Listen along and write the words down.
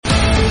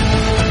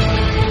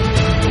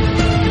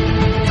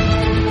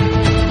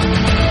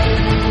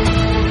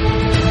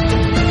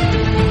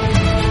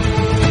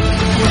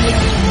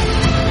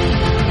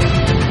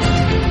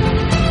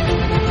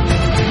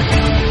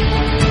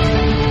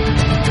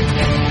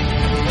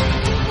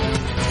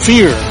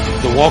Fear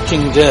the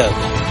Walking Dead,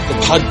 the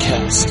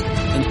podcast,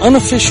 an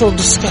unofficial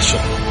discussion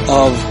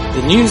of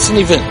the news and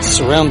events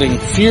surrounding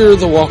Fear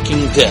the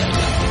Walking Dead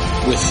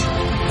with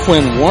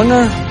Quinn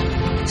Warner,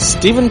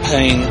 Stephen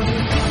Payne,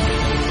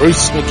 and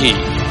Bruce McGee.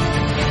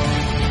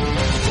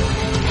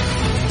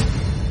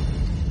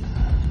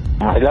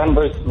 Hi, I'm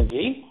Bruce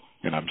McGee.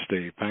 And I'm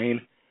Steve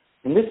Payne.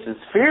 And this is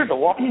Fear the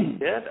Walking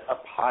Dead, a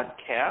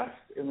podcast.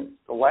 And it's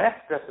the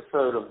last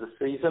episode of the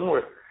season.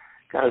 We've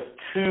got a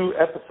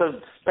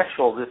 2-episode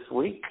special this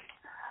week.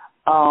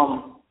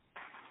 Now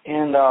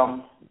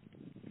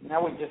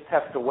we just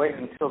have to wait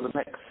until the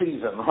next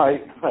season,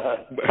 right?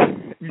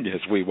 Yes,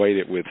 we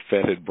waited with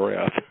fetid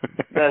breath.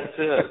 That's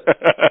it.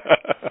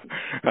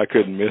 I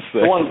couldn't miss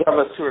that. The ones of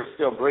us who are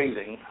still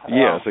breathing.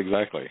 Yes,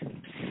 exactly.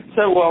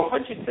 So,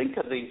 what did you think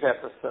of these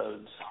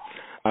episodes?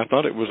 I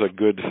thought it was a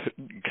good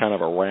kind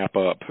of a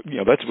wrap-up. You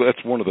know,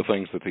 that's one of the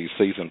things that these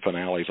season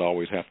finales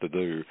always have to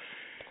do,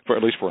 for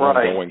at least for an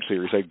ongoing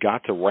series. They've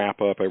got to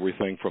wrap up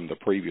everything from the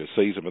previous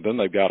season, but then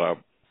they've got to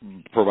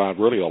provide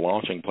really a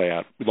launching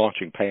pad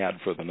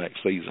for the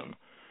next season.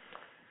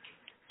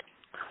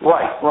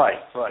 Right.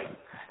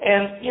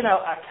 And,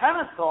 I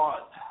kind of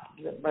thought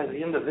that by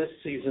the end of this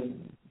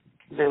season,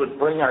 they would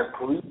bring our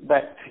group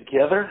back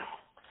together.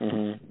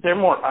 Mm-hmm. They're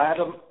more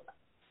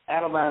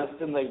atomized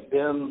than they've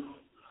been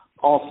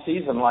all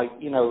season.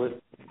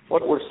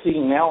 What we're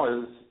seeing now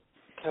is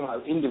kind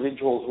of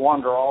individuals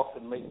wander off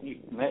and make new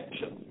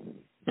connections.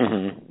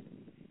 Mm-hmm.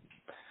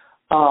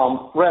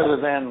 Rather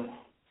than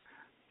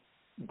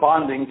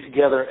bonding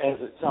together as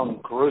its own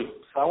group.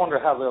 So I wonder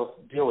how they'll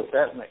deal with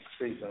that next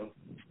season.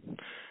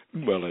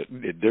 Well,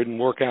 it didn't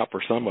work out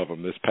for some of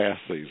them this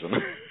past season.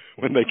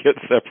 When they get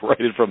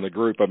separated from the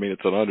group, I mean,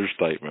 it's an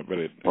understatement.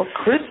 Well,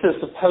 Chris is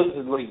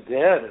supposedly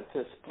dead at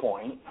this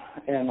point,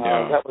 and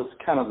that was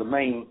kind of the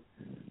main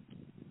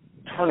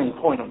turning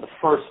point of the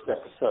first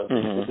episode,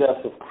 the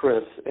death of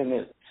Chris. And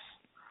it's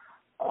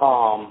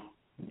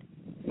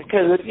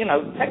because,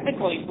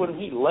 technically when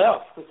he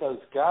left with those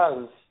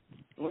guys,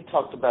 we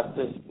talked about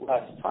this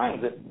last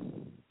time, that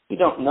we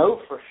don't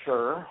know for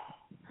sure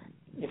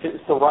if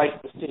it's the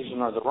right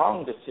decision or the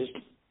wrong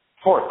decision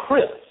for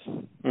Chris.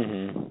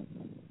 Mm-hmm.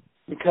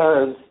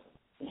 Because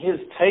his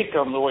take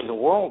on the way the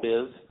world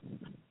is,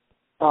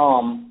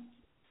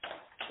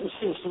 it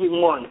seems to be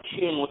more in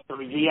tune with the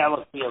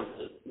reality of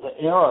the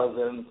era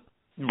than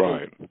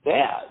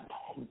Dad.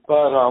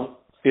 But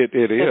it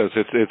is.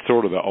 It's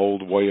sort of the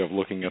old way of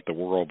looking at the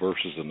world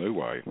versus the new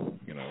way,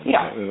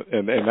 Yeah.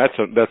 And that's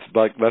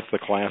the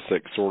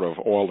classic sort of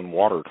oil and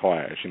water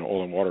clash.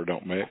 Oil and water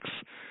don't mix.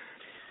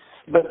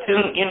 But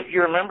then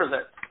you remember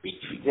that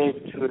speech he gave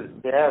to his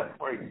dad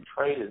where he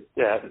betrayed his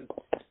dad.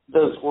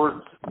 Those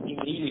words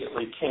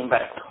immediately came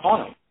back to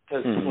haunt him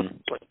because he was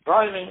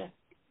driving,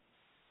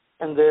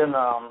 and then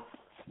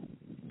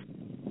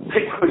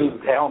they put him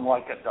down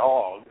like a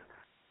dog.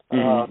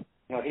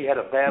 He had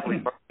a badly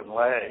broken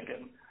leg,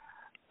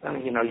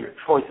 and your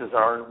choices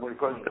are: we're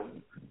going to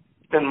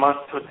spend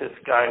months with this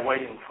guy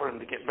waiting for him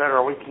to get better,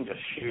 or we can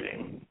just shoot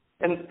him.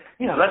 And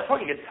that's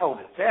what he had told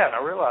his dad.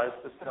 I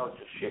realized this fellow would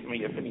just shoot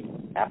me if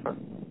anything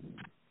happened.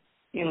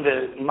 In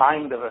the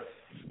mind of a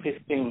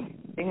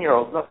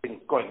 15-year-old,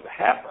 nothing's going to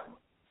happen.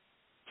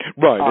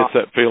 Right, it's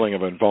that feeling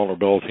of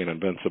invulnerability and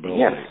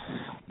invincibility. Yes.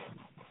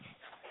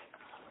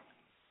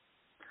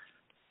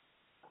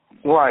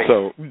 Right.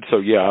 So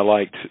yeah, I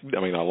liked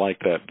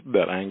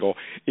that angle.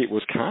 It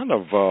was kind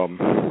of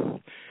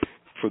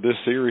for this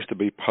series to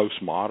be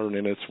postmodern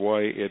in its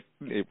way.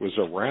 It was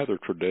a rather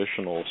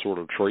traditional sort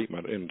of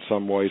treatment in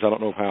some ways. I don't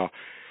know how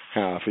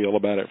I feel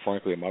about it,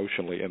 frankly,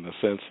 emotionally, in the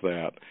sense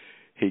that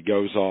he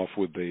goes off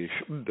with the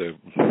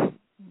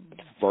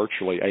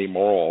virtually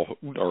amoral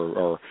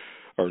or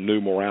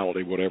new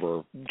morality,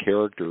 whatever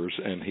characters,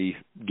 and he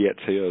gets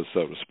his,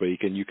 so to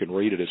speak, and you can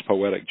read it as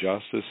poetic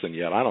justice, and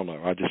yet, I don't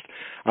know,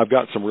 I'm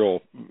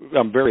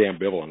very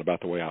ambivalent about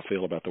the way I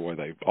feel about the way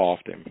they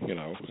offed him,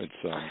 it's...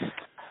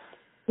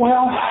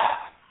 Well,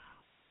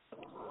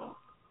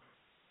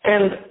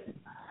 and,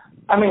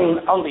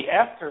 on the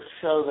after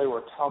show, they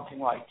were talking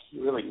like he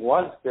really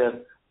was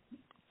dead.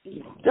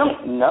 You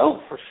don't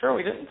know for sure.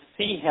 We didn't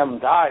see him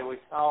die. We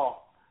saw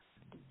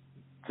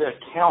the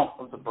account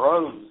of the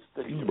bros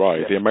that he was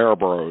dead. The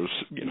Ameribros.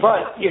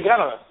 But you got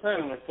to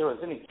assume if there was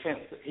any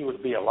chance that he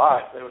would be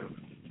alive, they would have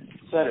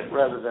said it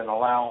rather than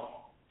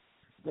allow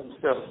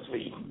themselves to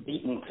be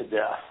beaten to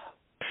death.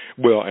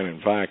 Well, and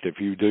in fact, if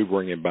you do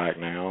bring him back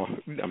now,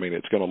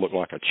 it's going to look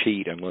like a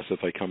cheat unless if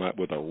they come up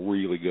with a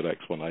really good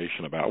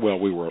explanation about,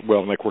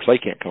 and of course they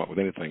can't come up with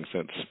anything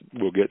since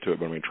we'll get to it,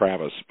 but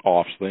Travis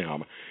offs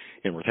them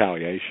in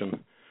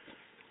retaliation.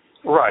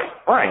 Right.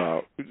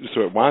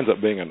 So it winds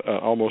up being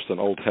almost an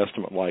Old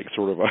Testament-like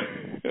sort of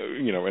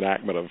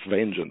enactment of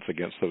vengeance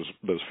against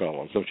those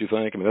fellows, don't you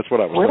think? That's what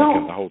I was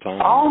thinking the whole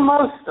time.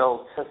 Almost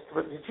Old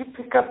Testament. Did you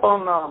pick up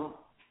on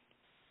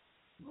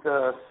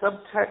the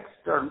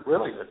subtext, or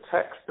really the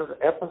text of the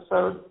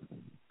episode?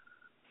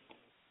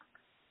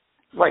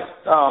 Like,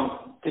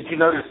 did you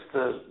notice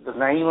the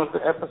name of the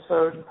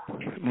episode?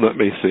 Let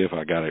me see if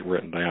I got it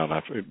written down.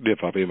 If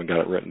I've even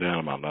got it written down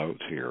in my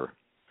notes here.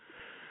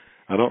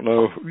 I don't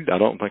know. I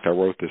don't think I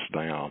wrote this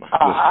down.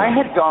 I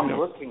had gone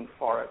looking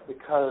for it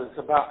because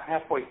about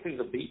halfway through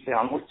the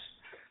beatdown, which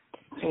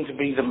seemed to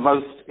be the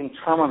most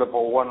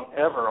interminable one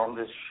ever on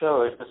this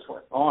show, it just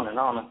went on. And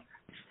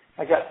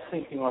I got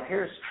thinking, well,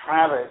 here's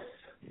Travis,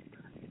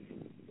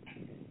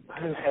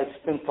 who has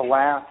spent the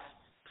last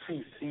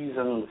 2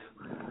 seasons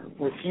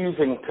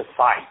refusing to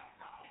fight.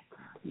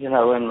 You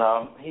know, and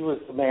he was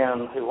the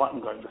man who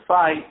wasn't going to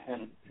fight,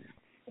 and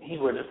he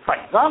would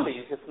fight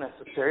zombies if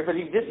necessary, but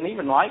he didn't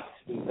even like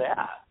to do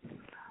that.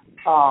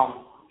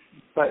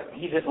 But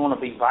he didn't want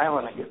to be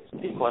violent against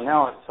people, and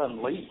now it's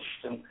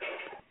unleashed, and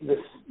this,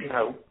 you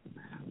know,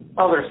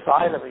 other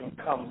side of him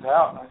comes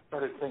out, and I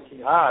started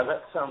thinking,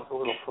 that sounds a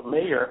little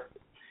familiar.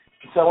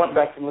 So I went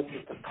back and looked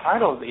at the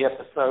title of the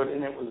episode,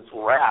 and it was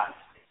Wrath.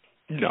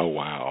 Oh,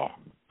 wow.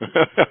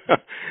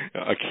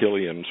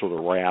 Achillean sort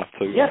of wrath,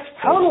 too. Yes,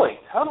 totally.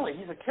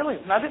 He's Achilles.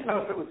 And I didn't know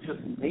if it was just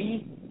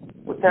me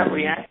with that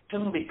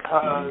reaction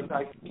because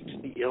I teach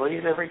the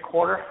Iliad every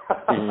quarter.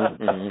 So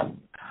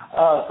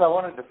I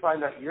wanted to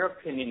find out your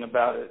opinion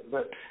about it.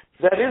 But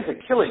that is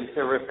Achilles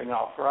they're ripping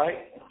off, right?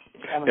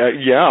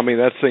 Yeah, I mean,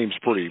 that seems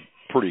pretty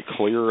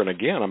clear. And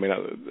again, I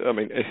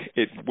mean,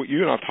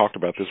 you and I've talked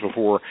about this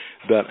before,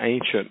 that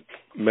ancient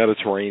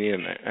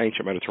Mediterranean, and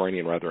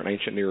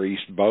ancient Near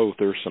East, both,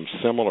 there's some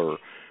similar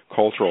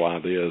cultural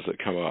ideas that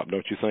come up,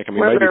 don't you think? I mean,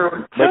 maybe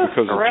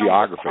because of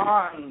geography.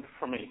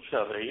 From each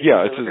other.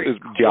 Yeah, it's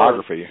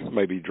geography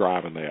maybe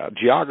driving that.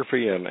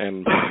 Geography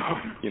and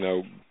you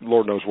know,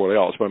 Lord knows what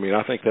else. But I mean,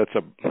 I think that's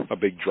a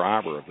big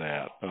driver of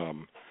that.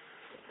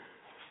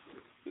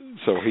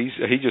 So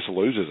he just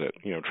loses it.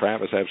 You know,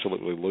 Travis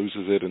absolutely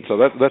loses it, and so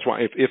that's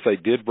why if they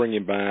did bring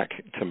him back,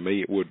 to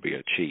me it would be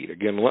a cheat.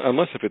 Again,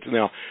 unless if it's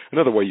now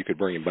another way you could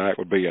bring him back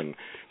would be in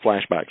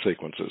flashback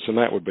sequences, and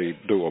that would be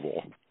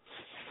doable.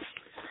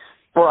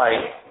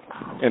 Right.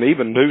 And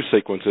even new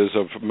sequences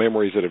of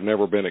memories that have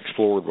never been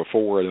explored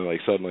before, and then they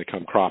suddenly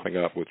come cropping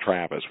up with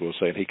Travis. We'll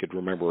say he could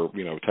remember,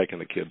 you know, taking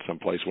the kid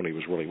someplace when he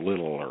was really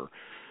little,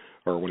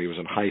 or when he was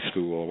in high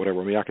school, or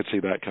whatever. I mean, I could see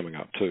that coming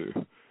up too.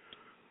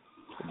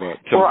 But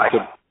so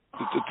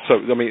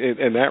I mean,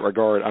 in that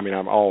regard, I mean,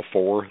 I'm all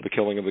for the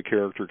killing of the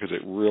character because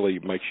it really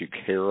makes you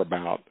care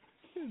about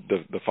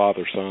the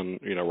father-son,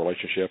 you know,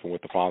 relationship and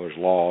what the father's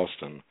lost,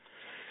 and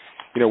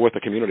you know what the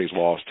community's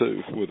lost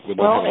too with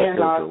not having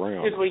that character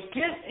around. Did we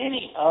get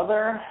any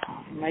other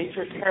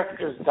major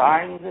characters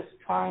dying this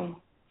time?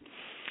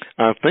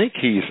 I think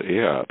he's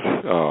it.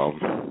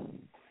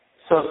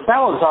 So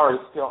Salazar is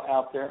still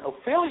out there.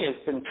 Ophelia's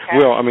been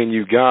cast. Well, I mean,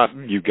 you got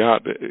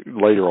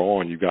later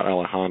on, you got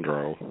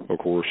Alejandro, of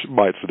course,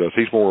 bites the dust.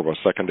 He's more of a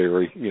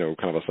secondary, you know,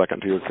 kind of a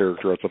second-tier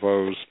character, I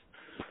suppose.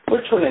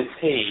 Which one is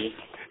he?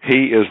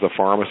 He is the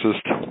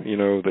pharmacist, you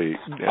know, the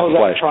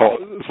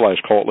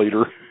slash cult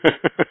leader.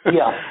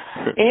 Yeah,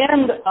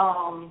 and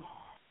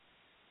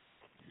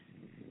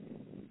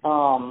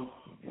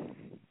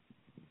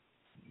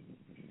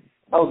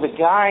the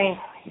guy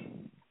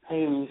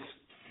who's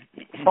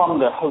from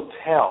the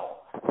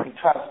hotel, he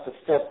tries to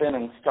step in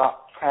and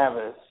stop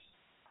Travis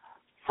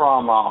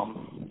from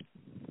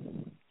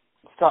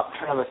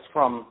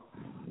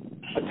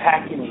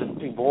attacking the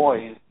 2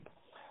 boys.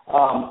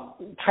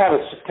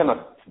 Travis just kind of.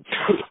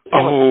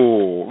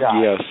 Oh,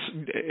 yes.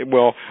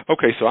 Well,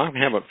 okay, so I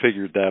haven't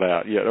figured that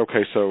out yet.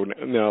 Okay, so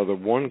now the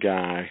one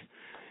guy,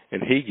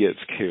 and he gets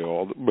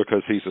killed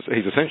because he's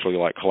essentially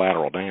like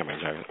collateral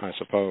damage, I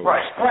suppose.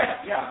 Right,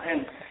 yeah.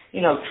 And,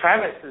 you know,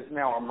 Travis is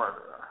now a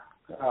murderer.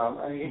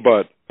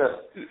 But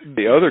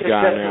the other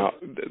guy now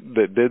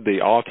that did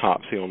the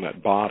autopsy on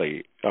that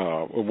body,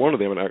 one of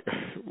them,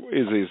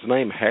 is his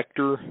name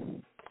Hector?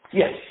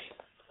 Yes.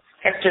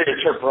 Hector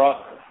is your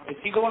brother. Is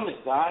he the one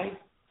that died?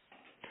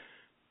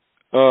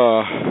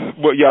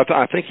 Well, yeah,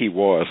 I think he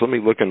was. Let me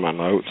look in my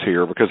notes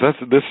here because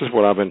this is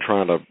what I've been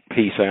trying to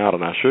piece out,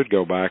 and I should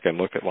go back and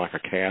look at like a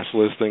cast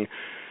listing.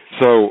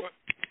 So,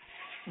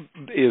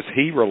 is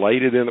he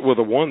related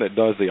the one that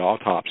does the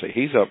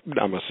autopsy?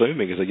 I'm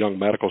assuming is a young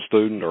medical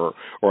student or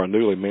a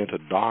newly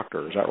minted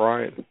doctor. Is that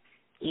right?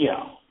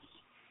 Yeah.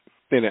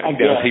 And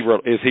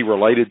is he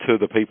related to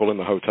the people in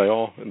the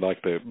hotel,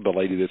 like the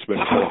lady that's been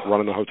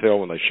running the hotel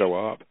when they show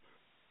up?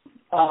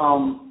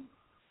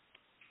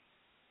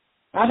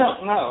 I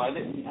don't know. I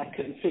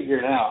couldn't figure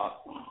it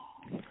out.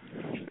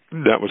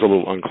 That was a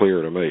little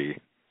unclear to me.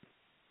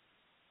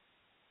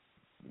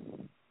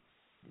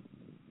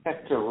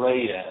 Hector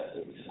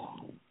Reyes.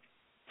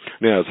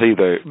 Now, is he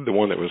the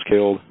one that was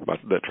killed,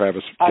 that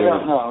Travis killed? I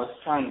don't know. I was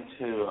trying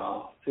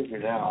to figure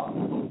it out.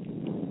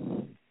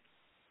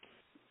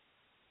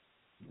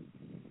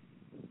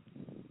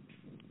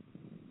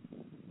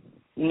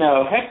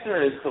 No,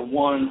 Hector is the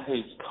one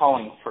who's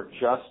calling for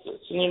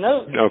justice. And you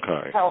know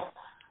how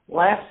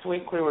last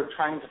week we were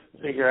trying to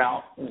figure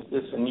out, is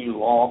this a new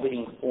law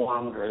being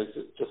formed or is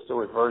it just a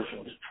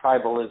reversion to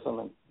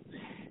tribalism?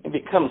 And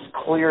it becomes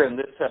clear in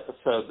this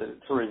episode that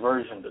it's a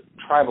reversion to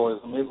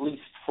tribalism, at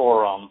least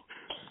for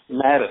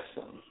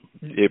Madison.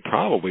 It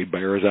probably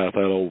bears out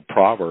that old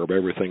proverb,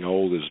 everything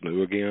old is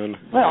new again.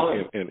 Well,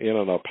 in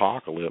an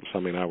apocalypse, I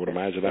mean, I would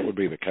imagine that would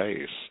be the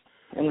case.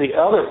 And the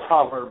other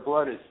proverb,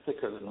 blood is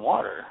thicker than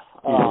water.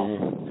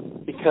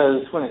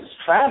 Because when it's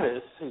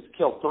Travis who's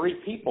killed 3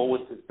 people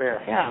with his bare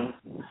hands,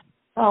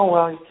 oh,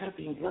 well, you got to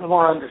be a little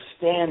more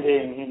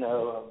understanding,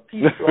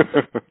 peaceful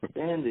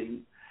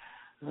understanding.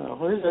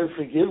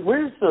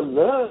 Where's the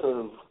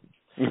love?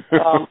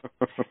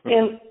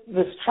 And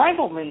this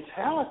tribal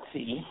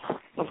mentality,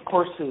 of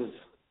course, is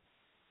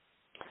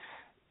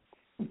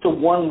the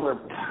one we're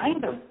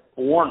kind of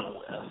born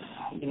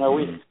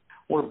with.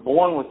 We're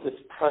born with this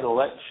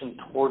predilection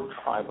toward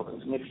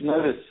tribalism. If you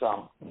notice,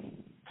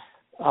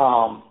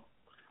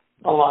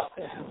 a lot.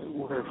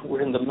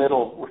 We're in the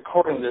middle,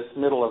 recording this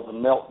middle of the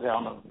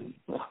meltdown of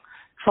the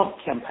Trump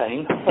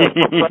campaign.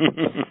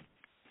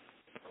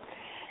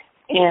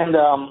 And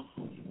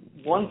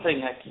one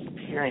thing I keep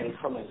hearing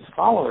from his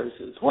followers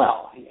is,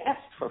 well, he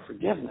asked for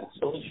forgiveness,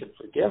 so we should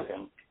forgive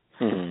him.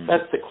 Mm-hmm.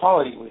 That's the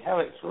quality we have.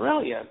 It's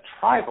really a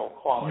tribal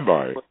quality.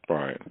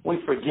 Right. We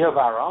forgive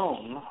our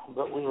own,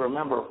 but we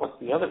remember what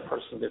the other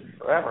person did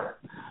forever.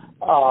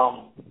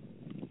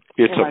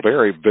 It's a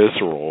very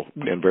visceral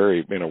and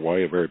very, in a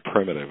way, a very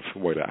primitive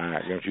way to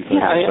act, don't you think?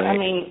 Yeah, I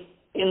mean,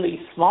 in these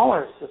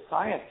smaller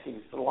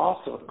societies, the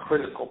loss of a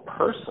critical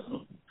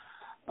person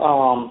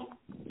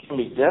can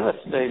be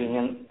devastating.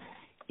 And,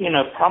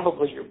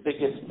 probably your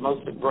biggest,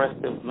 most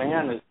aggressive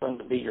man is going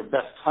to be your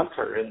best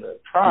hunter in the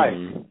tribe.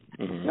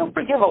 Mm-hmm. You'll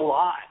forgive a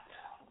lot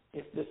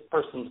if this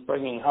person's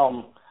bringing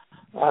home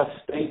a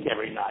steak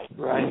every night,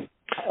 right?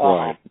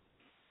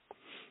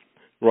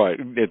 Right.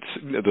 It's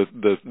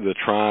the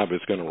tribe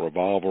is going to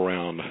revolve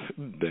around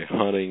the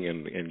hunting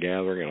and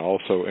gathering, and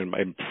also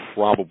and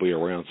probably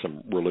around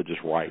some religious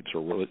rites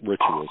or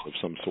rituals of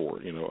some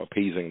sort.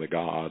 Appeasing the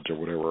gods or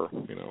whatever.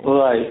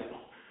 Right.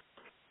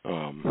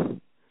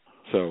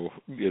 So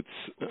it's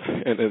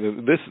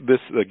and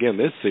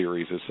this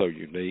series is so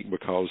unique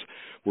because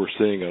we're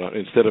seeing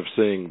instead of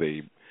seeing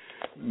the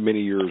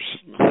many years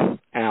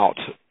out,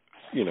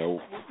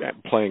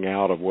 playing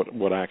out of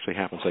what actually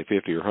happened, say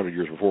 50 or 100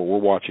 years before, we're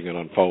watching it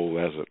unfold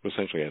as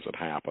it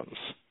happens.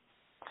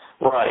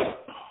 Right.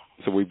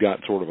 So we've got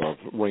sort of a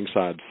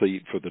ringside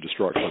seat for the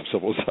destruction of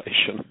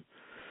civilization.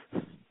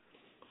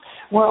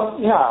 Well,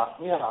 yeah.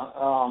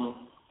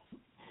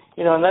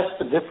 And that's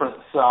the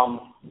difference.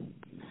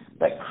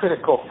 That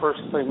critical first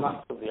 3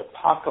 months of the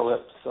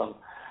apocalypse,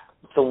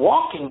 The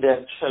Walking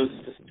Dead chose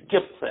to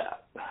skip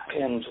that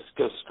and just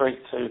go straight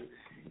to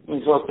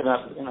he's woken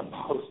up in a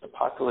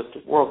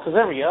post-apocalyptic world. Because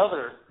every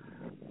other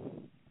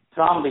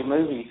zombie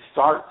movie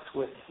starts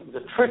with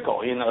the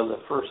trickle,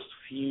 the first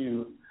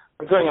few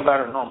are going about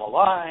our normal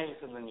lives,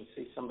 and then you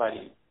see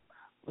somebody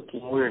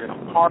looking weird in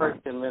a park,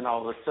 and then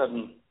all of a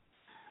sudden,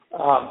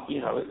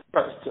 it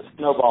starts to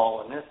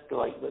snowball and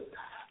escalate. But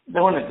they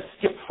wanted to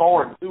skip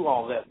forward and do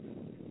all that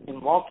in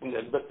Walking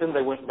Dead, but then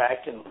they went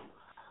back and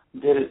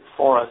did it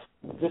for us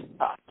this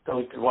time so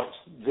we could watch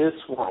this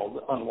world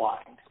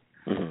unwind.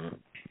 Mm-hmm.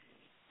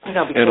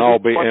 And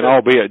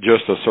albeit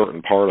just a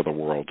certain part of the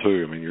world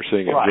too. I mean, you're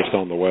seeing it just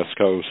on the West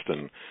Coast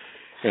and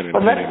in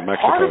Mexico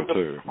part of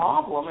too. The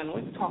problem, and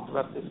we've talked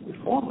about this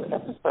before in the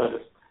episode,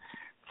 is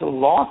the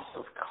loss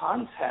of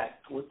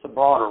contact with the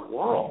broader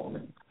world.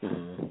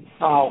 Mm-hmm.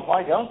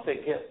 Why don't they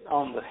get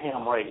on the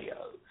ham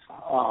radios?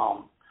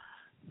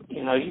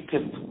 You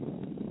could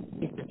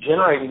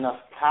generate enough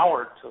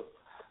power to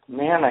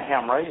man a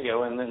ham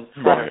radio and then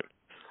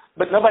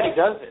but nobody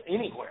does it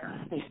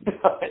anywhere.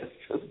 It's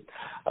just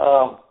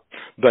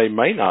they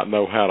may not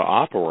know how to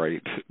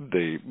operate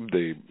the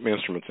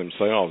instruments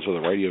themselves or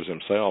the radios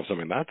themselves. I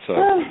mean, that's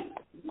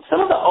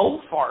some of the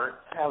old farts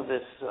have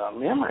this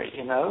memory.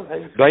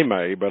 They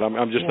may, but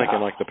I'm just thinking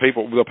like the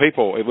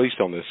people at least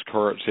on this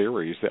current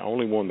series, the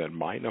only one that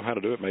might know how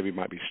to do it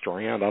might be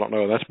Strand. I don't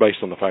know. That's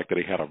based on the fact that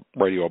he had a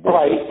radio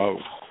aboard his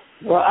boat.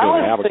 Well, I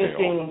was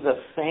thinking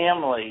the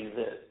family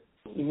that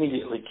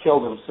immediately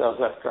killed themselves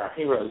after our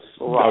heroes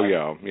arrived.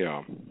 Oh,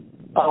 yeah.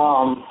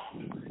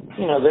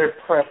 They're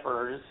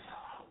preppers,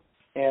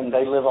 and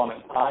they live on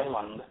an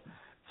island,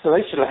 so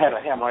they should have had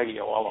a ham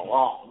radio all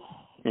along.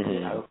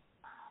 Mm-hmm.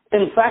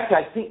 In fact,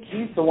 I think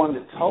he's the one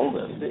that told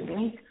us, didn't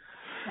he?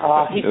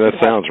 That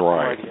sounds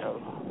right.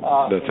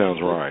 That sounds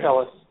right. Tell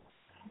us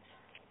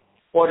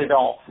what had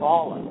all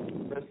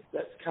fallen.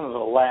 That's kind of the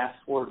last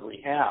word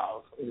we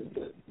have, is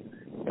that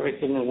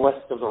everything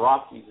west of the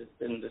Rockies has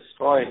been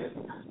destroyed.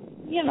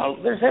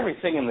 There's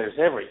everything and there's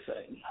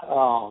everything.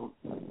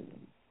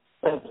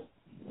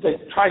 They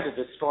tried to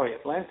destroy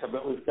Atlanta,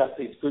 but we've got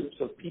these groups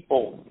of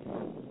people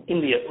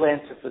in the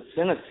Atlanta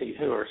vicinity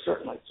who are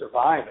certainly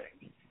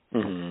surviving.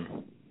 Mm-hmm.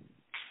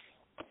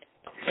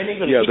 And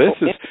even people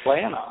in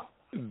Atlanta.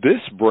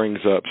 This brings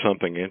up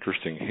something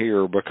interesting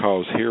here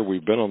because here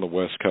we've been on the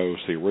West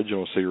Coast, the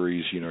original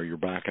series, you're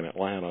back in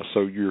Atlanta,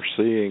 so you're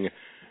seeing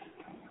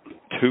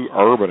to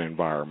urban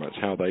environments,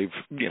 how they've,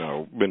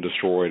 been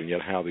destroyed, and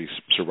yet how these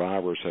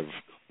survivors have,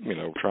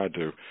 tried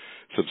to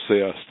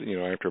subsist,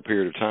 after a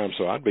period of time.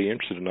 So I'd be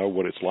interested to know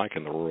what it's like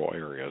in the rural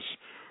areas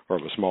or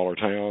the smaller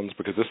towns,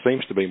 because this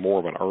seems to be more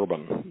of an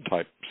urban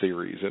type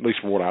series, at least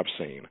from what I've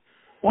seen.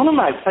 One of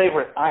my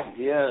favorite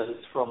ideas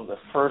from the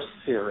first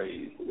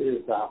series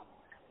is,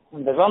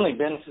 and they've only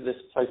been to this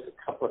place a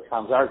couple of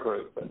times, our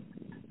group, but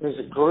there's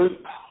a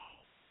group,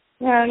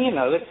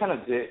 they're kind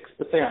of dicks,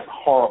 but they aren't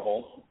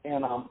horrible,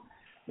 and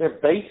they're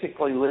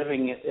basically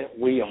living at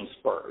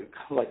Williamsburg.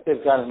 Like,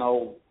 they've got an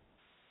old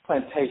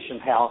plantation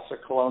house or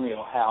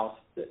colonial house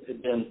that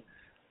had been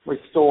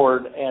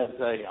restored as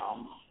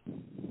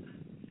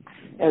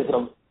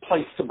a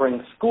place to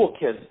bring school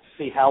kids to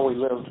see how we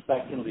lived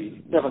back in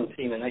the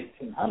 17 and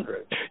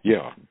 1800s.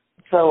 Yeah.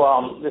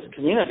 So this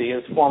community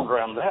is formed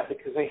around that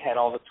because they had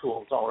all the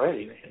tools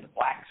already. They had a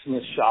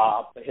blacksmith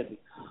shop. They had an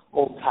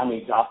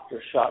old-timey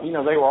doctor shop. They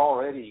were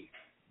already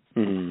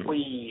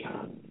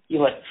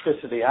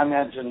pre-electricity. I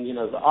imagine,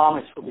 the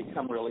Amish will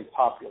become really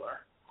popular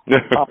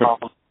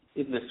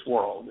in this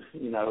world.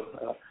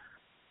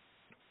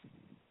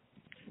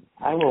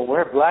 I will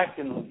wear black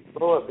and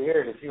grow a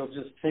beard if you'll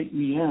just take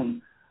me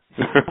in.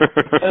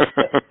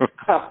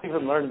 I've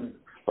even learned,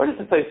 where does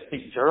it say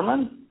speak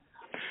German?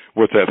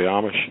 What's that, the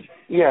Amish?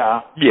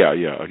 Yeah.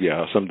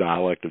 Yeah. Some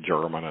dialect of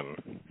German, and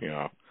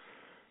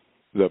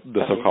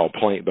the so-called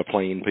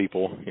plain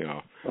people.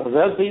 Well,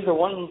 they'll be the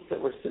ones that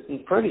were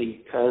sitting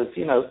pretty, because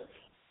they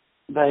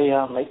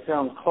make their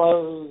own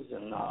clothes,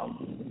 and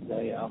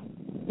they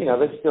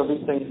still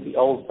do things the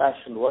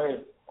old-fashioned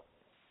way.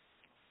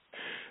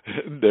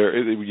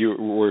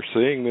 We're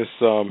seeing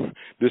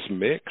this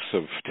mix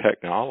of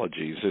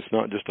technologies. It's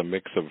not just a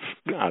mix of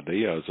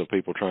ideas of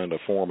people trying to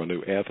form a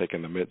new ethic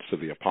in the midst of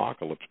the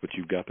apocalypse, but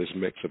you've got this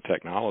mix of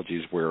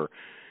technologies where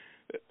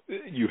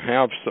you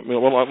have something.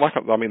 Well,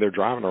 they're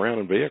driving around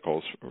in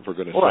vehicles, for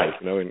goodness sake,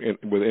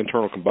 with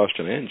internal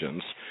combustion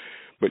engines,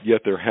 but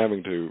yet they're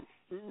having to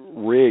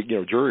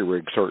jury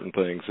rig certain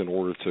things in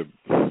order to,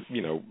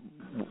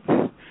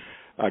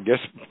 I guess,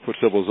 put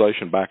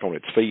civilization back on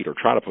its feet, or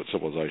try to put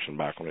civilization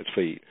back on its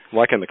feet,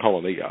 like in the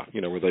Colonia,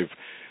 where they've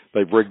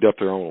rigged up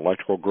their own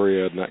electrical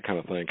grid and that kind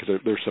of thing.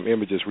 Because there's some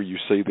images where you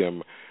see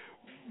them,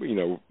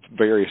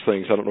 various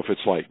things. I don't know if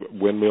it's like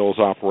windmills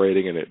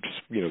operating, and it's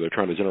they're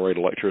trying to generate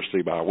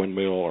electricity by a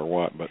windmill or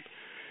what, but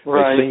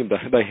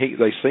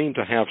they seem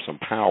to have some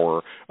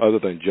power other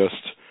than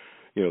just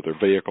their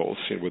vehicles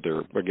with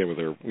their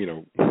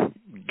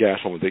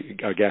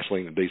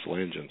gasoline and diesel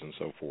engines and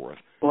so forth.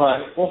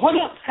 Right. Well, what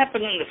else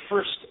happened in the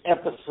first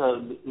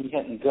episode that we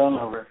hadn't gone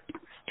over?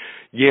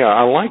 Yeah,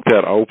 I like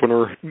that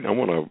opener. I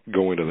want to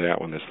go into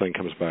that when this thing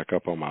comes back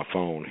up on my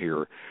phone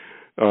here.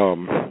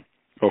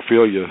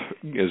 Ophelia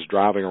is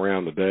driving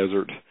around the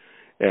desert,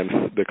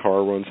 and the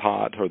car runs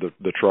hot, or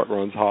the truck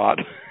runs hot.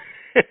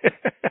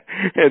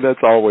 And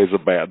that's always a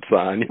bad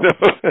sign,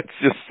 It's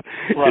just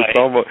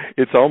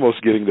it's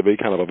almost getting to be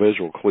kind of a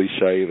visual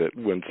cliche that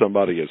when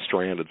somebody is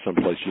stranded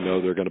someplace,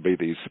 there are going to be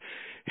these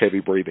heavy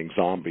breathing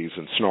zombies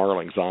and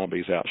snarling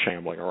zombies out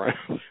shambling around.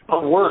 The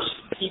worst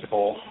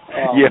people.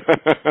 Yeah.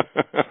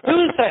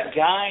 Who is that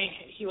guy?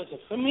 He was a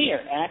familiar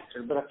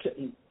actor, but I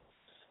couldn't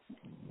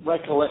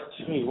recollect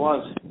who he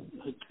was.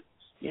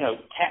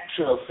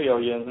 Captured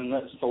Ophelia, and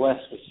that's the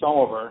last we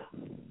saw of her.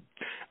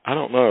 I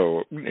don't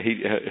know.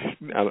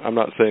 I'm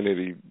not saying that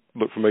he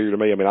looked familiar to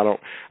me. I mean,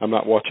 I'm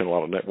not watching a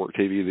lot of network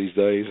TV these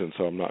days, and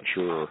so I'm not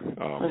sure.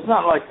 He's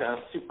not like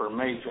a super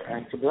major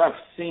actor, but I've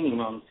seen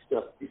him on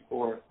stuff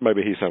before.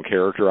 Maybe he's some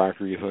character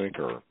actor, you think,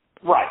 or?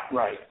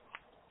 Right.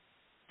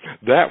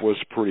 That was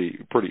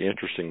pretty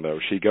interesting, though.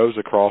 She goes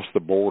across the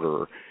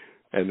border,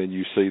 and then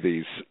you see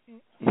these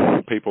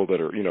people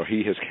that are,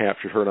 he has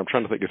captured her. And I'm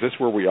trying to think, is this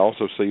where we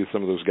also see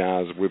some of those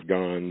guys with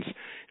guns,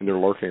 and they're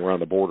lurking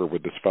around the border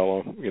with this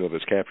fellow,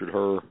 that's captured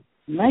her?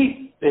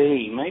 Maybe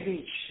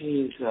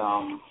she's,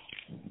 I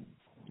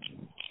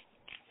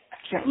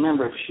can't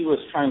remember if she was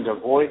trying to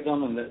avoid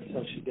them, and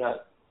so she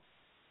got...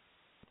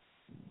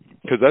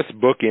 Because that's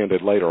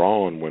bookended later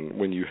on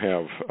when you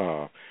have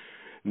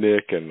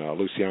Nick and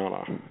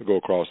Luciana go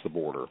across the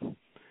border.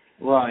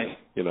 Right.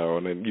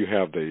 And then you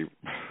have we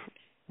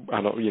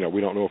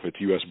don't know if it's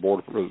U.S.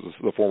 Border,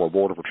 the former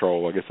Border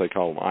Patrol. I guess they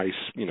call them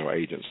ICE,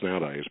 agents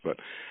nowadays. But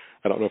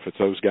I don't know if it's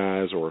those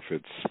guys or if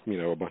it's,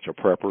 a bunch of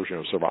preppers,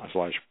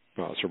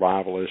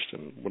 survivalists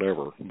and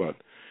whatever. But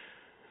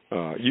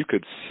you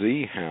could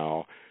see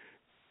how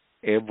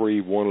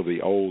every one of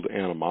the old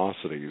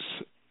animosities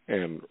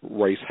and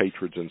race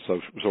hatreds and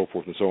so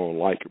forth and so on,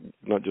 like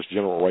not just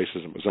general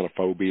racism, but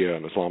xenophobia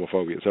and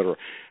Islamophobia, et cetera,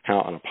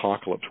 how an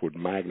apocalypse would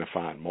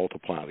magnify and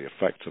multiply the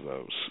effects of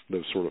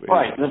those sort of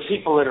right. The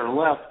people that are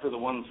left are the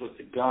ones with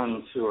the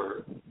guns who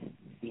are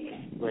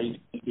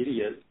raging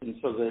idiots, and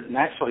so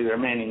naturally they're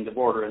manning the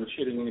border and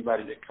shooting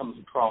anybody that comes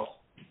across.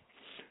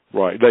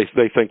 Right. They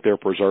think they're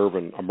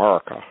preserving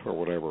America or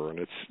whatever, and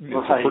it's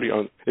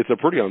a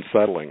pretty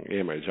unsettling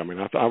image. I mean,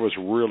 I was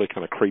really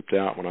kind of creeped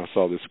out when I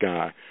saw this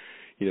guy,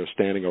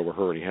 standing over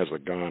her, and he has a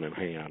gun in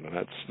hand, and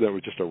that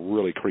was just a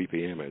really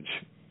creepy image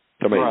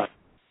to me. Right.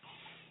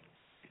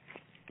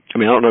 I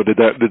mean, I don't know, did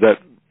that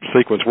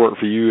sequence work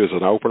for you as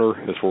an opener,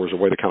 as far as a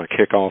way to kind of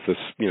kick off this,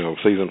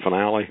 season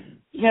finale?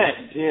 Yeah,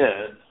 it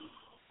did.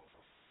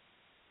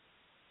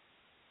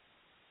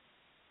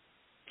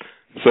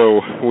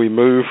 So we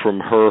move from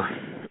her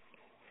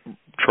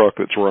truck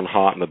that's run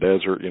hot in the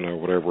desert,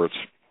 whatever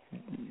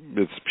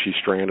she's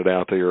stranded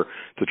out there,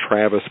 to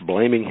Travis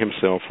blaming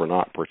himself for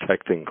not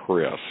protecting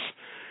Chris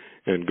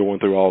and going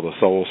through all the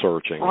soul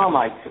searching. Oh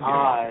my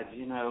God,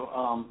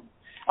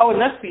 and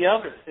that's the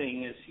other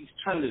thing is he's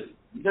trying to.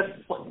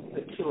 That's what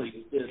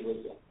Achilles did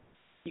was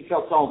he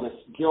felt all this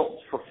guilt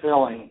for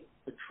failing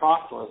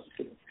Patroclus.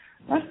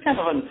 That's kind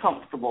of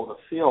uncomfortable to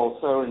feel.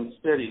 So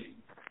instead, he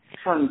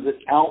turns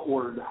it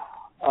outward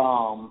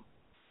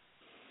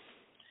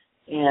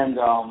and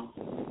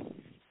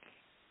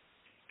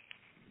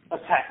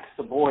attacks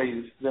the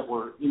boys that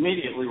were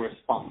immediately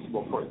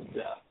responsible for his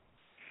death.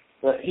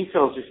 But he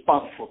feels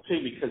responsible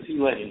too because he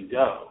let him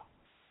go.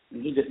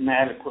 And he didn't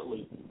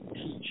adequately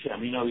teach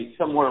him. He's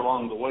somewhere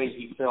along the way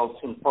he failed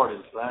to impart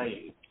his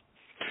value.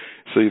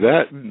 See,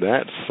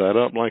 that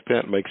setup like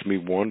that makes me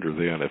wonder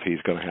then if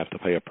he's going to have to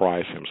pay a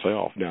price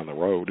himself down the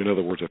road. In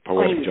other words, if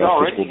poetic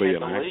justice will be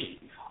an act.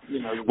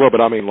 Well,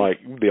 but I mean,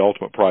 like the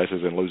ultimate price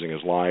is in losing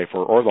his life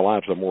or the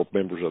lives of more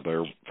members of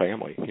their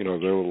family. Their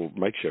little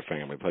makeshift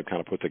family they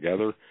kind of put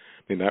together.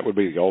 I mean, that would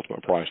be the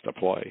ultimate price to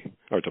pay.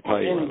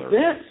 In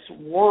this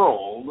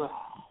world,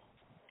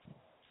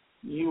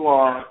 you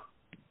are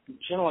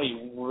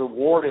generally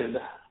rewarded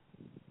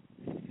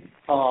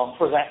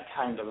for that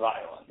kind of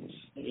violence.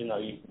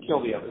 You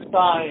kill the other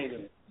side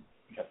and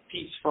you have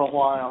peace for a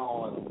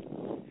while,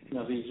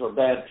 and these are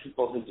bad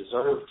people who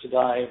deserve to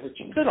die, which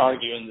you could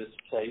argue in this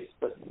case,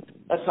 but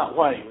that's not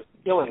why he was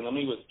killing them.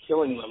 He was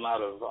killing them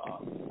out of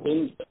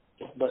instinct.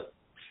 But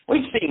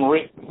we've seen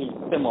Rick do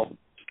similar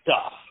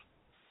stuff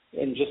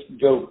and just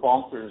go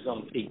bonkers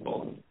on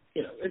people.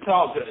 It's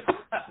all good.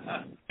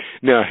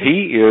 Now,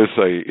 is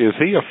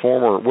he a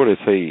former, what is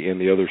he in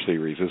the other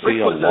series? Is Rick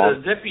he was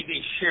a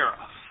deputy sheriff.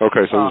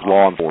 Okay, so he's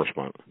law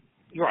enforcement.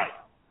 Right.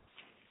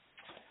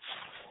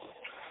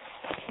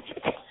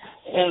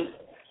 And,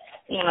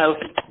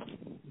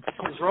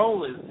 his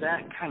role is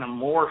that kind of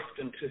morphed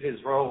into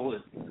his role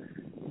as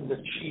the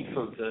chief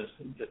of the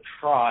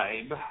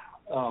tribe,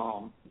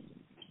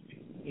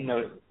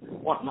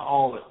 wanting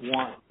all at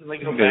once.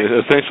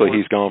 Essentially,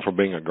 he's gone from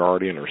being a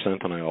guardian or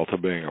sentinel to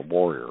being a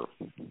warrior.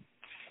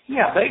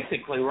 Yeah,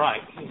 basically,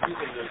 right. He's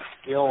using the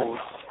skills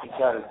he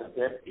got as a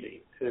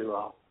deputy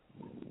to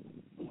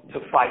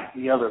fight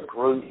the other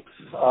groups.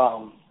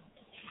 So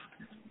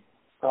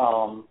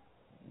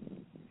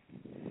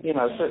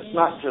it's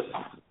not just.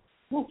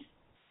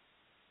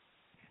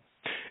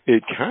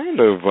 It kind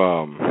of.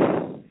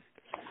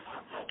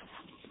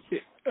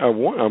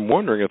 I'm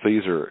wondering if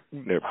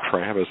if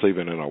Travis,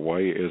 even in a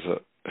way, is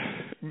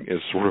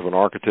sort of an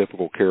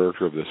archetypical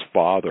character of this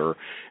father,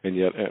 and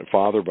yet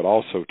father, but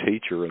also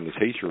teacher, and the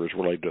teacher is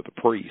related to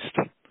the priest.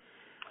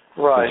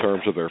 Right. In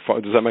terms of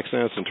does that make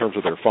sense? In terms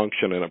of their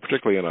function, and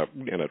particularly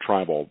in a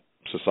tribal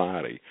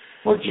society.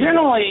 Well,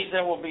 generally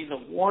there will be the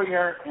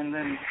warrior, and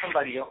then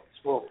somebody else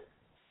will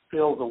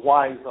fill the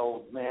wise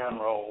old man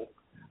role.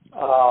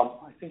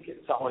 I think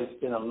it's always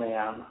been a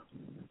man.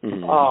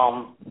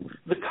 Mm-hmm.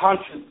 The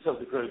conscience of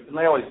the group, and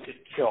they always get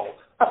killed.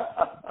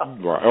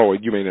 Right. Oh,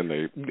 you mean in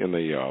the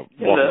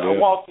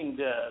Walking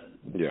Dead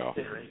yeah.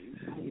 series?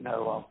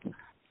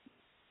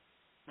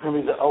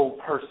 Maybe the old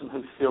person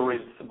who still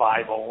reads the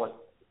Bible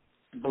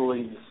and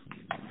believes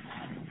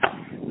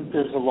that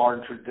there's a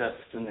larger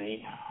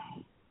destiny.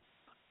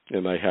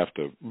 And they have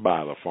to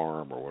buy the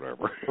farm or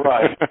whatever.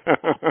 Right.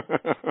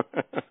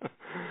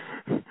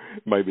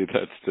 Maybe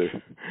that's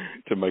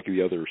to make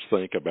the others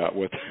think about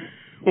what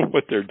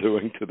they're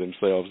doing to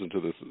themselves and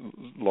to this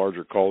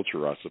larger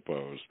culture, I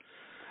suppose.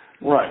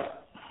 Right.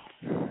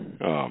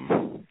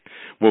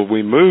 Well,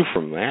 we move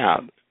from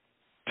that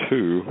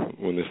to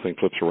when this thing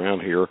flips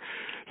around here.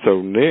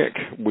 So Nick,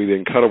 we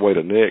then cut away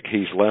to Nick.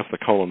 He's left the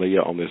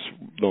Colonia on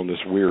this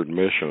weird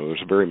mission.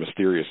 There's a very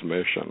mysterious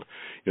mission.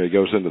 He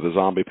goes into the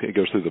zombie pen,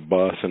 goes through the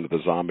bus into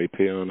the zombie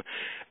pen.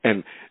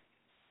 And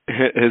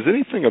has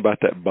anything about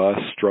that bus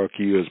struck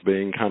you as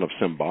being kind of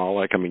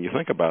symbolic? I mean, you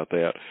think about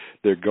that.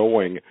 They're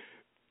going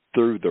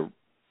through the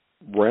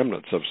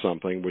remnants of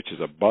something, which is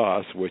a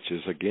bus, which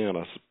is, again,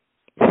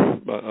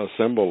 a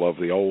symbol of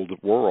the old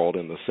world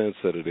in the sense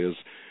that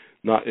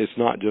it's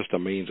not just a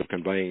means of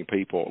conveying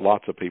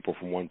lots of people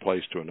from one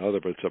place to another,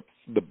 but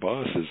the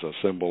bus is a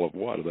symbol of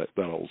what?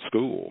 That old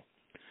school.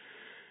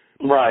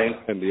 Right.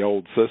 And the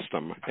old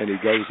system. And he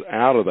goes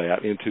out of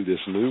that into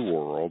this new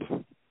world.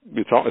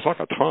 It's like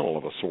a tunnel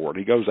of a sort.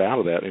 He goes out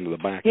of that into the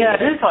back. Yeah,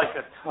 it is like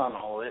a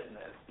tunnel, isn't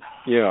it?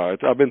 Yeah,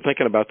 I've been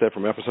thinking about that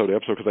from episode to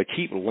episode because they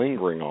keep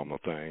lingering on the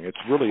thing. It's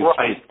really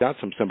It's got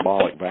some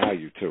symbolic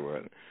value to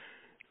it.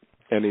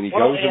 And then he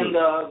goes and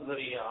the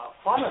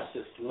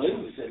pharmacist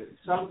moves it at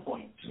some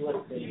point to let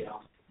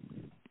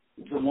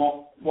the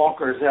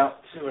walkers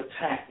out to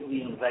attack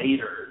the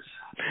invaders.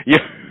 Yeah.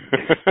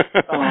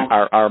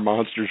 Our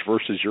monsters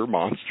versus your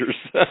monsters.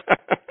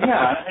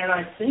 Yeah, and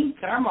I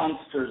think our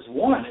monsters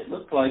won. It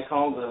looked like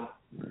all the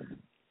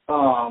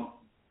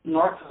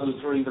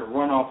narcos were either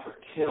run off or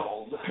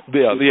killed.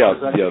 Yeah.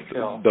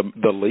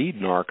 The lead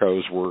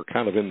narcos were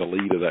kind of in the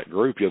lead of that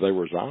group. Yeah, they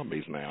were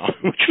zombies now,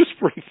 which was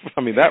pretty.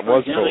 I mean, that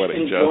was poetic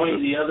justice.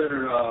 Join the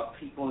other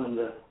people in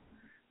the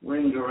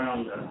ring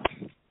around.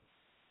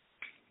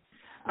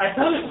 I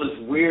thought it was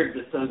weird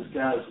that those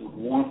guys would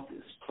want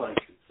this place.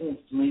 It seems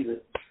to me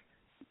that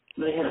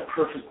they had a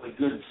perfectly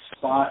good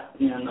spot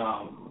in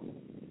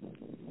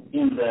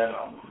that.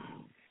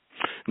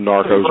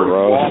 Narcos are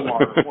us.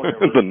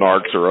 The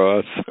narcs are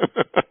us.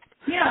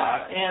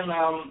 Yeah, and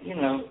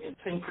it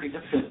seemed pretty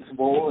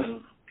defensible,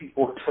 and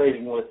people were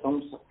trading with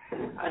them. So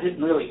I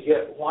didn't really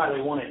get why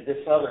they wanted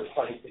this other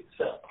place,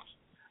 except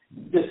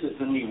this is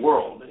the new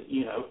world.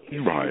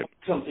 Right.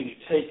 Something you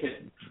take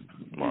it.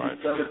 Right.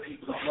 If other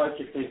people don't like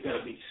it, they've got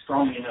to be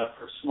strong enough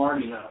or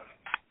smart enough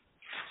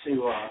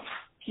to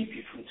keep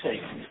you from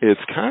taking it.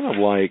 It's kind of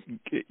like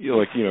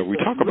we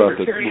talk about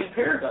the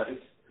paradise.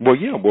 Well,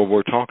 yeah. Well,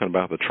 we're talking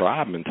about the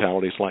tribe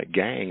mentalities like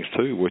gangs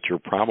too, which are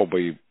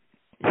probably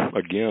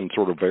again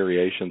sort of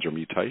variations or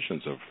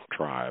mutations of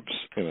tribes.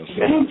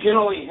 Gangs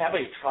generally have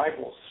a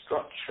tribal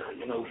structure.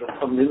 The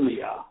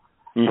familia,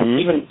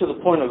 even to the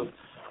point of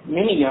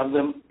many of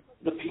them,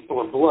 the people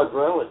are blood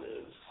relatives.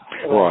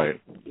 Right.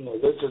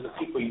 Those are the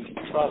people you can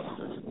trust,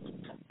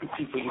 the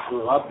people you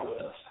grew up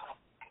with.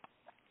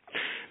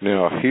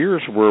 Now,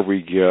 here's where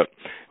we get,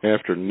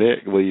 after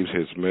Nick leaves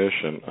his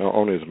mission,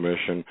 and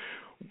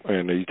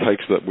we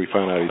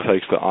find out he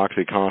takes the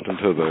OxyContin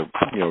to the,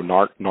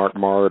 Narc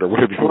Mart or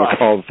whatever you want to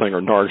call the thing,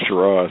 or Narcs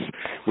or us.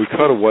 We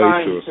cut away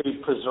to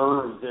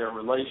preserve their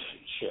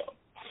relationship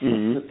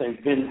that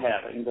they've been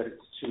having, but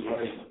it's too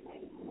late.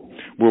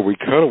 Well, we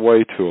cut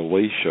away to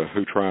Alicia,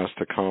 who tries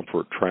to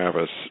comfort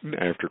Travis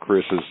after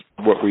Chris's,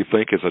 what we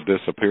think is a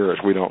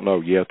disappearance. We don't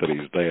know yet that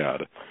he's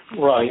dead.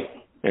 Right.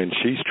 And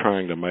she's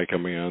trying to make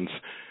amends,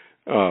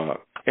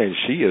 and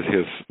she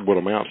is what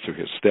amounts to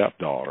his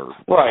stepdaughter.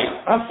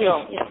 Right. I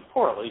feel,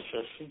 poor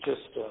Alicia. She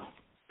just,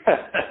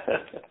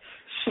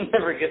 she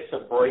never gets a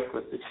break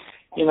with it.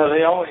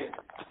 They always,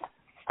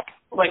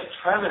 like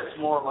Travis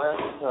more or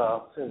less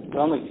says, the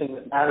only thing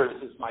that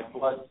matters is my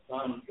blood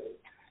son.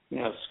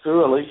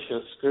 Screw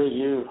Alicia, screw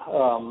you,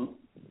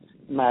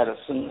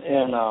 Madison.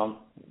 And,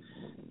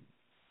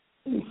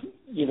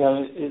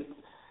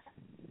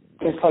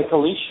 it's like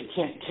Alicia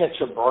can't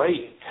catch a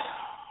break.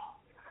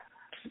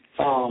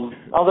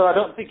 Although I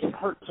don't think it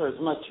hurts her as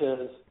much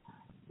as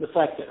the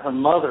fact that her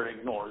mother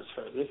ignores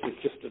her. This is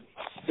just a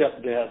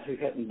stepdad who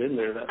hadn't been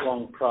there that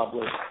long,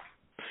 probably.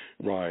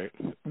 Right,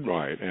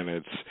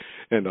 and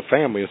the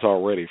family is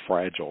already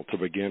fragile to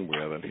begin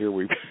with, and here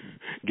we've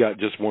got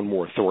just one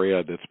more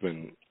thread that's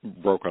been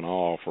broken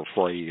off or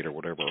frayed or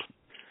whatever.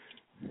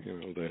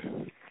 The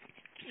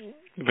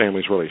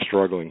family's really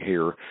struggling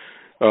here.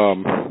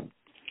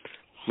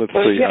 Let's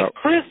see. Yeah,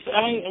 Chris.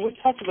 We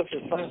talked about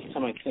this last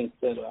time. I think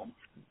that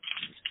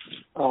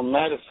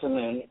Madison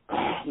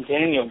and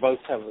Daniel both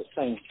have the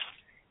same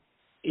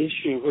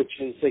issue, which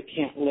is they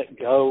can't let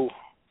go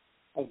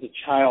of the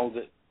child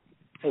that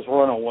has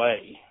run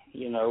away,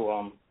 and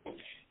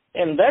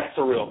that's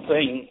the real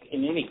thing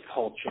in any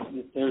culture.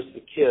 There's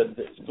the kid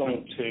that's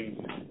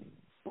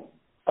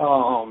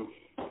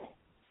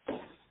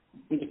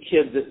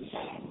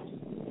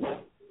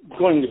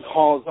going to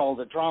cause all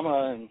the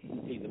drama and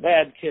be the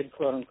bad kid,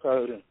 quote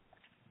unquote, and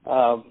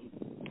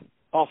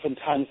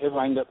oftentimes they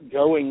wind up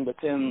going, but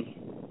then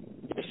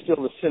they're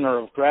still the center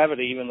of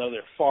gravity, even though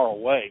they're far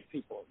away.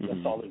 People,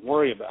 that's all they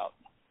worry about.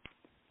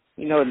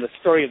 In the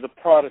story of the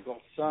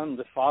prodigal son,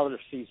 the father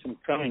sees him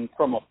coming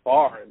from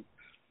afar and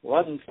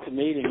runs to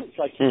meet him. It's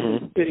like he's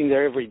sitting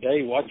there every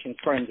day watching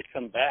for him to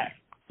come back.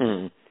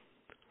 I'm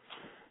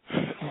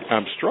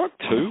struck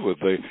too with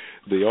the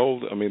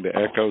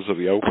echoes of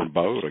the open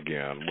boat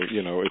again.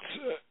 It's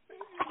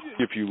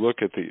if you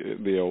look at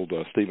the old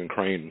Stephen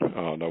Crane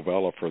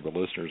novella, for the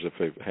listeners, if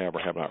they have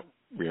or have not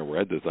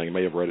read the thing,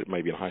 may have read it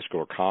maybe in high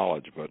school or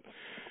college, but.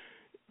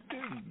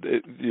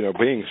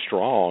 Being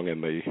strong in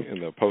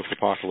the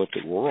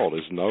post-apocalyptic world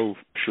is no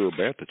sure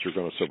bet that you're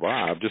going to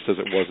survive, just as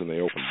it was in the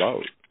open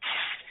boat.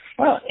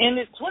 Well, and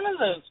it's one of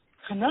those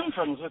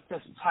conundrums with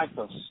this type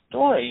of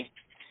story.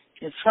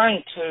 You're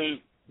trying to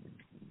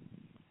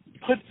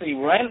put the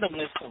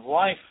randomness of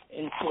life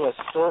into a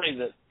story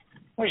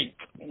where you,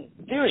 in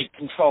theory,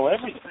 control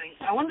everything.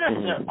 I wonder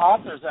if there are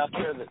authors out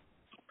there that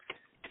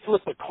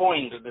flip a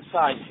coin to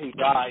decide who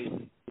dies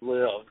and who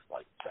lives,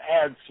 like to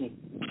add some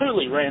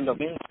truly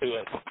random into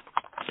it.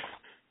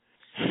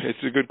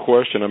 It's a good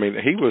question.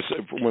 He was,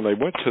 when they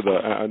went to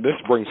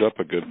this brings up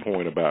a good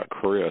point about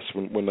Chris.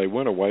 When they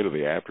went away to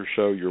the after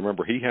show, you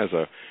remember he has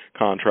a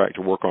contract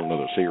to work on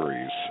another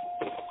series.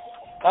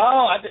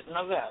 Oh, I didn't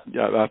know that.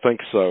 Yeah, I think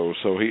so.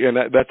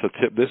 That's a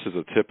tip. This is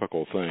a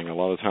typical thing. A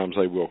lot of times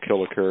they will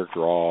kill a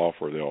character off,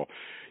 or they'll,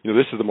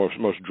 this is the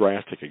most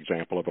drastic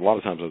example of it. A lot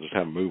of times they'll just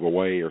have him move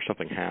away or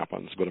something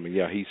happens. But, I mean,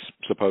 yeah, he's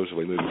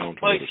supposedly moving on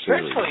to another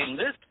series. Especially in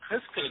this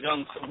could have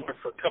gone somewhere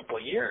for a couple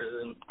of years,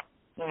 and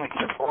then they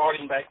could have brought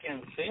him back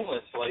in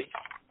seamlessly,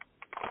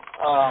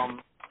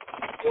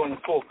 doing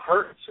full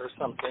Kurtz or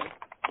something.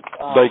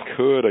 They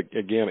could,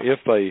 again, if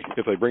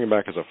they bring him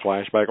back as a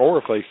flashback, or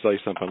if they say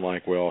something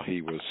like, well,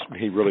 he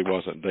really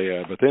wasn't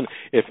dead. But then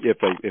if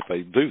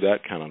they do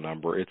that kind of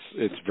number,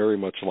 it's very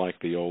much like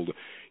the old,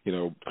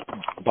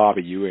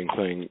 Bobby Ewing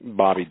thing,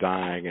 Bobby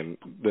dying, and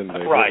then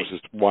what was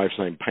his wife's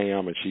name,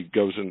 Pam, and she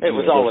goes in. It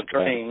was all a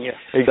dream, yes.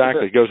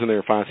 Exactly. Goes in there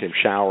and finds him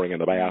showering in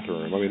the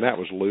bathroom. I mean, that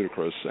was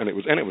ludicrous, and it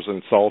was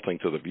insulting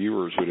to the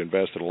viewers who'd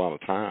invested a lot of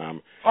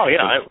time. Oh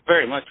yeah, it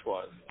very much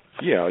was.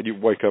 Yeah, you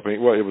wake up and it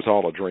was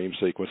all a dream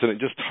sequence, and it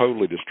just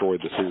totally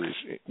destroyed the series.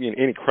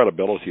 Any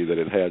credibility that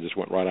it had just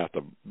went right out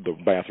the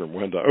bathroom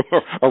window,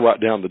 or right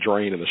down the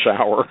drain in the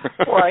shower.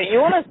 Right, you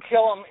want to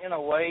kill them in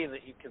a way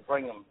that you could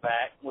bring them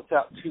back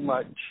without too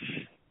much.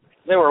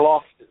 They were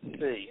lost at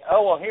sea.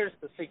 Oh well, here's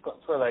the sequence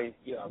where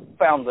they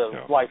found the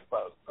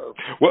lifeboat.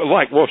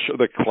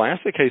 The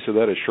classic case of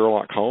that is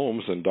Sherlock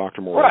Holmes and Dr.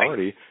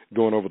 Moriarty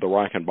going over the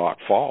Reichenbach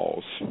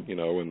Falls, in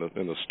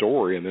the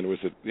story, and then it was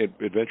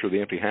Adventure of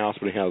the Empty House.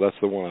 But anyhow, that's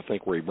the one I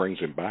think where he brings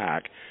him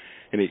back,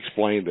 and he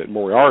explained that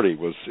Moriarty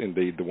was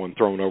indeed the one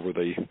thrown over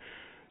the.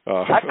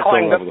 I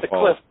climbed up the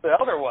cliff the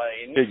other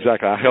way. And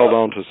exactly, I held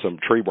on to some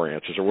tree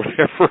branches or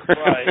whatever.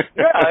 Right.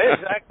 Yeah.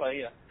 Exactly.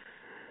 Yeah.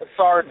 A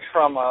Sarge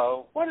from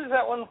what is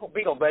that one?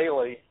 Beetle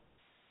Bailey.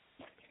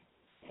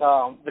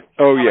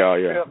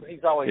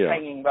 He's always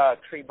hanging by a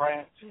tree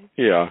branch.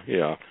 Yeah.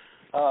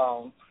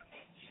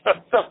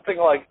 Something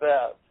like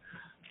that.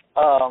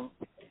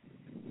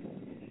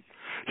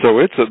 So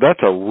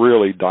that's a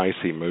really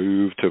dicey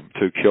move to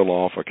kill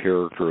off a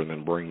character and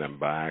then bring them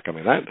back. I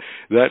mean,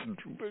 that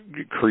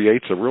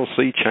creates a real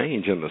sea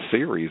change in the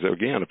series.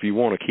 Again, if you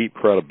want to keep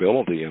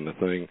credibility in the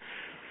thing.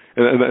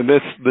 And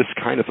this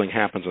kind of thing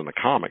happens in the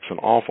comics an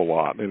awful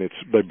lot, and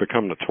they've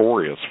become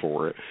notorious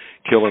for it,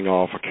 killing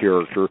off a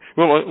character.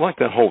 Well, like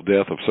that whole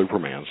Death of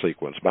Superman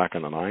sequence back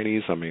in the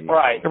 90s. I mean,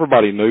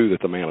 everybody knew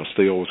that the Man of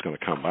Steel was going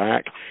to come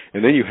back,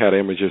 and then you had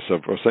images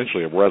of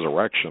essentially of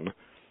resurrection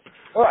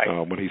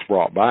when he's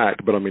brought back.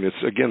 But I mean,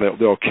 it's again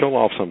they'll kill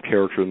off some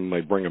character and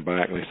they bring him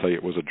back and they say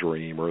it was a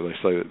dream, or they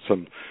say that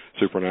some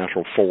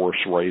supernatural force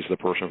raised the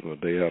person from the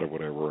dead or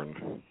whatever. And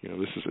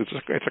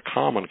it's a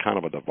common kind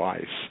of a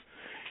device.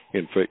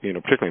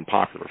 Particularly in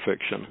popular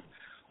fiction.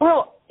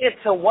 Well,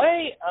 it's a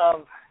way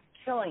of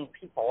killing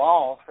people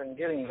off and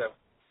getting the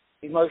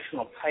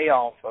emotional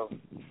payoff of,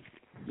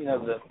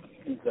 the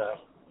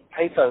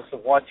pathos of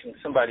watching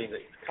somebody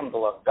that you've come to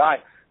love die.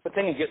 But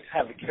then you get to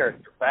have the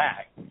character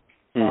back.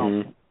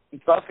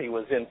 Buffy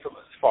was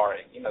infamous for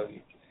it.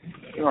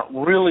 You weren't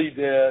really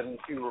dead, and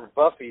if you were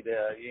Buffy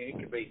dead, you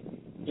could be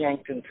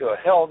yanked into a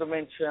hell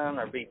dimension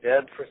or be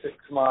dead for 6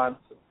 months.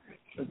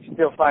 But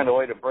still find a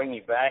way to bring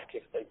you back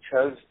if they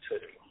chose to.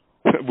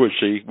 Was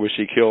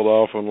she killed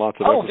off on lots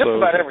of episodes? Oh, just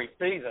about every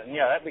season.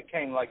 Yeah, that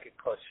became like a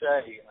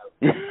cliche.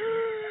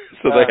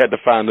 So they had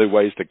to find new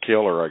ways to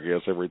kill her, I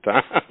guess, every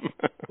time.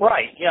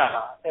 Right.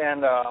 Yeah,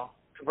 and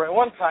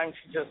one time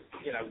she just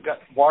got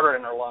water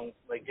in her lungs.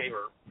 They gave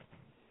her,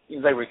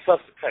 they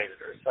resuscitated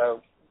her,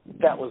 so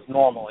that was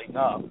normal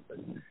enough. But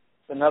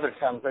another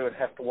times they would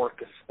have to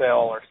work a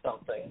spell or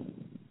something.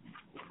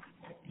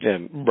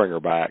 And bring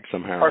her back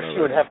somehow. Or she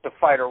would have to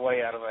fight her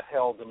way out of a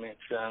hell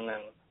dimension,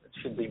 and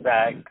she'd be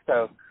back.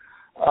 So,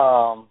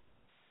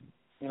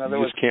 you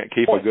just can't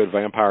keep a good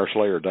vampire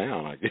slayer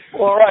down, I guess.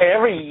 Well, right.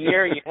 Every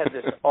year you had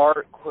this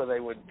arc where they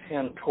would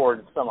tend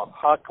towards some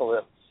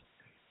apocalypse.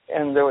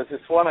 And there was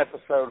this one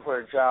episode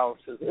where Giles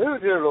says, "Oh,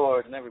 dear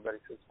Lord," and everybody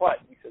says, "What?"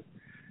 And he says,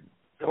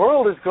 "The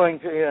world is going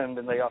to end."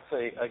 And they all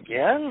say,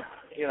 "Again?"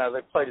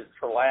 They played it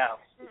for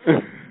laughs.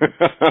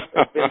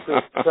 They've been through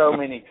it so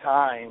many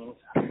times.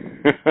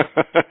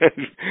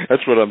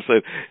 That's what I'm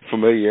saying.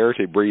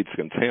 Familiarity breeds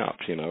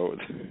contempt,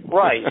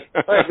 Right.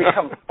 But it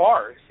becomes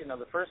farce.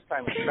 The first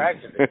time it's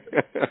tragedy.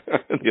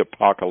 The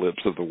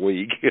apocalypse of the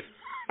week.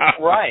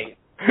 Right.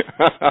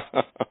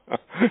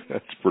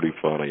 That's pretty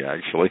funny,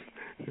 actually.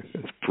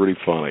 It's pretty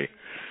funny.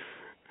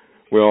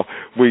 Well,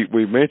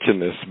 we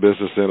mentioned this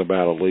business then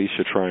about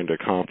Alicia trying to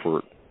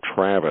comfort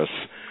Travis.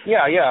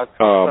 Yeah.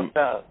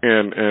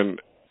 And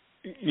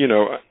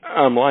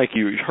I'm like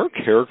you. Her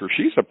character,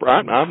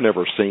 I've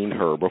never seen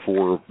her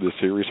before this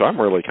series, so I'm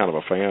really kind of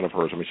a fan of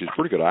hers. I mean, she's a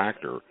pretty good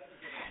actor.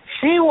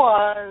 She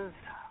was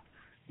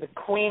the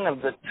queen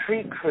of the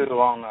tree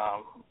crew on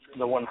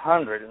the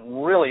 100,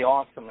 and really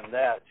awesome in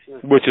that.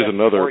 Which is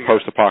another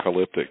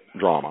post-apocalyptic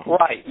drama.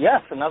 Right,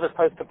 yes, another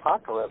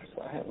post-apocalypse.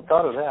 I hadn't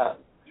thought of that.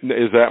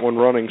 Is that one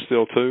running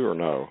still, too, or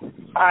no?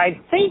 I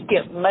think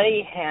it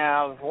may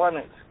have run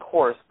its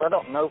course, but I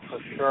don't know for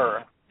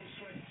sure.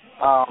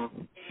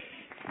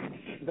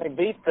 They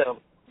beat the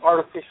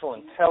artificial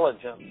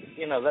intelligence.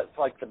 That's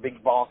like the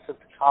big boss at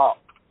the top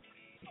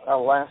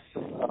last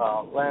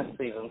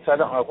season. So I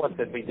don't know what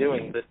they'd be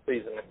doing this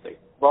season if they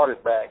brought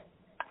it back.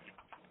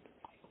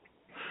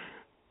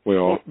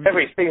 Well,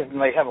 every season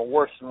they have a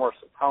worse and worse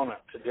opponent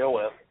to deal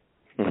with.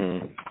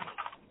 Mm-hmm.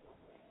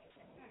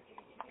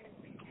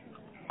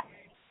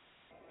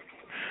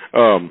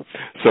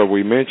 So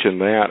we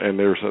mentioned that, and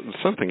there's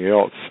something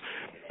else.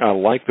 I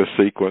like the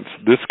sequence.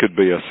 This could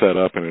be a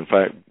setup, and in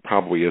fact,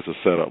 probably is a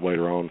setup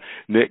later on.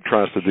 Nick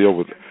tries to deal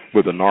with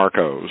the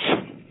narcos.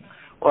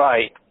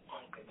 Right.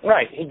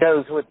 He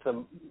goes with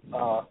the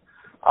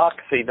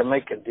Oxy to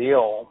make a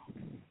deal,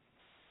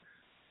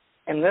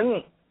 and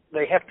then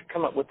they have to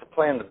come up with a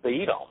plan to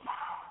beat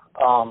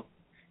them.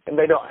 And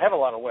they don't have a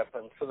lot of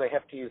weapons, so they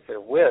have to use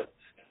their wits.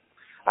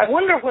 I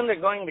wonder when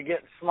they're going to get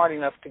smart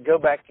enough to go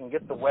back and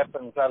get the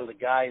weapons out of the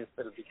guys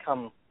that have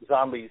become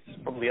zombies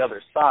from the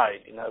other side,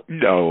 you know.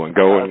 No, and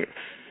go and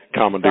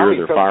commandeer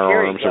their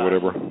firearms or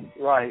whatever.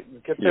 Right,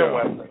 get their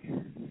weapons.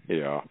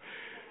 Yeah.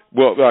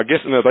 Well, I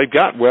guess they've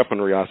got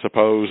weaponry, I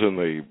suppose, in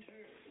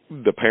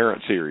the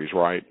parent series,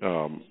 right?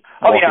 That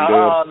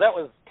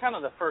was kind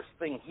of the first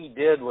thing he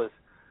did was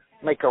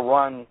make a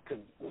run to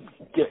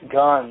get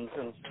guns,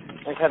 and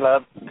they had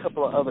a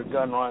couple of other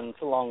gun runs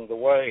along the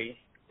way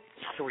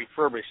to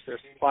refurbish their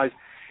supplies.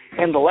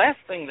 And the last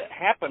thing that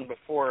happened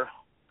before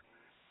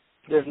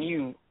the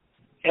new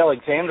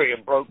Alexandria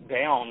broke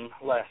down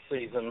last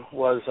season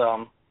was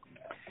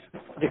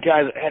the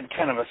guy that had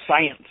kind of a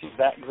science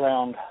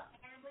background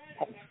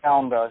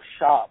found a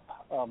shop,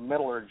 a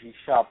metallurgy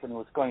shop, and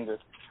was going to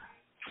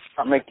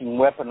start making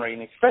weaponry,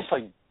 and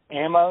especially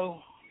ammo.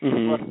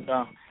 Mm-hmm.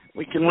 But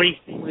we can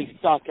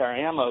restock our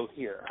ammo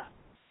here.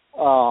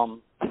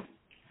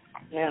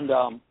 And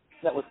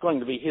that was going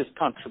to be his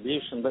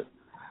contribution. But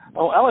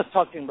I was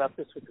talking about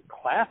this with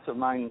a class of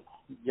mine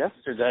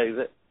yesterday,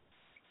 that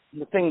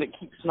the thing that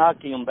keeps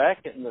knocking them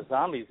back in the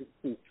zombies is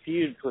these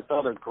feuds with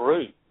other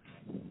groups.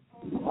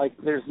 Like,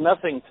 there's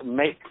nothing to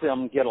make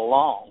them get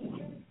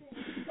along.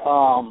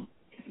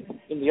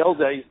 In the old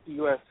days, the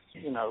U.S.,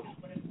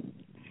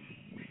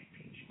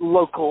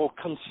 local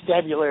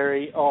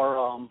constabulary,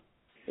 or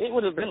it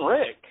would have been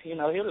Rick. He would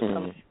have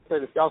come and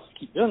said, if y'all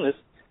keep doing this,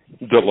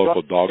 the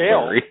local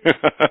dogberry.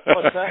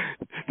 What's that?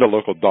 The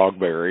local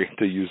dogberry,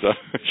 to use a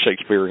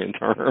Shakespearean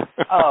term.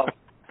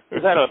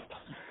 Is that a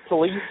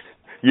police?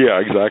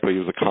 Yeah, exactly. He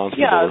was a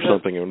constable or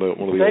something in one of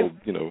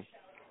the old,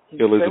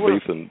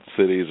 Elizabethan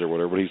cities or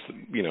whatever. He's,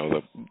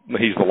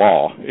 he's the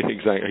law.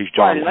 Exactly. He's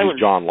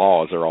John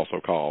Law, as they're also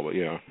called. But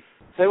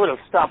they would have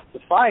stopped the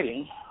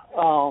fighting,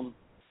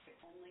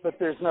 but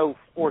there's no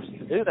force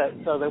to do that,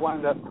 so they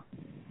wound up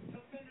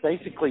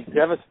basically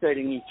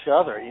devastating each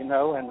other, and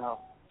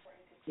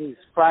these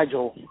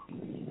fragile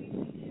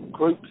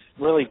groups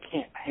really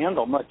can't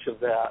handle much of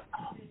that.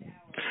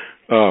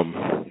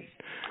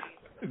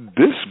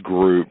 This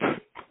group,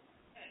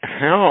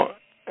 how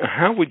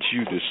would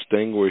you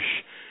distinguish,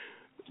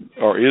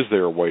 or is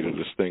there a way to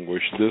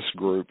distinguish this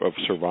group of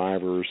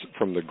survivors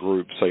from the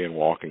group, say, in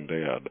Walking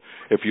Dead?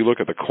 If you look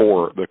at the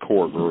core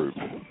group,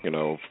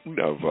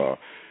 of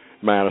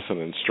Madison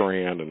and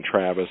Strand and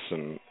Travis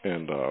and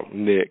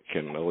Nick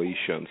and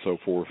Alicia and so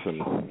forth,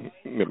 and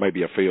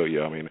maybe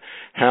Ophelia. I mean,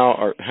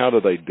 how do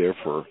they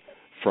differ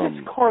from?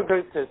 This core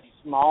group is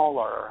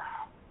smaller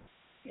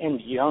and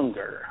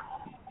younger.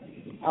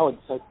 I would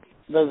say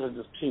those are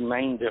the two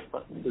main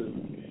differences.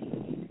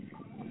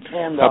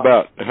 And how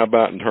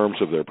about in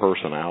terms of their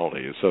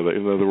personalities? So that,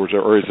 in other words,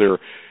 or is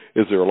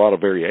there a lot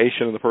of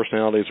variation in the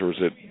personalities, or is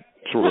it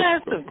sort of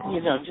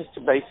just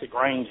a basic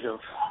range of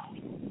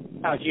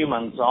how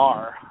humans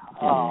are,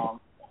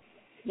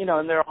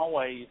 and they're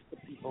always the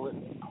people that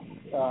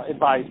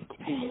advise for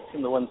peace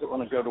and the ones that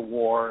want to go to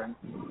war, and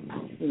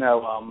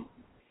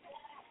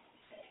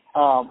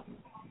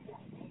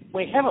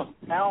we haven't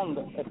found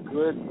a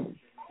good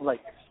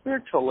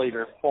spiritual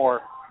leader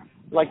for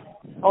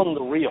on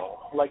the real,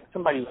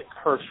 somebody like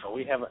Herschel.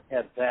 We haven't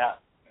had that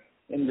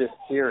in this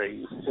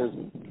series, because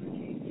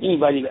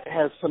anybody that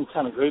has some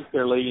kind of group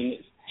they're leading,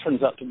 it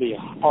turns out to be a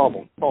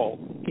horrible cult.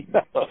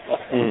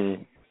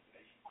 Mm-hmm.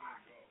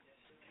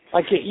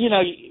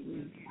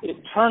 It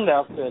turned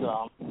out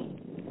that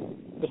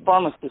the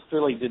pharmacist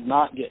really did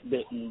not get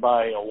bitten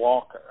by a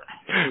walker.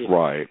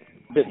 Right.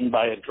 Bitten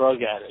by a drug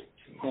addict.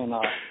 And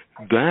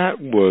that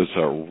was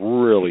a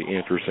really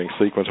interesting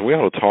sequence. We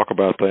ought to talk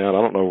about that. I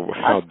don't know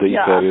how deep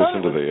that is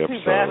into the episode.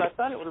 Too bad. I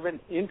thought it would have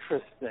been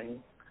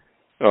interesting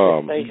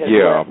if they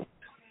had let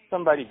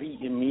somebody be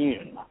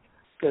immune,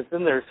 because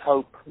then there's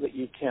hope that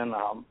you can.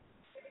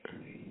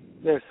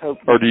 There's hope.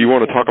 Or do you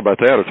want to talk about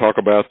that, or talk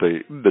about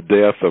the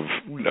death of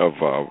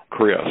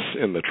Chris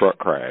in the truck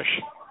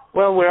crash?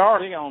 Well, we're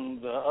already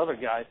on the other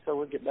guy, so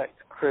we'll get back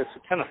to Chris.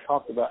 We kind of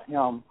talked about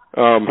him.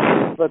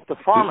 But the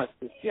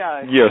pharmacist,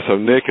 Yeah, so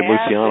Nick and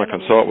Luciana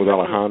consult with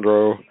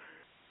Alejandro.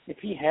 If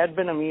he had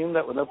been immune,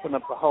 that would open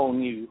up a whole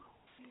new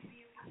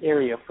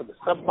area for the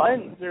supply.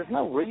 And there's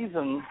no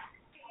reason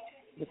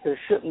that there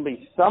shouldn't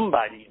be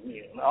somebody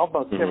immune.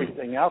 Almost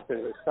everything out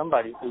there's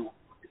somebody whose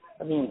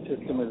immune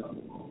system has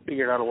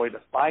figured out a way to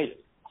fight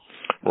it.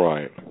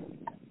 Right.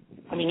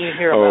 I mean, you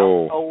hear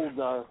about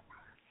old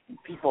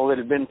people that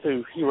had been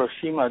to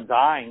Hiroshima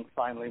dying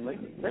finally.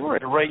 They were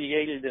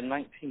irradiated in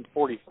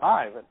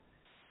 1945. And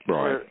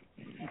right.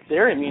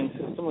 Their immune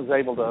system was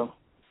able to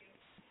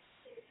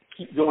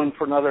keep going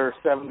for another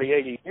 70,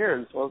 80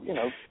 years. Well, you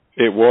know.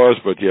 It was,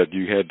 but yet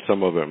you had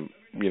some of them,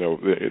 you know,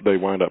 they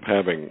wind up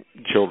having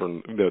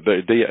children,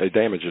 it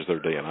damages their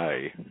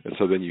DNA. And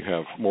so then you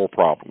have more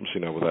problems,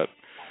 you know, with that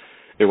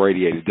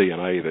irradiated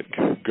DNA that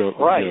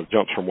right. You know,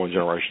 jumps from one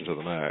generation to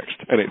the next.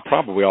 And it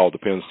probably all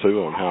depends,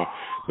 too, on how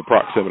the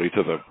proximity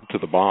to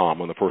the bomb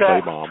when the first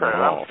A bomb went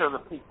off. I'm sure the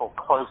people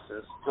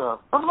closest. The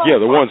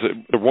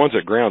ones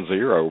at ground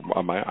zero,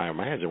 I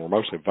imagine, were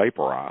mostly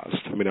vaporized.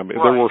 I mean, right.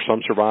 There were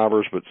some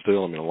survivors, but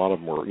still, I mean, a lot of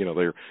them were, you know,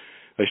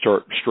 they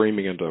start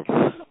streaming into,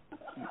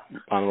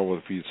 I don't know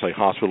if you'd say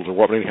hospitals or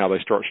what, but anyhow, they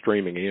start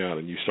streaming in,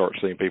 and you start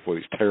seeing people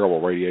with these terrible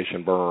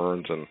radiation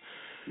burns.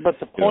 But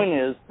the point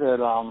is that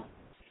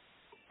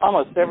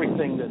almost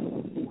everything that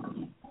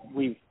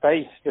we've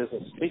faced as a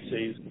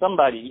species,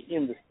 somebody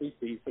in the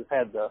species has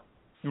had the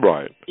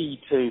right. key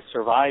to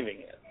surviving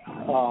it.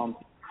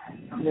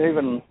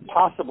 Even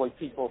possibly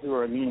people who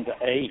are immune to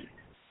AIDS,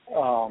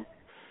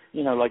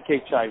 you know, like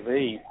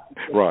HIV.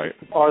 Right.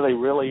 Are they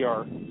really,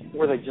 or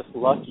were they just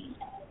lucky?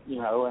 You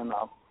know, and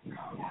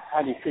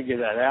how do you figure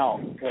that out?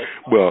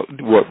 Well,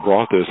 what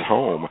brought this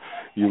home,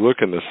 you look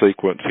in the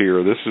sequence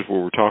here, this is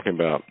what we're talking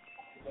about.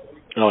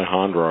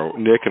 Alejandro,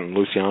 Nick and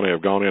Luciana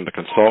have gone in to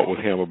consult with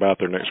him about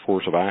their next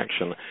course of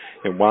action,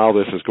 and while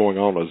this is going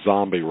on, a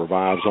zombie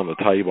revives on the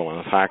table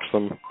and attacks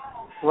them.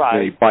 Right.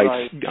 And he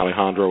bites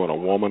Alejandro and a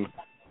woman.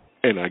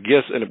 And I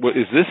guess,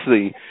 is this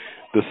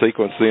the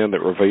sequence then that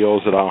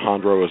reveals that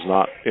Alejandro is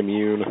not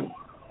immune?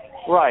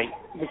 Right,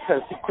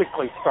 because he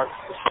quickly starts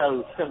to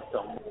show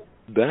symptoms.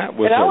 That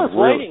was. And I was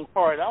waiting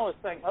for it. I was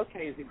thinking,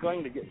 okay, is he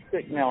going to get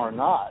sick now or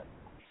not?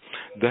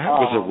 That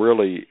was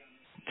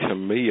to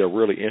me, a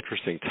really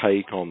interesting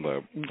take on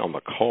the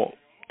cult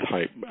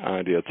type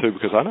idea too,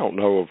 because I don't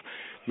know of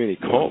many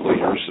cult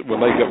leaders when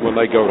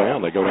they go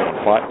down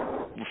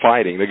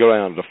fighting. They go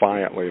down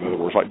defiantly. In other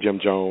words, like Jim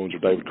Jones or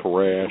David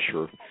Koresh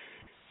or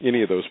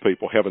any of those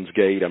people, Heaven's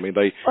Gate. I mean,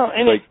 they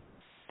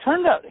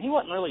turned out he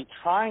wasn't really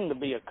trying to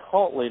be a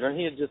cult leader.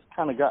 He had just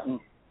kind of gotten,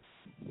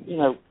 you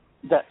know,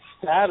 that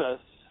status.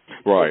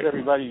 Right. Because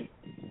everybody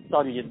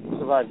thought he had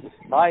survived this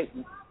fight.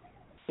 And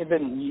he'd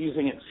been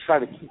using it to try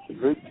to keep the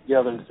group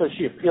together. So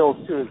she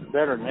appeals to his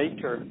better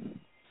nature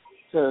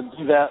to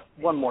do that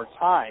one more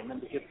time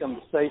and to get them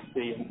to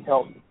safety and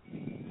help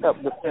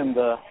defend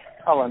the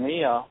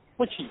Colonia,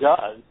 which he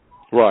does.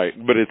 Right,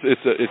 but it's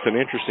an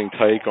interesting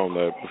take on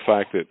the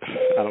fact that,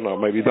 I don't know,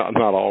 maybe not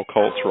all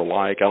cults are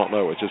alike. I don't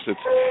know.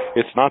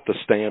 It's not the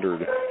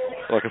standard.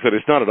 Like I said,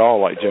 it's not at all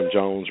like Jim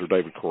Jones or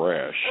David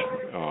Koresh.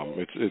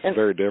 It's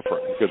very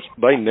different because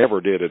they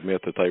never did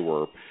admit that they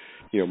were,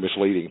 you know,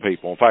 misleading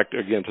people. In fact,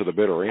 again, to the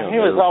bitter end. He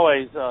was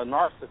always a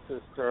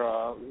narcissist or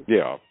a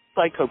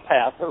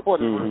psychopath or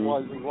whatever it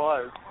was he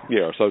was.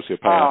 Yeah, or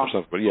sociopath or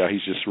something. But yeah,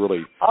 he's just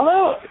really.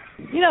 Although,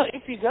 you know,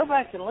 if you go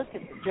back and look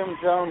at the Jim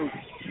Jones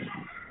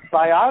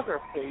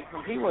biography,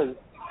 when he was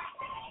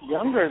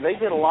younger, they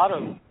did a lot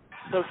of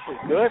social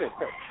good at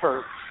that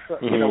church.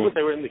 You know, when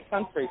they were in the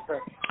country. So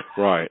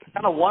right. I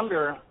kind of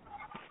wonder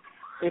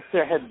if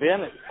there had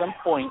been at some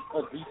point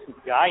a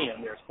decent guy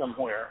in there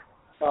somewhere.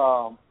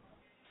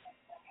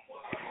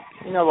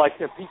 You know, like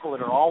there are people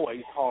that are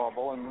always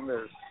horrible, and then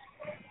there's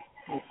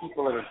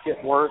people that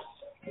get worse,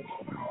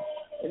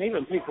 and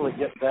even people that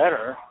get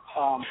better.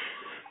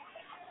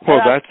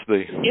 Well, that's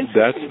the.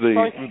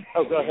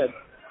 Oh, go ahead.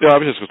 Yeah, I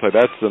was just going to say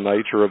that's the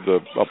nature of the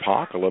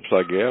apocalypse,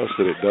 I guess,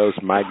 that it does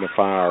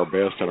magnify our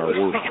best and our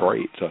worst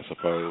traits, I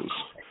suppose.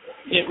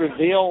 It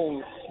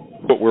reveals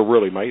what we're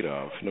really made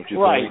of, don't you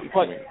think?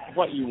 Right,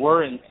 what you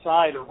were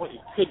inside or what you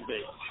could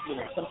be. You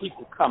know, some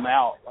people come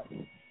out.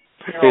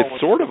 It's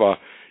sort of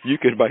you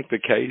could make the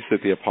case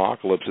that the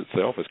apocalypse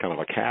itself is kind of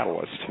a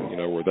catalyst, you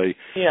know, where they,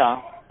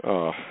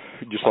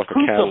 just like a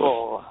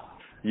catalyst.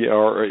 Yeah,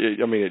 or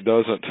I mean, it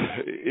doesn't.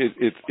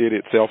 It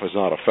itself is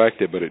not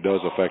affected, but it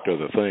does affect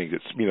other things.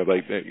 It's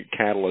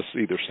catalysts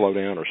either slow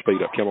down or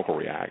speed up chemical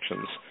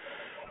reactions.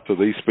 So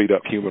these speed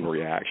up human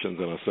reactions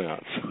in a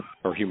sense,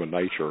 or human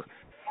nature.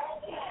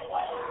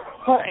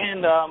 Well,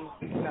 and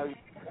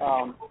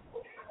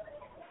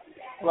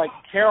like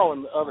Carol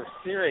in the other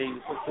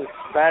series, with this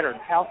battered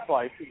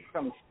housewife who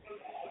becomes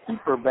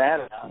super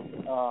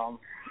badass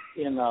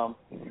in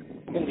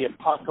the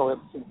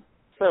apocalypse.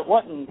 So it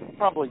wasn't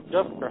probably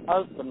just her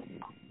husband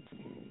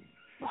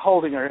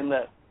holding her in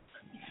that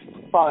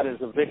spot as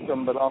a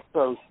victim, but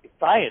also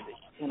society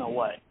in a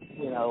way.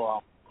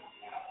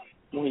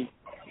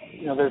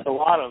 There's a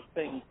lot of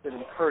things that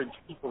encourage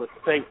people to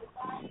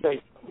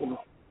stay in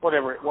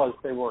whatever it was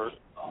they were,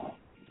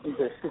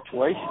 their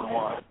situation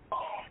was.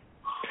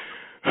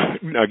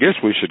 I guess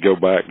we should go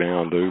back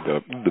now and do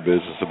the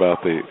business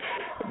about the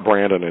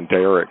Brandon and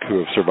Derek who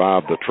have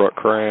survived the truck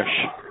crash.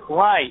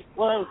 Right.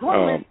 Well, it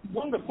was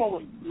one before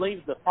we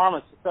leave the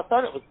pharmacist. I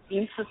thought it was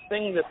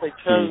interesting that they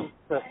chose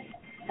to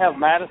have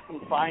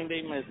Madison find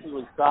him as he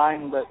was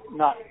dying, but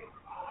not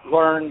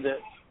learn that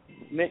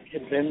Mick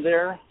had been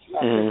there.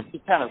 He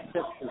kind of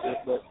senses it,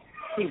 but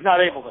he's not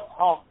able to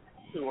talk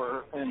to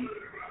her, and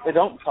they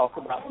don't talk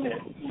about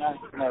Mick.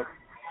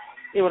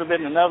 It would have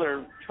been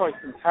another choice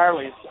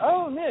entirely.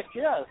 Oh, Mick,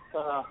 yes,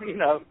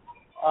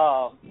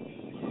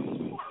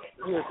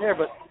 he was there,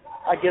 but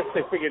I guess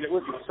they figured it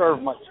wouldn't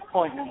serve much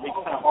point and be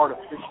kind of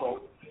artificial.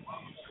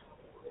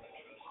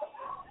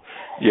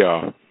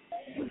 Yeah.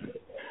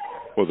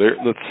 Well,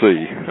 let's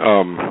see.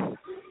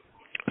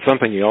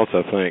 Something else,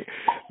 I think,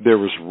 there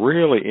was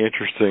really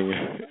interesting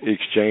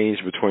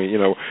exchange between,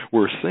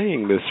 we're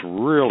seeing this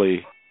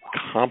really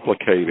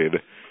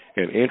complicated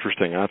and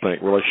interesting, I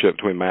think, relationship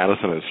between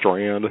Madison and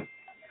Strand.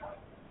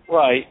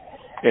 Right.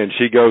 And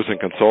she goes and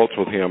consults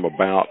with him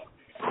about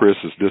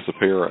Chris's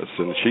disappearance,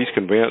 and she's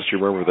convinced, you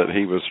remember, that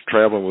he was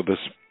traveling with this,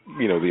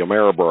 the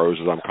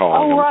Ameribros, as I'm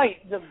calling them. Oh, right.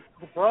 The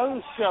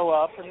bros show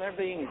up, and they're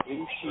being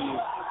douchey.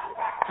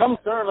 Come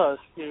serve us,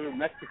 you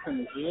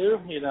Mexican Jew.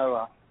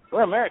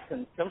 We're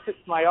Americans. Come fix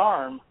my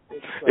arm.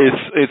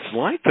 It's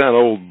like that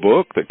old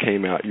book that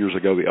came out years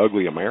ago, The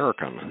Ugly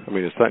American. I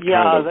mean, it's that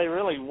kind of... Yeah, they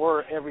really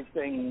were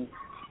everything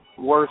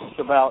worse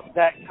about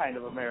that kind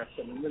of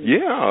American.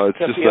 Yeah, it's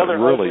just the other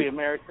really... ugly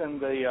American,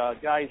 the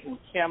guys in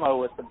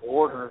camo at the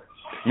border.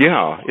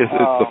 Yeah, it's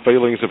the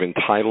feelings of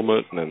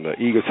entitlement and the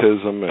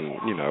egotism, and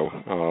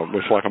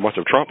it's like a bunch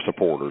of Trump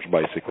supporters,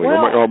 basically,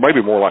 or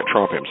maybe more like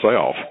Trump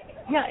himself.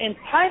 Yeah,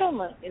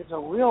 entitlement is a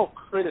real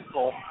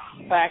critical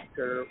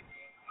factor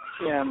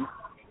in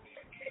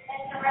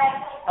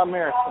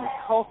American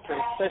culture,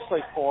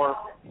 especially for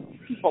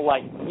people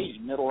like me,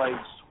 middle-aged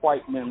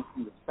white men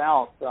from the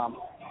South.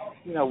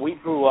 We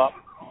grew up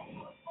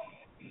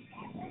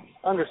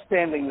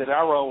understanding that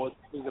our role was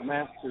to be the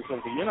masters of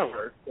the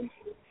universe,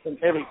 and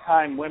every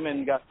time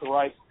women got the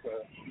right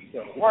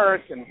to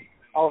work, and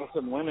all of a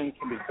sudden women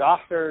can be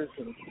doctors,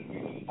 and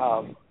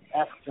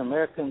African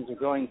Americans are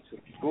going to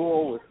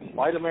school with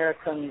white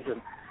Americans,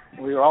 and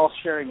we are all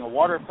sharing a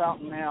water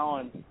fountain now,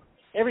 and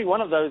every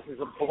one of those is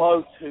a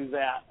blow to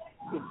that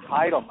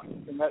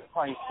entitlement, and that's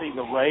why you see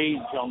the rage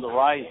on the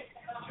right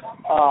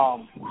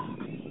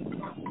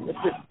at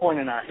this point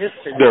in our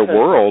history. Their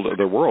world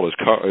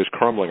is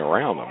crumbling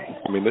around them.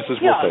 I mean, this is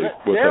what they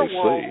see. Their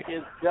world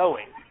is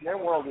going. Their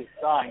world is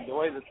dying. The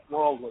way this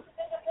world was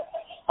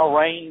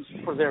arranged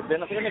for their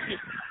benefit. And if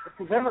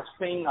you've ever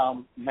seen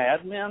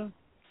Mad Men,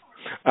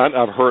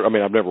 I've heard. I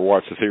mean, I've never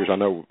watched the series. I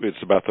know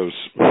it's about those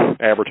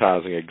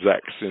advertising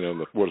execs,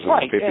 the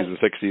 50s and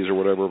 60s or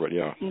whatever. But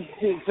yeah,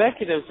 the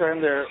executives are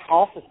in their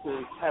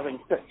offices having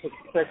sex with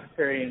the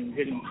secretary and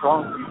getting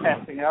drunk and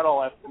passing out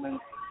all afternoon,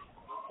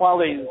 while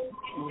these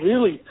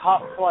really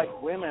top-flight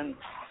women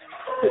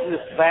sit in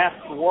this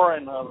vast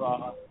warren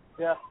of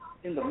death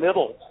in the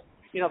middle.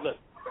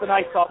 The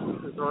nice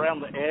offices around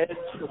the edge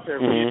with their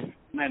views in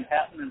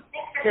Manhattan, and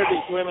here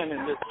these women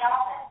in this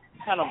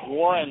kind of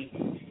warren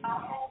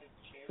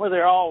where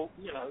they're all,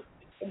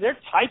 they're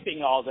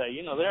typing all day.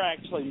 They're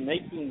actually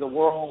making the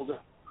world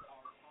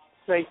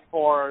safe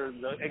for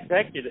the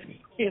executives.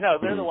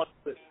 They're the ones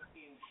that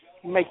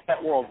make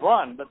that world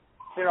run, but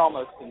they're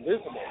almost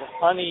invisible. The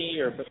honey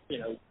or,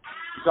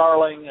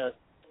 darling,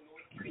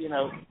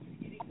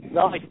 the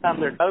only time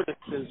they're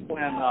noticed is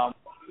when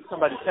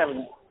somebody's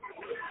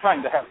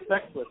trying to have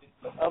sex with them.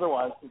 But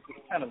otherwise, it's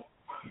just kind of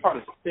part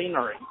of the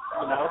scenery,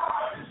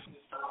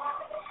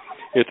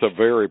 It's a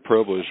very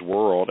privileged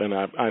world, and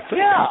I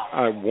think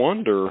I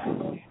wonder.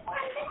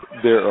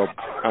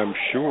 I'm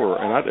sure,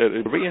 and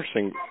it'll be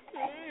interesting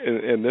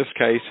in this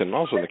case, and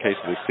also in the case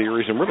of the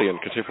series, and really in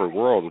the contemporary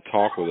world, to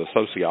talk with a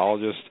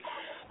sociologist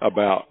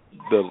about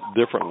the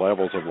different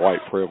levels of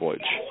white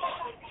privilege.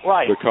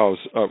 Right. Because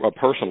a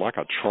person like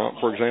a Trump,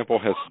 for example,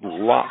 has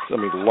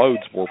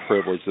loads more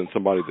privilege than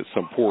somebody that's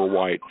some poor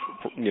white,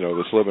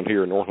 that's living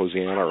here in North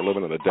Louisiana or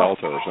living in the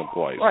Delta or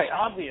someplace. Right.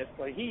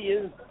 Obviously, he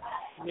is,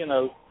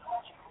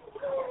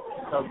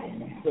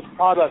 the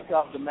product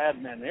of the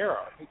Mad Men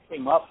era. He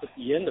came up at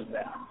the end of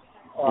that.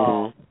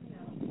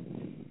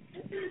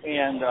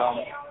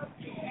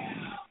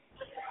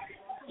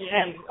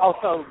 And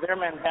also they're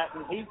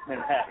Manhattan, he's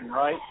Manhattan,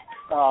 right?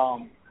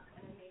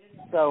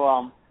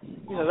 That's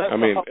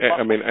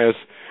I mean,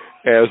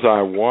 as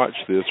I watch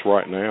this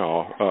right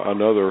now,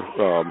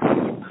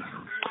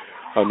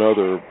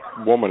 another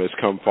woman has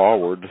come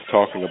forward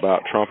talking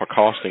about Trump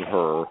accosting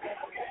her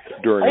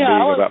during a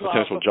meeting about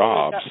potential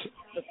jobs.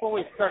 Before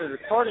we started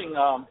recording,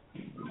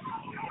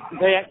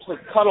 they actually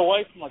cut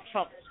away from a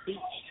Trump speech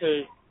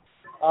to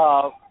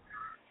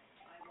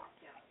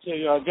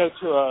go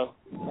to a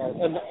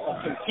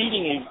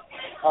competing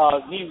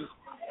news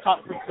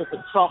conference with the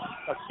Trump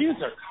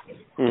accuser.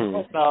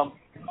 And,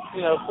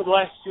 for the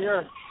last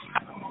year,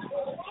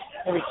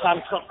 every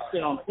time Trump's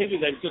been on TV,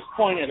 they've just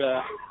pointed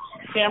a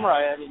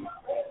camera at him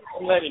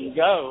and let him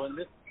go. And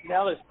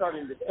now they're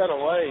starting to cut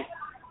away.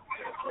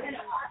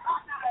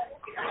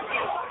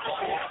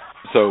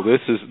 So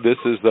this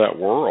is that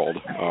world.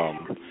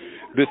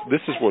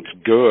 This is what's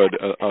good,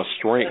 a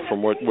strength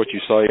from what you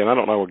say. And I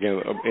don't know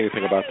again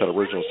anything about that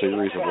original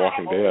series of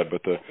Walking Dead,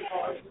 but the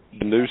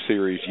new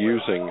series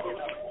using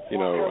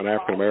an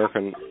African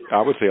American,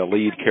 I would say a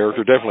lead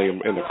character, definitely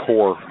in the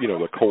core,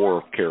 the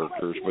core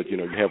characters. But you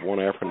have one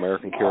African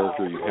American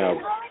character, you have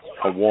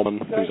a woman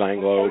who's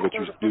Anglo, but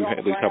you do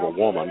at least have a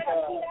woman.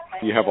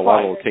 You have a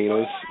lot of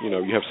Latinas.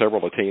 You have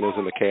several Latinas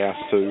in the cast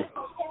too.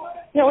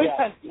 Yeah, we've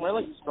had some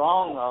really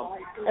strong,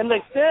 and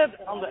they said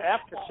on the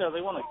after show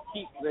they want to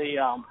keep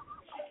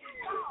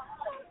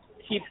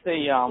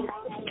the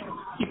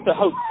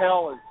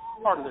hotel as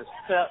part of their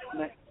set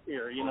next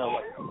year.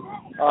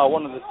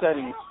 One of the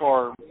settings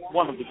for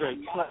one of the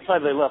groups. That's why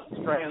they left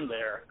Strand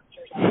there.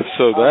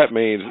 So that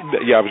means,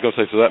 I was going to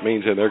say, so that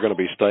means that they're going to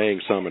be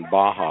staying some in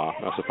Baja,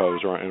 I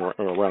suppose,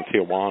 around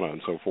Tijuana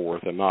and so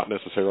forth, and not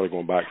necessarily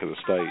going back to the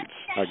States,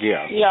 I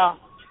guess. Yeah.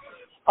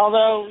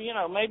 Although,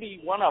 maybe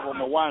one of them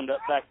will wind up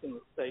back in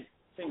the States.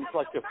 Seems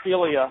like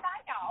Ophelia,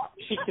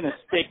 she can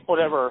escape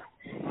whatever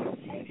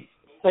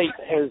fate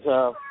has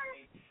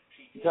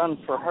done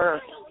for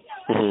her.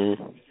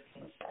 Mm-hmm.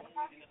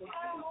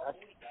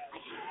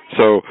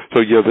 So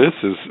yeah,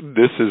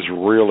 this is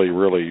really,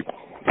 really,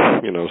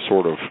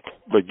 sort of,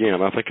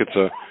 again, I think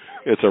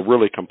it's a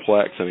really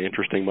complex and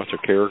interesting bunch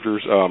of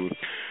characters.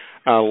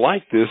 I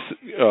like this,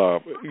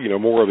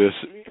 more of this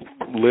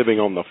living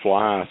on the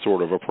fly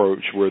sort of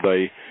approach where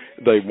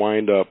they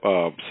wind up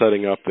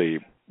setting up the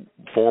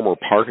former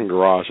parking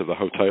garage of the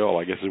hotel,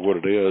 I guess is what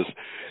it is,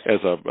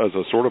 as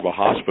a sort of a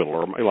hospital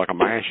or like a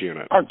MASH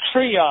unit. Or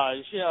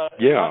triage, yeah.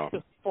 Yeah. Not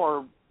just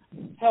for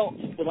health,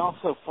 but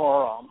also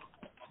for,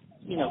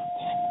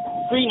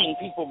 screening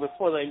people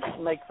before they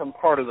make them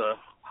part of the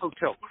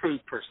hotel crew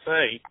per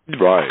se.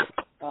 Right.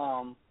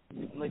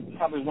 They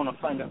probably want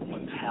to find out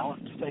what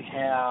talents they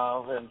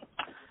have and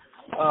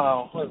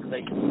whether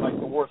they can make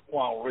a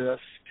worthwhile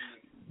risk.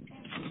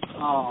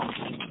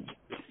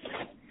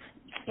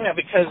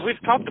 Because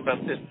we've talked about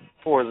this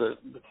before, the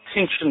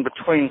tension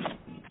between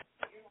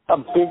a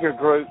bigger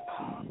group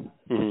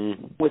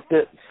with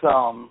its,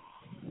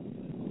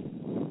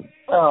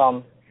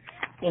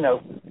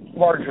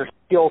 larger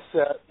skill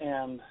set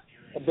and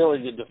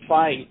ability to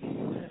fight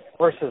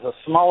versus a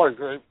smaller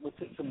group with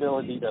its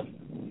ability to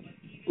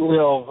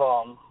live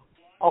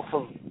off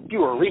of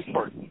fewer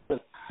resources.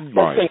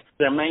 Right. I think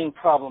their main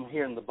problem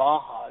here in the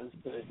Baja is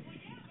the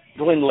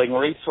dwindling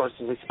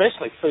resources,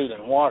 especially food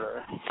and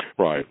water.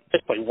 Right.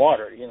 Especially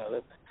water.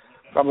 They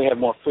probably have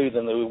more food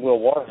than they will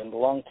water in the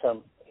long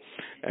term.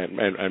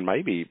 And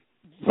maybe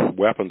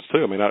weapons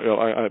too. I mean,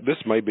 this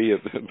may be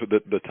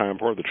the time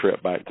for the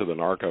trip back to the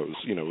Narcos,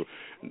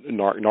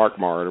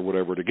 Narcmart or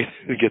whatever, to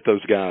get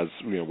those guys,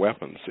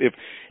 weapons. If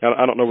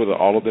I don't know whether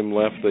all of them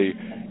left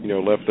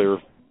their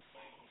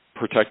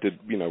protected,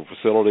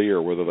 facility,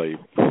 or whether they,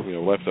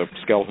 left a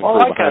skeleton crew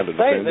behind to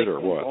defend it, or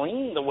what. They can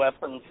glean the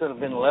weapons that have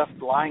been left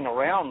lying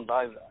around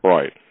by the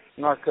right.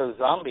 narco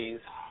zombies.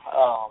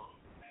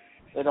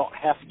 They don't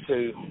have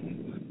to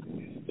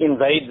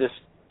invade this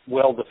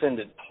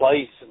well-defended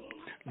place.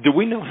 Do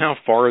we know how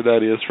far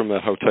that is from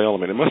that hotel? I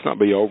mean, it must not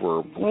be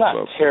over.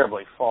 Not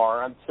terribly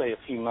far. I'd say a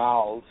few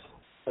miles,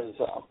 because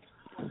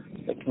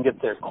they can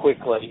get there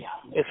quickly.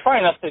 It's far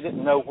enough they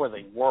didn't know where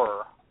they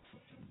were.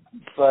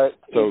 But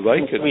so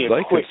they could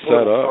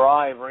set up,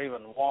 drive, or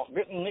even walk.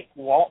 Didn't Nick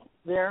walk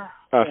there?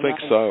 I think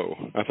so.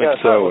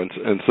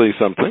 And see,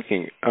 so I'm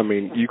thinking. I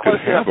mean, you could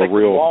have a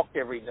real walk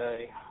every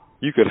day.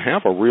 You could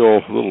have a real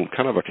little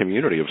kind of a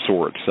community of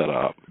sorts set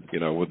up.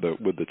 With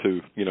the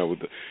two,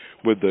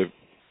 with the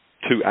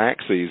two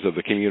axes of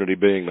the community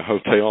being the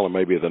hotel and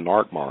maybe the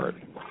Narcmart.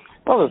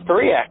 Well, there's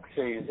three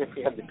axes. If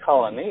you had the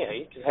Colonia,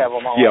 you could have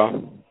them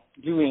all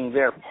doing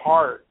their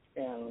part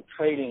and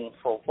trading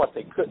for what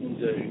they couldn't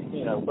do,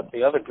 what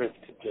the other group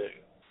could do.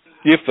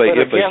 If they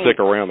stick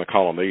around the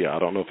Colonia, I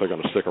don't know if they're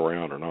going to stick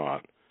around or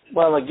not.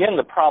 Well, again,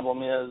 the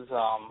problem is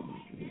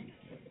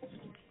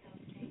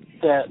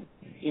that,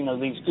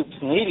 these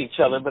groups need each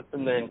other, but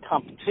then they're in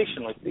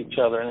competition with each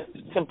other, and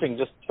it's tempting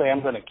just to say,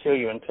 I'm going to kill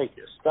you and take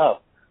your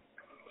stuff.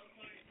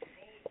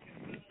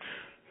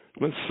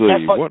 Let's see.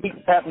 That's what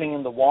keeps happening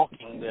in The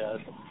Walking Dead.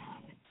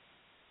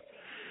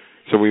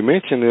 So we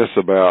mentioned this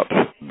about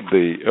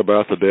the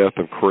death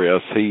of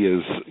Chris. He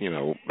is,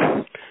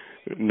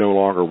 no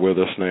longer with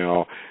us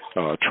now.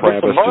 Travis.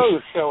 But the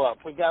Bros show up.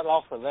 We got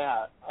off of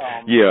that.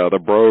 The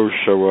Bros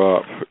show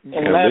up.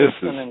 And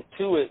Madison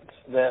intuits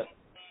that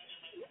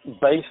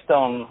based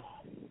on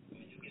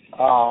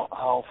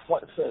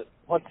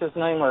what's his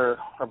name, her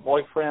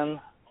boyfriend?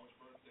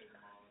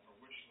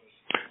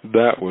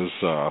 That was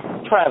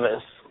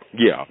Travis.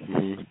 Yeah.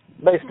 Mm-hmm.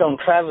 Based on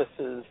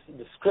Travis's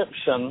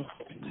description,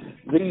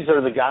 these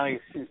are the guys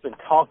he's been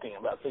talking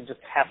about. They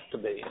just have to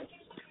be.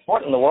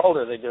 What in the world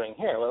are they doing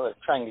here? Well, they're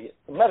trying to get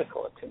some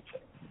medical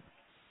attention.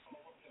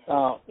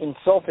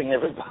 Insulting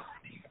everybody.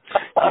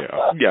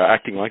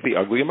 Acting like the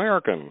ugly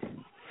American.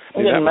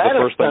 That was the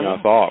first thing I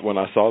thought when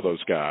I saw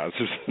those guys,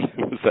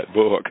 was that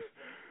book.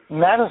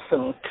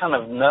 Madison kind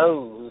of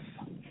knows,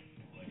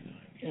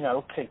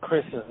 okay,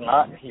 Chris is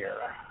not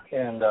here,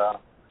 and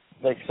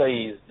they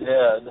say he's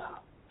dead.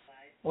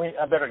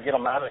 I better get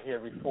him out of here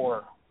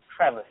before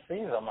Travis sees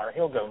him, or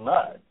he'll go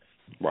nuts.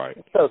 Right.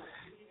 So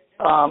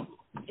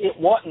it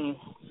wasn't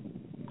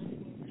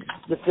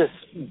that this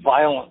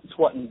violence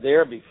wasn't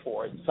there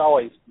before. It's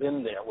always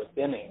been there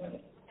within him.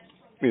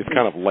 It's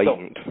kind of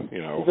latent,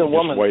 you know, just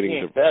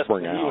waiting to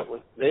spring out. It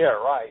was there,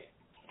 right?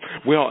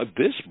 Well,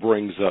 this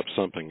brings up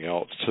something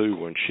else, too,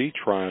 when she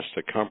tries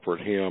to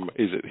comfort him.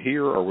 Is it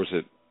here or was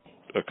it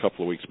a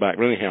couple of weeks back?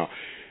 But anyhow,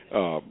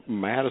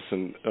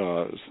 Madison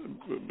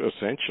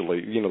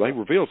essentially, you know, they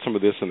revealed some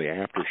of this in the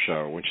after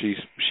show when she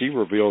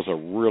reveals a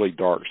really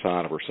dark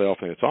side of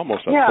herself, and it's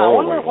almost a throwaway line. Yeah, I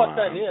wonder what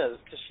that is,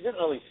 because she didn't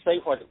really say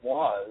what it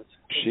was.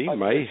 She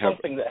may have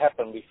something that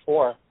happened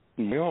before.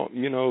 Well,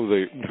 you know,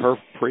 her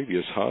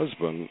previous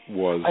husband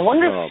was. I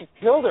wonder if she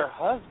killed her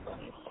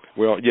husband.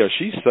 Well, yeah,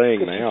 she's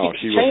saying now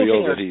she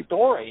revealed that he.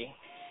 Story.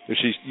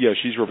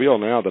 She's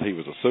revealed now that he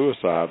was a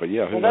suicide, but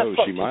yeah, who knows?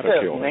 She might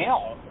have killed him.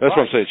 That's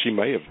what I'm saying. She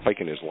may have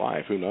taken his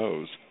life. Who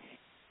knows?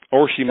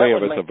 Or she may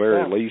have, at the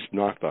very least,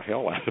 knocked the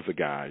hell out of the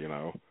guy. You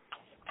know.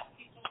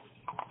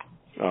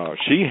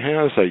 She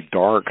has a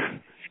dark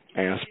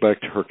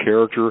aspect to her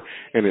character,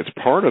 and it's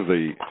part of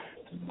this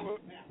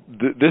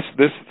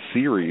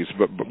series,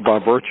 but by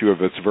virtue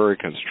of its very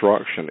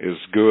construction, is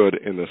good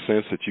in the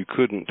sense that you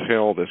couldn't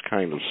tell this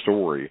kind of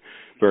story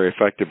very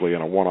effectively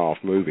in a one-off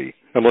movie,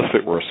 unless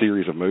it were a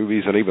series of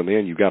movies, and even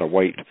then you've got to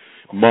wait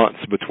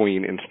months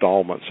between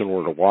installments in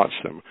order to watch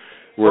them.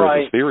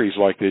 Whereas a series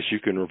like this, you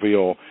can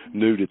reveal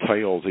new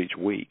details each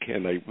week,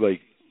 and they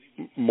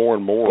more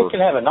and more. It can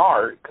have an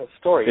arc, a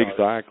story.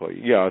 Exactly.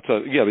 Yeah,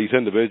 these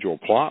individual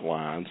plot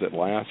lines that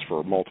last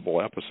for multiple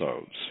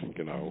episodes.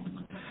 You know.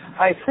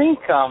 I think,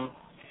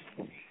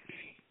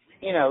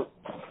 you know,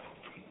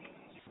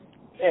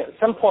 at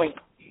some point,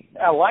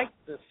 I like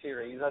this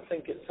series. I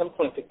think at some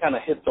point they kind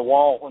of hit the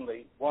wall when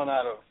they run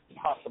out of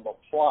possible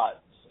plots.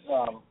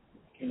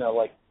 You know,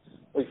 like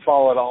we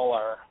followed all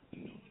our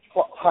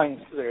plot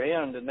lines to their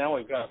end, and now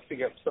we've got to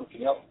figure out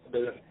something else to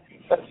do.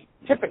 That's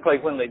typically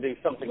when they do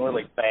something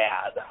really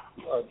bad,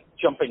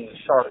 jumping the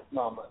shark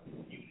moment.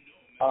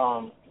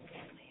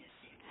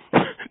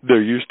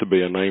 There used to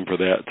be a name for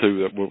that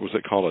too. What was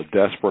it called? A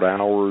Desperate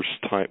Hours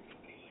type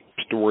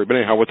story. But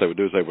anyhow, what they would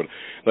do is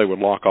they would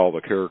lock all the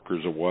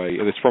characters away,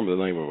 and it's from the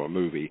name of a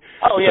movie.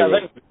 Oh yeah,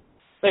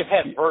 they've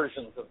had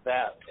versions of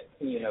that.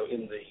 You know,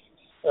 in the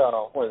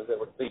what is it?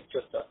 Would be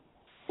just a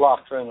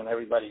locked room and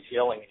everybody's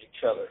yelling at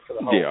each other for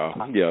the whole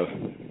time.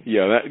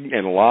 Yeah. That,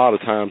 and a lot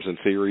of times in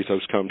series,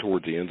 those come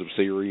towards the end of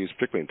series,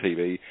 particularly in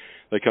TV.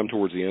 They come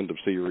towards the end of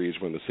series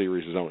when the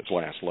series is on its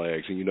last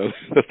legs, and you know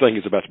the thing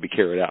is about to be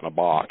carried out in a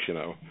box. You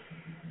know.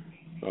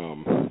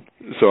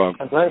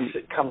 Unless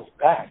it comes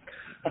back.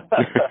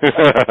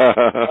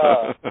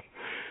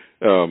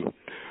 Well,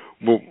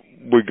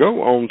 we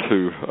go on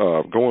to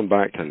going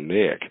back to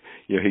Nick.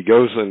 You know, he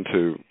goes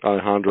into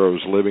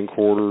Alejandro's living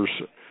quarters.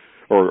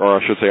 Or I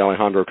should say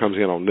Alejandro comes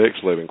in on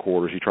Nick's living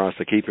quarters. He tries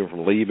to keep him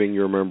from leaving.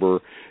 You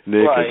remember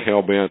Nick is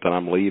hell-bent that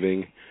I'm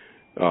leaving.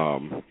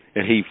 And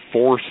he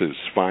forces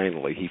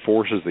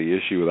the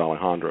issue with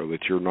Alejandro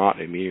that you're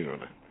not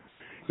immune.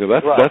 You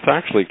know, that's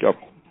actually,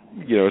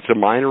 it's a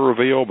minor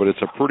reveal, but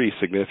it's a pretty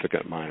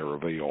significant minor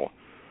reveal.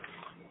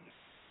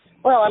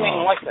 Well, I mean,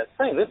 like I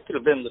say, this could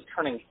have been the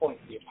turning point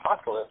of the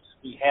apocalypse.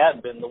 He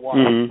had been the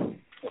one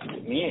that's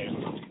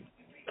immune.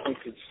 We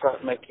could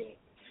start making...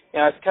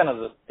 Yeah, it's kind of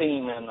the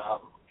theme in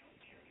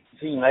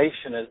Z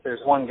Nation is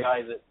there's one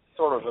guy that's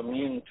sort of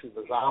immune to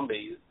the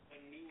zombies.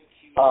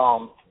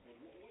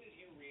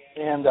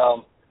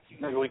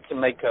 Maybe we can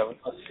make a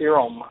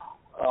serum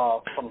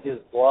from his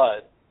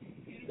blood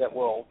that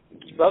will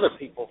keep other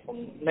people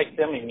make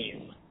them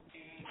immune.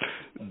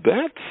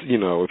 That's,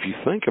 if you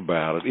think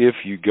about it,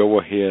 if you go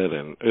ahead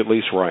and, at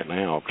least right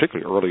now,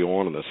 particularly early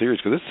on in the series,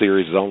 because this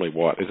series is only,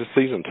 is this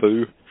season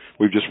 2?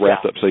 We've just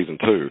wrapped up season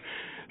 2.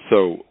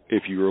 So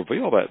if you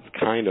reveal that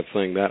kind of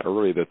thing that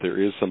early, that there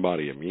is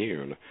somebody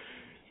immune,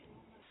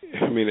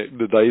 I mean,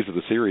 the days of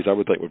the series I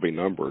would think would be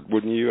numbered,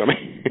 wouldn't you? I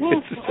mean,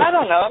 I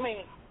don't know. I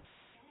mean,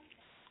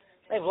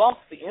 they've lost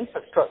the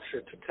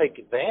infrastructure to take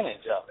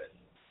advantage of it.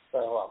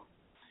 So,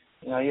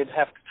 you'd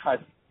have to try,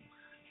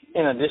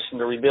 in addition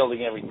to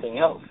rebuilding everything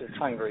else, they're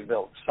trying to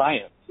rebuild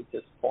science at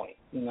this point,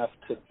 enough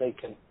that they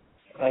can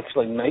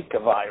actually make a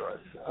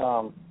virus.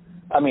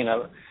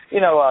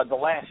 The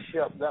last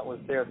ship, that was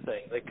their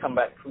thing. They come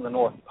back from the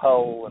North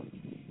Pole, and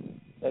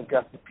they've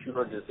got the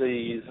pure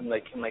disease, and they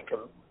can make an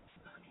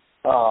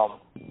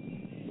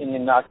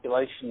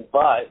inoculation.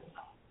 But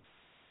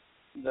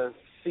the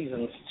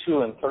seasons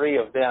 2 and 3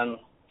 have been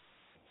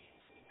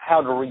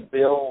how to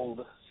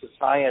rebuild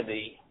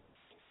society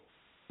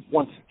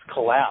once it's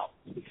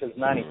collapsed, because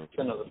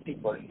 90% of the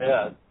people are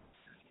dead.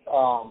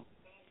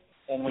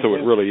 So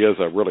it really is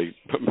a really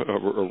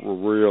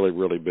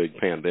big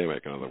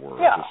pandemic, in other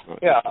words.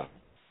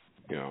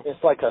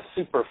 It's like a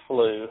super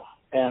flu,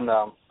 and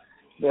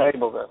they're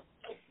able to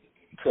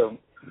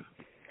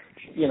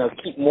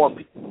keep more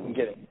people from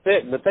getting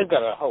sick, but they've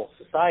got a whole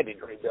society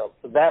to rebuild,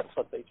 so that's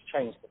what they've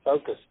changed the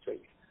focus to.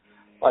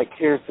 Like,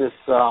 here's this,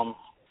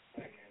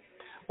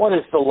 what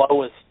is the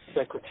lowest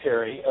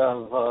secretary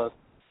of,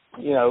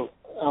 in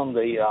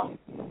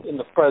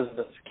the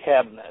president's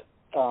cabinet?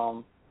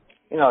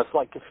 it's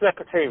like the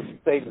Secretary of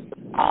State at the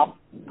top.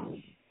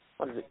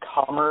 What is it,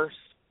 Commerce?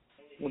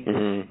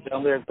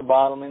 Down there at the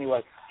bottom.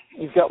 Anyway,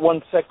 you've got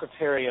one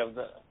Secretary of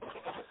the...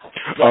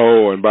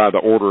 and by the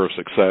order of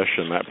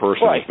succession, that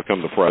person has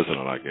become the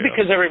president, I guess.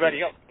 Because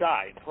everybody else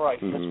died,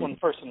 right. This one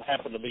person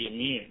happened to be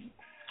immune.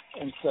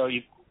 And so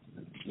you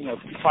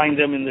find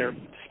them in their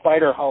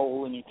spider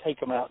hole and you take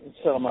them out and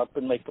set them up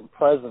and make them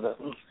president.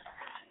 And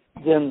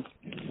then,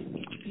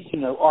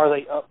 are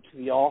they up to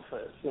the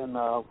office? And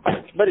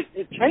but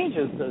it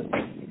changes.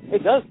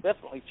 It does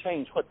definitely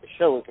change what the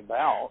show is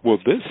about. Well,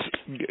 this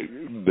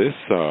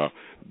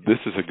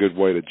is a good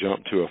way to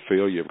jump to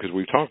Ophelia, because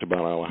we've talked about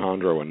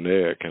Alejandro and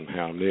Nick and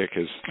how Nick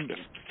has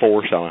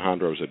forced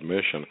Alejandro's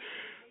admission.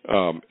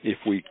 If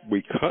we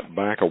cut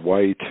back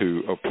away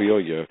to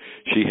Ophelia,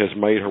 she has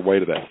made her way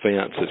to that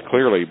fence. It's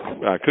clearly,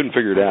 I couldn't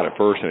figure it out at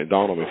first, and it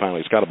dawned on me finally,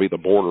 it's got to be the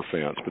border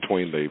fence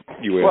between the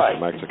U.S.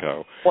 and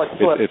Mexico. What's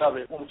left of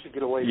it once you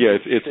get away? Yeah,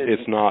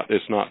 it's not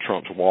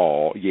Trump's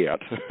wall yet.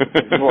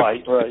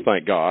 Right.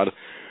 Thank God.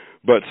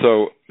 But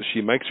so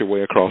she makes her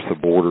way across the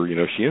border.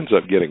 She ends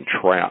up getting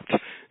trapped,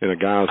 and a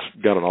guy's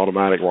got an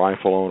automatic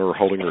rifle on her,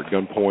 holding her at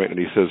gunpoint, and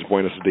he says,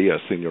 "Buenos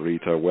dias,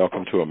 señorita.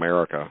 Welcome to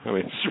America." I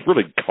mean, it's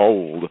really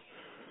cold.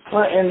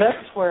 Well, and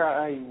that's where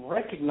I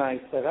recognize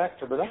that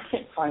actor, but I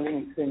can't find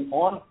anything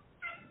on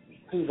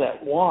who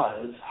that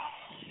was.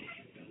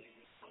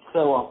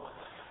 So,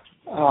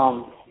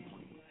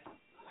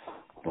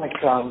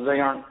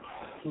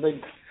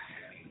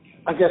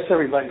 I guess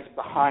everybody's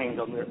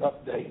behind on their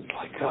updates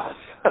like us.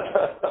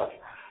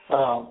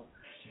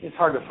 It's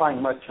hard to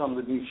find much on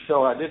the new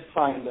show. I did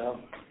find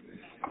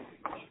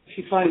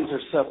she finds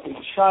herself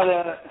being shot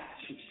at.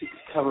 She seeks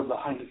cover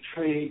behind a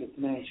tree, but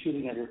the man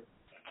shooting at her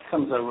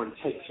comes over and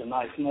takes her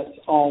knife, and that's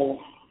all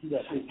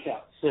that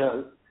recap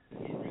says.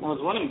 I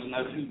was wanting to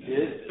know who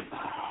did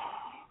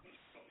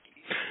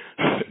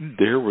it.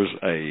 There was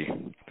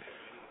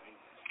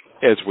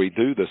as we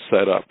do the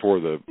setup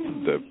for the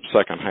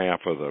second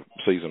half of the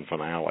season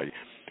finale,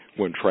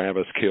 when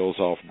Travis kills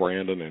off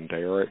Brandon and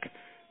Derek,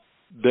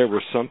 there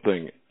was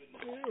something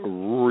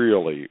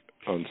really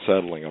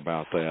unsettling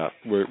about that,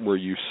 where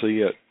you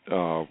see it,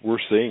 we're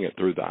seeing it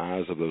through the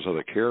eyes of those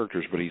other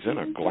characters, but he's in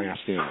a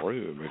glassed-in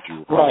room, if you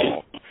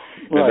recall.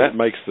 And that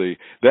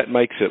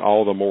makes it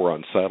all the more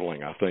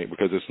unsettling, I think,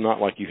 because it's not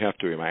like you have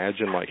to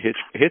imagine, like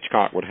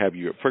Hitchcock would have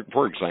you,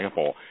 for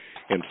example,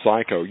 in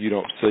Psycho, you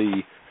don't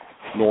see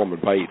Norman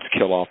Bates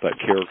kill off that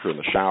character in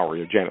the shower,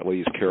 Janet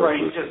Leigh's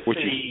character,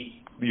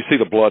 you see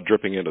the blood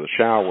dripping into the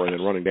shower and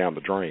then running down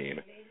the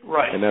drain.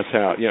 Right. And that's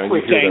how, you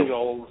hear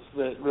angles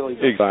that really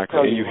exactly.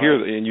 And you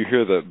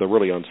hear the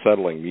really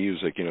unsettling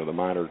music, the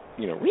minor,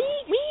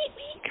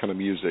 kind of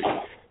music.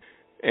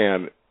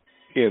 And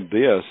in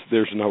this,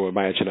 there's no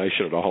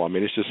imagination at all. I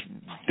mean, it's just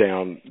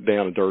down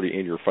and dirty,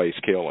 in your face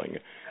killing.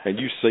 And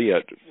you see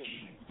it.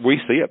 We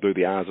see it through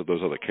the eyes of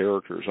those other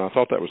characters. And I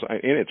thought that was,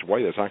 in its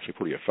way, that's actually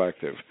pretty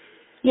effective.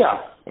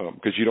 Yeah.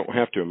 Because you don't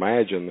have to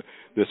imagine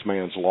this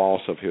man's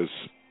loss of his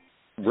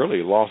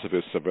civility.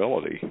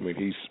 I mean,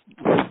 he's,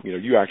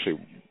 you actually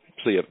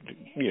see it,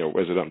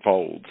 as it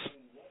unfolds.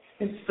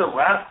 It's the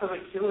wrath of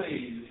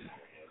Achilles.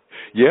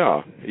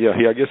 Yeah.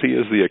 I guess he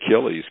is the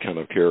Achilles kind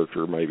of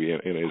character, maybe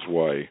in his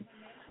way.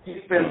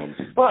 He's been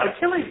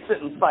Achilles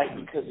didn't fight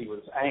because he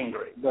was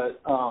angry, but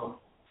that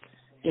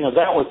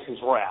was his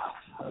wrath.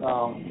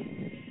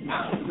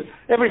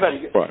 Everybody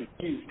gets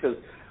confused because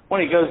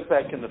when he goes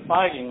back into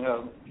fighting,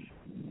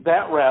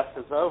 that wrath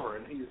is over,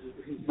 and he's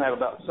mad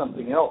about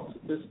something else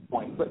at this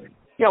point. But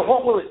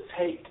what will it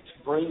take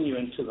to bring you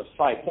into the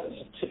fight? That's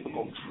a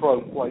typical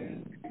trope. Like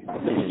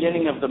at the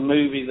beginning of the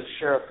movie, the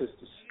sheriff is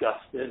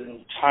disgusted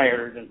and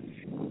tired and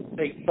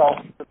takes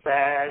off the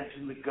badge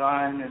and the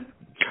gun. And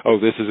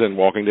this is in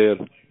Walking Dead?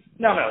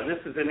 No,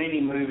 this is in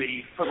any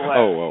movie for the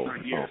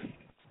last 3 years.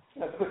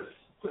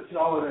 Puts it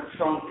all in a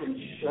trunk and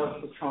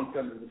shoves the trunk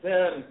under the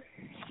bed.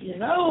 And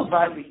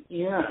by the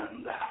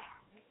end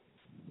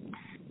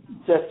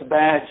that the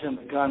badge and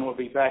the gun will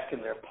be back in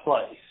their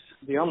place.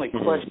 The only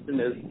question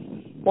is,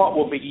 what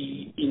will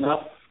be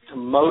enough to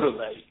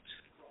motivate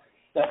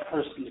that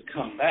person to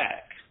come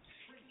back?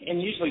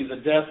 And usually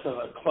the death of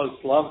a close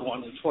loved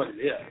one is what it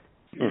is.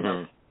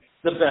 Mm-hmm.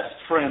 The best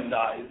friend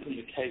dies in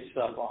the case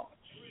of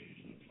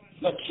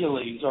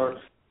Achilles,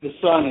 or the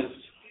son is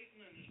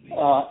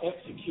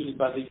executed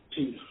by these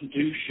two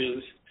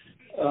douches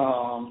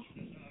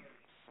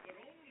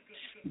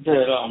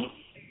that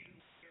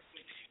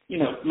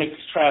makes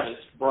Travis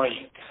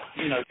break.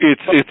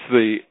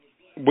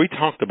 We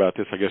talked about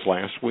this, I guess,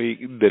 last week,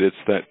 that it's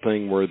that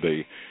thing where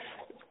the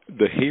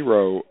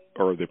hero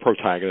or the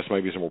protagonist,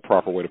 maybe is a more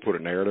proper way to put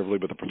it narratively,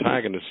 but the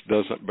protagonist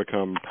doesn't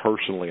become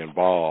personally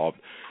involved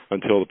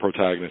until the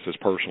protagonist is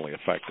personally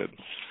affected.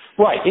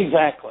 Right,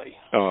 exactly.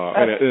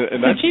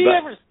 Did you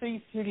ever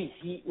see City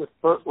Heat with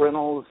Burt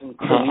Reynolds and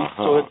Clint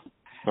Eastwood?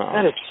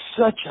 That is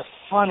such a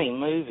funny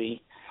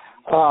movie.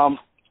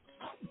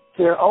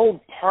 They're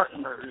old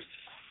partners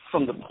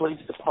from the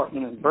police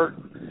department, and Burt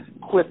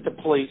quit the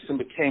police and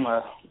became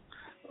a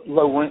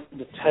low-rent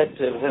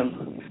detective,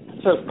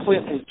 and so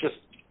Clint is just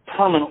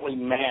permanently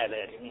mad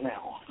at him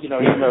now.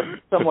 Even though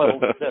some level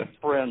of best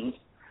friends,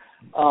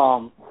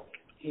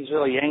 he's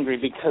really angry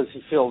because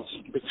he feels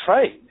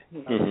betrayed.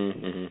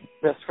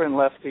 Best friend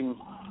left him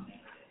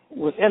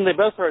with, and they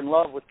both are in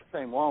love with the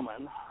same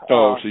woman.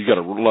 So you got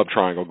a love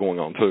triangle going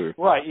on too.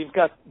 Right, you've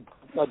got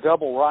a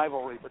double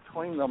rivalry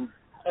between them,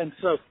 and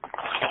so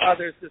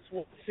there's this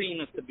little scene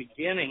at the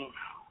beginning.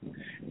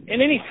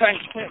 And anytime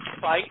Clint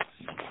fights,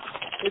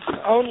 it's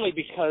only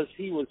because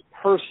he was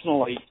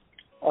personally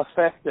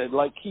affected.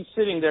 Like, he's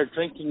sitting there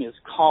drinking his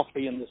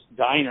coffee in this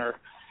diner,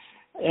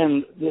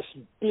 and this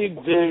big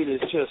dude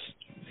is just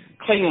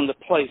cleaning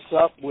the place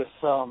up with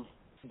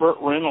Burt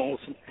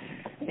Reynolds.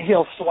 And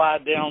he'll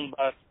slide down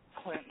by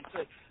Clint and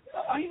say,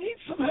 "I need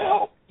some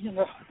help," He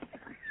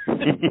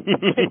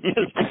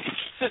just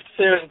sits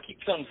there and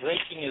keeps on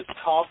drinking his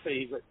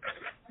coffee. But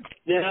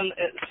then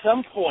at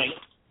some point,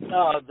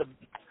 the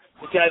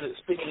guy that's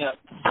speaking up,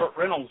 Burt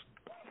Reynolds,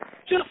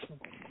 just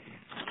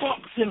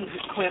bumps into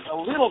Clint a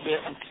little bit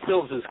and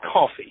spills his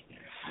coffee.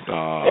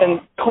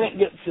 And Clint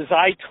gets his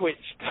eye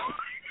twitched.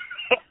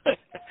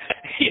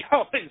 He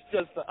always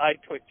does the eye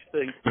twitch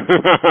thing.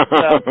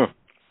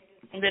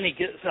 And then he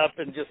gets up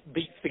and just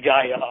beats the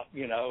guy up,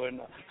 and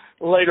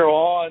later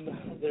on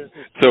there's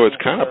this... So it's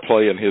kind of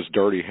playing his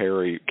Dirty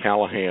Harry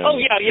Callahan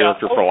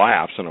character for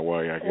laughs in a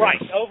way, I guess.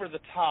 Right, over the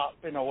top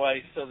in a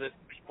way so that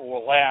people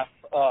will laugh.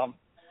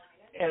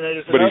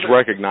 But he's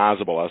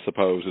recognizable, I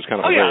suppose. It's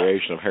kind of a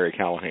variation of Harry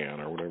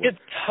Callahan or whatever.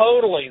 It's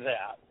totally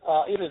that.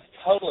 It is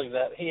totally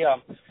that.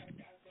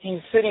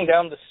 He's sitting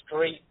down the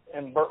street,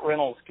 and Burt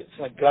Reynolds gets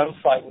in a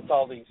gunfight with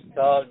all these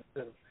thugs,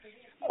 and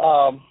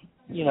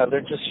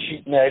they're just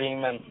shooting at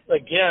him. And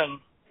again,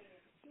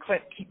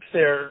 Clint keeps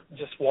there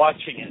just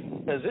watching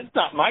it because it's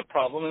not my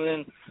problem. And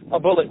then a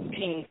bullet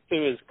pings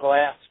through his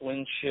glass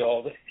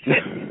windshield. So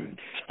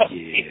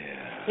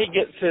he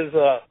gets his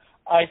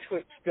eye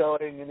twitch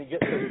going, and he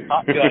gets his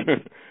hot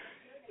gun.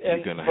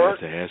 You're going to have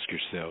to ask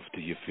yourself,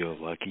 do you feel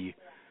lucky?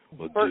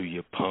 Well, do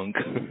you, punk?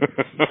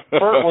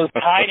 Burt was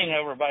hiding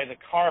over by the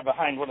car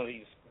behind one of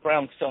these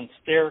brownstone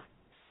stair,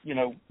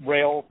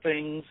 rail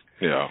things.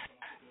 Yeah.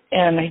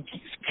 And he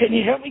keeps, "Can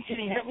you help me? Can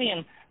you help me?"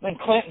 And then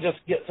Clint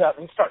just gets up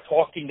and starts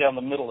walking down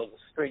the middle of the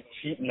street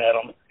shooting at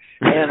him.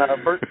 And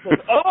Burt says,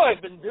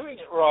 I've been doing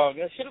it wrong.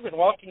 I should have been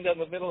walking down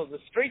the middle of the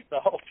street the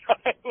whole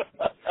time.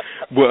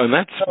 Well, and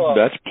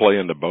that's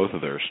playing to both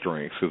of their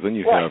strengths, because then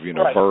you have,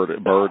 Burt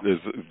is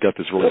got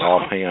this really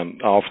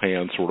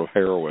offhand sort of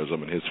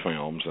heroism in his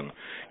films, and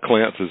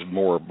Clint's is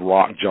more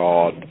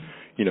rock-jawed,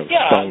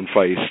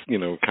 stone-faced,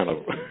 kind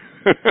of...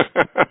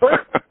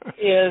 Burt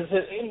is,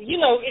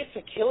 it's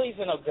Achilles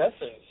and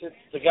Odysseus. It's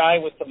the guy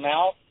with the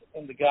mouth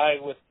and the guy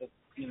with the,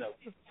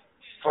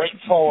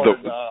 straightforward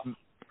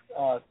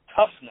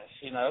toughness,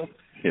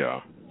 Yeah.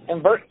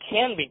 And Burt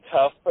can be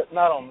tough, but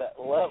not on that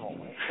level.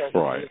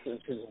 Right. This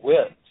is his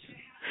wits.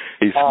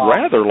 He's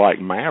rather like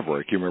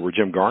Maverick. You remember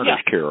Jim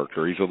Garner's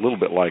character? He's a little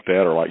bit like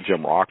that, or like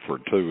Jim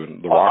Rockford, too,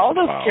 in the Rockford all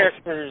those Files.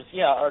 Characters,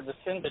 are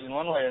descended in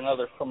one way or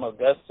another from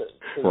Odysseus.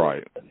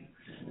 Right.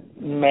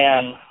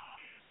 Man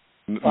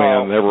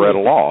never at a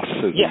loss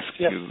is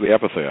the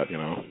epithet,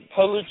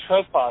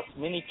 Polutropos,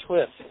 many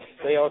twists.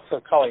 They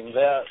also call him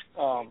that.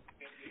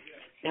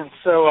 And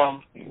so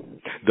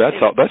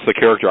that's the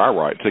character I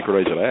write,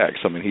 Secret Agent X.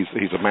 I mean,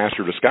 he's a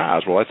master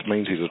disguise. Well, that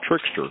means he's a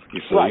trickster,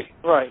 you see.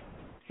 Right.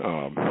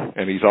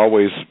 And he's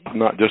always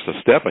not just a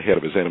step ahead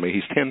of his enemy,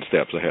 he's 10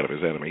 steps ahead of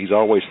his enemy. He's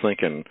always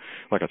thinking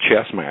like a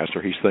chess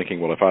master. He's thinking,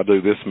 well, if I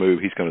do this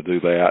move, he's going to do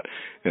that,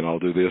 and I'll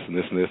do this and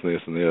this and this and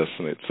this and this.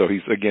 And so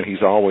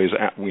he's always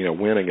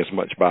winning as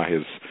much by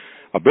his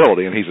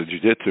ability, and he's a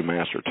jiu-jitsu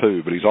master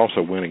too, but he's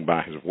also winning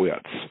by his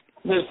wits.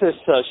 There's this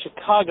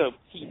Chicago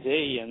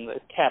PD, and the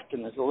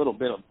captain is a little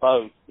bit of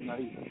both. He's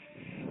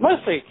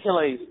mostly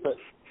Achilles, but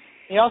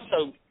he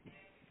also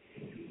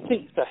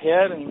thinks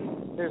ahead,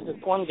 and there's this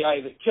one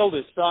guy that killed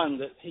his son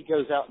that he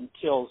goes out and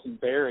kills and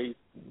buries.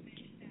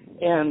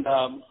 And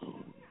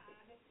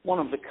one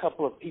of the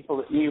couple of people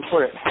that knew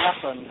where it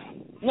happened,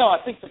 I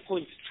think the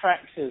police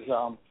tracked his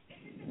cell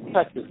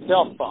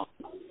phone,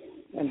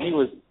 and he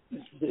was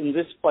in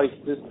this place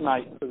this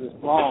night for this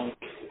long.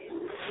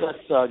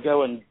 Let's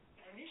go and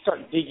start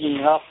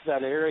digging up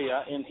that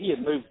area, and he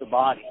had moved the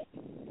body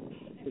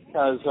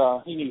because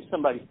he knew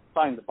somebody would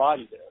find the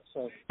body there.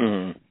 So,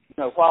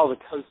 while the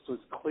coast was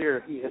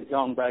clear, he had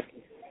gone back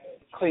and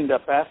cleaned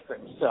up after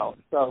himself.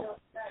 So,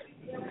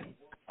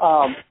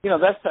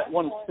 that's that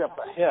one step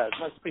ahead.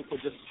 Most people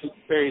just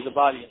bury the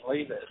body and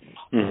leave it.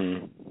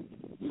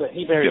 Mm-hmm. But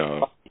he buries the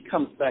body, he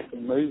comes back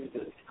and moves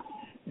it.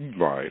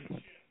 Right.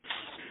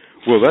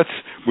 Well, I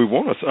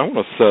want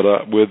to set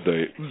up with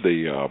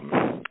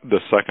the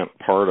second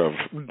part of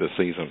the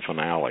season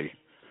finale.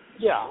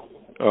 Yeah.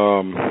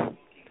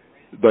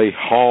 They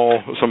haul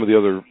some of the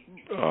other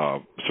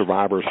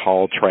survivors,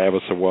 haul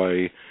Travis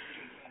away,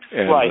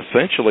 and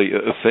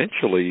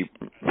essentially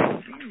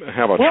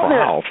have a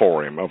trial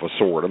for him of a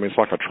sort. I mean, it's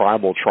like a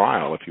tribal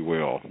trial, if you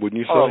will. Wouldn't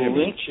you say?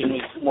 Lynching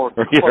is more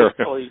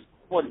closely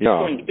what it's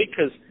going to be,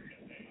 because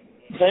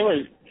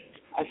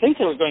I think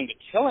they were going to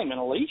kill him, and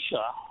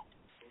Alicia,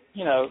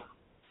 you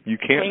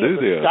can't do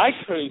this. The guy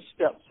crew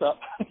steps up.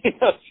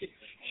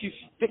 She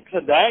sticks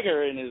a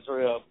dagger in his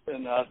rib,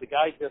 and the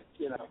guy just,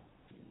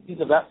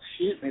 he's about to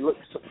shoot, and he looks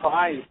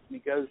surprised, and he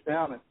goes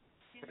down, and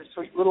there's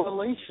sweet little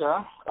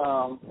Alicia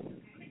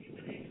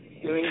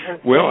doing her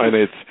thing. Well, and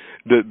it's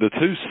the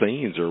two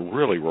scenes are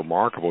really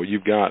remarkable.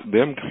 You've got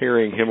them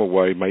carrying him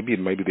away. Maybe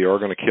they are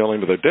going to kill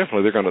him, but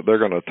they're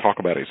going to talk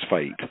about his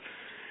fate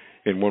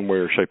in one way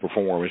or shape or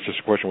form. It's just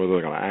a question whether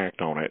they're going to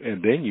act on it.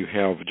 And then you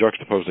have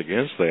juxtaposed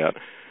against that,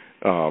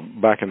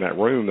 back in that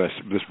room,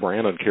 this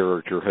Brandon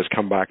character has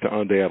come back to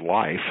undead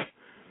life,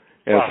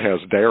 as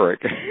has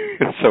Derek.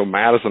 So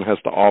Madison has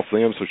to off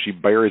them, so she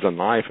buries a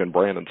knife in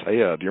Brandon's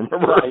head. Do you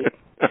remember? Right.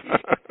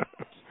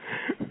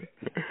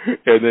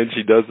 And then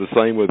she does the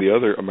same with the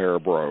other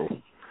Ameribro.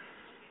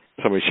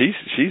 So, I mean,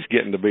 she's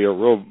getting to be a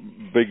real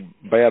big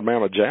bad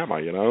mama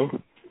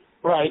jamma,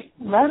 Right.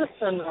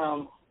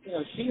 Madison,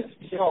 she is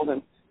killed,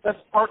 and that's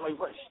partly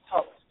what she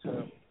talks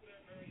to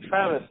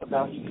Travis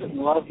about. You couldn't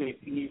love me if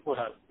you knew what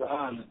I've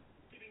done.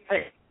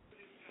 Hey.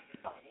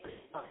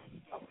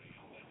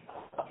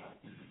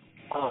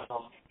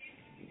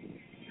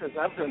 Because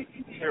I've done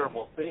some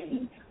terrible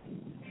things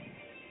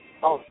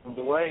all along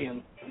the way,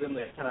 and then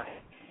they're kind of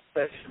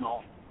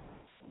professional.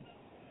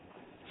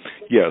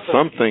 Yeah,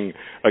 something.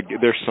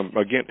 There's some.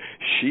 Again,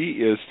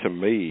 she is to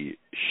me.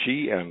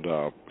 She and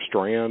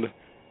Strand,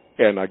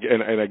 and I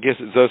guess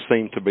it does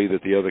seem to be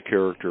that the other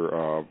character,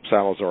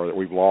 Salazar, that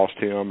we've lost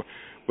him.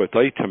 But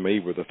they, to me,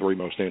 were the three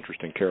most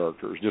interesting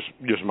characters.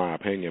 Just my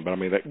opinion. But I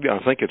mean, I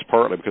think it's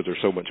partly because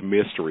there's so much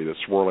mystery that's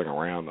swirling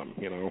around them.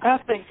 I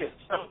think at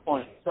some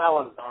point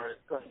Salazar is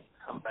going to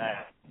come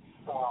back.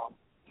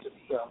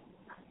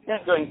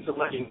 Not going to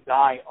let him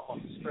die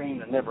on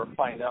screen and never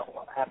find out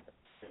what happened.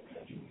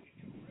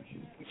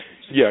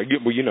 Yeah,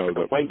 well,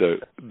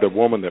 the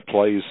woman that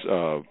plays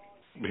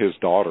his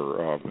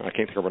daughter, I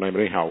can't think of her name,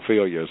 but anyhow,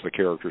 Ophelia is the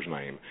character's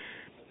name.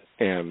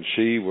 And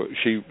she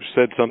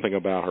said something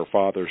about her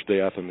father's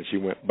death, and then she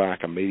went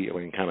back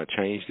immediately and kind of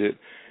changed it.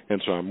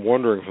 And so I'm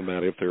wondering from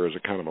that if there is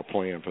a kind of a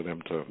plan for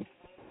them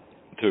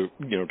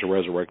to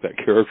resurrect that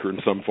character in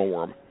some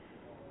form.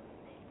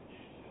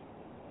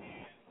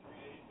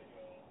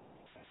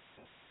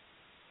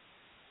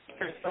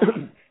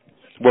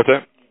 What's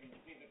that?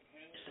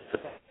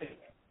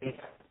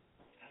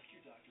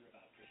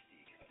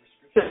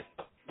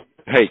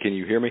 Hey, can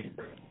you hear me?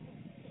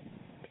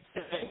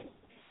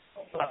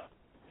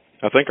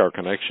 I think our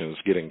connection is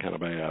getting kind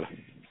of bad.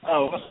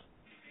 Oh.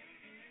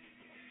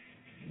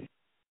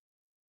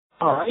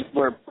 All right,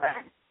 we're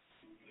back.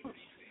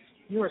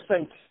 You were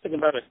saying something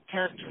about a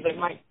character they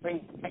might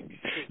bring back.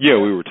 Yeah,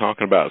 we were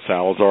talking about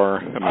Salazar.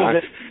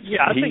 I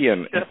think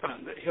it's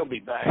definite that he'll be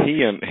back.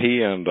 He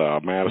and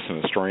Madison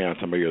and Strand,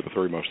 to me, are the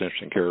three most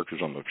interesting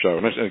characters on the show.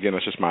 And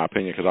that's just my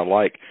opinion, because I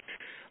like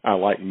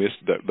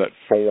that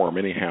form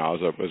anyhow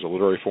as a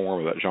literary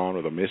form of that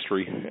genre, the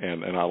mystery,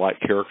 and I like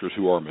characters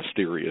who are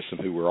mysterious and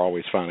who we're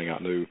always finding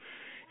out new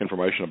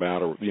information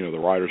about, or the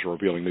writers are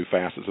revealing new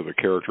facets of their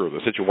character, or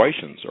the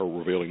situations are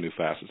revealing new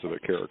facets of their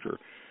character.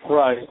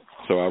 Right.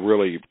 So I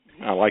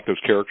like those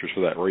characters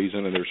for that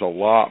reason, and there's a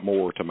lot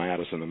more to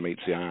Madison than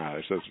meets the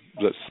eye. So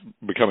that's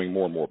becoming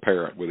more and more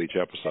apparent with each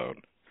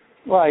episode.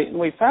 Right, and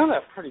we found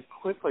out pretty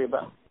quickly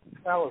about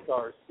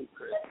Salazar's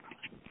secret.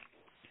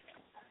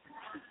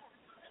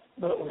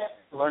 But we're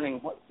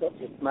learning what's up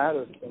with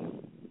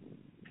Madison.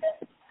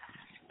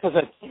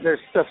 Because there's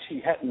stuff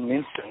she hadn't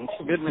mentioned.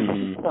 She did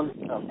mention some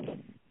stuff.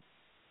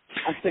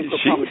 I think we'll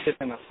probably get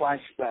in a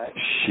flashback.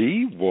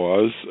 She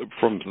was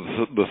from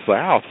the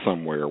South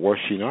somewhere, was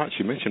she not?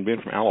 She mentioned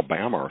being from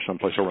Alabama or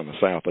someplace over in the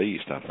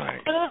Southeast, I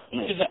think.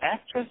 Is the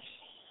actress?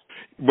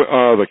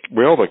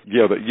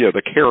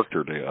 The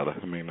character did.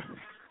 I mean.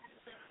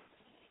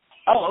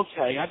 Oh,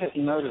 okay. I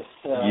didn't notice.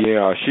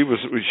 Yeah, she was.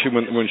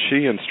 When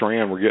she and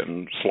Strand were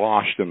getting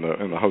sloshed in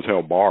the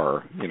hotel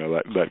bar,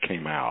 that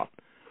came out.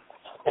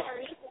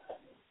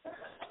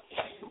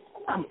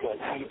 I'm good.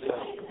 How you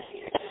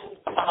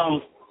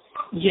doing?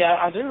 Yeah,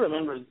 I do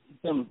remember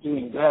them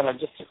doing that. I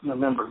just didn't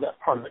remember that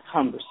part of the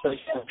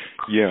conversation.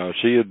 Yeah,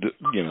 she had,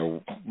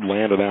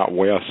 landed out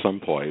west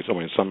someplace. I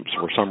mean,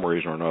 for some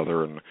reason or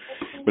another.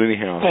 But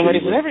anyhow, same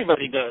reason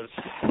everybody does.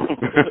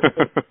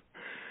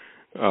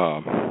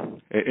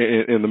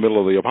 In the middle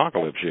of the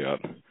apocalypse yet.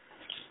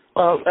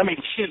 Well, I mean,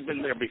 she had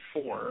been there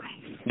before.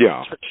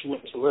 Yeah. That's where she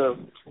went to live.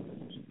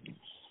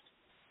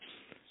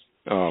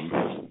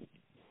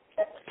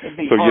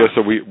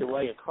 So we the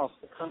way across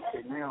the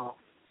country now.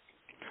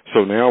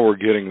 So now we're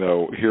getting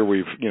here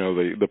we've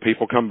the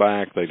people come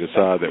back. They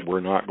decide that we're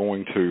not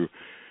going to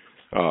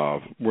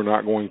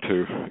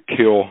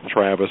kill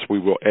Travis. We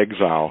will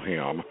exile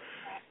him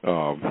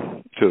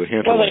to the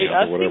hinterland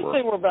or whatever. I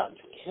think they were about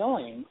to kill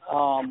him.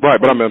 Right,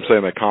 but I'm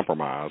saying they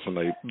compromise and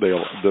they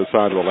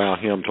decide to allow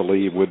him to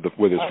leave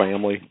with his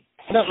family.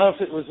 I don't know if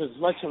it was as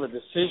much of a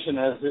decision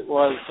as it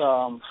was.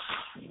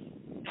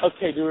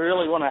 Okay, do we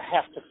really want to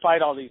have to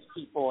fight all these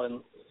people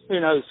and who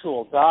knows who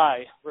will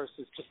die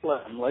versus just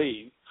let them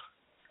leave.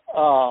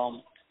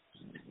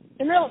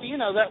 And really, you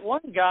know, that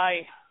one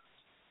guy,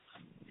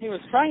 he was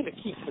trying to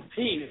keep the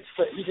peace,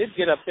 but he did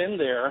get up in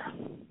there.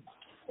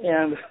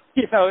 And,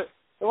 you know, it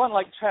wasn't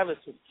like Travis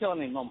was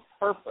killing him on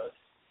purpose.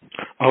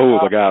 Oh,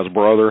 the guy's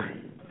brother?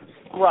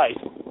 Right.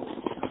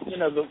 You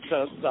know,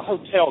 the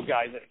hotel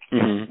guy that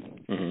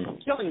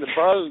killing the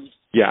bros.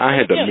 Yeah, I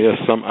had to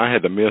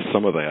miss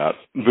some of that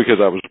because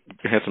I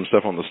had some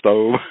stuff on the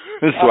stove,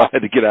 so I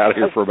had to get out of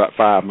here for about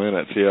 5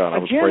 minutes. Yeah, and I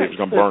was afraid it was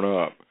going to burn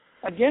up.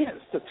 Again,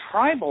 it's the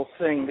tribal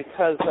thing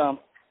because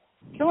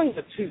killing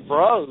the two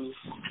bros,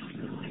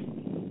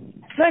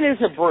 that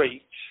is a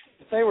breach.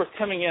 If they were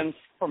coming in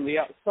from the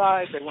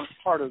outside, they weren't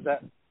part of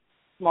that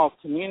small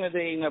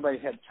community. Nobody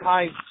had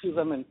ties to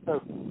them, and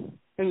so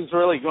who's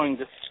really going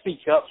to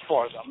speak up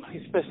for them,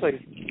 especially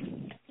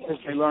as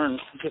they learn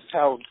just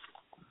how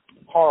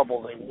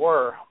horrible they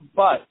were.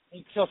 But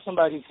you kill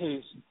somebody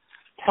who's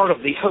part of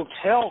the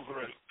hotel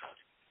group.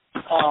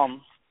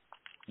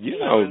 You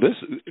know,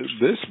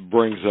 this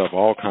brings up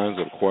all kinds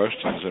of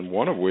questions, and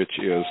one of which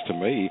is, to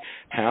me,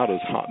 how does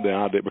the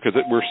idea, because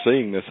we're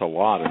seeing this a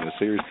lot in the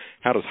series,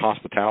 how does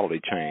hospitality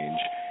change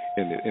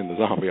in the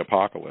zombie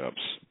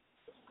apocalypse?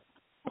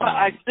 Well,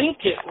 I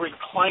think it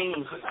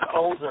reclaims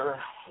older.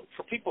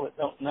 For people that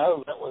don't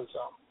know, that was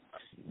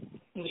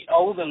in the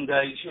olden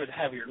days. You would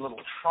have your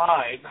little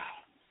tribe.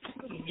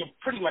 You're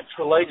pretty much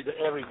related to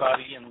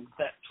everybody, and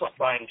that's what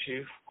binds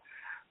you.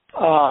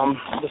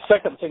 The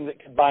second thing that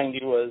could bind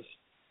you was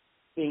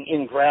being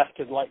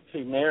engrafted, like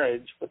through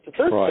marriage. But the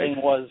third thing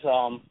was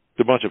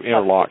a bunch of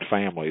interlocked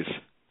families.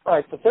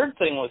 Right. The third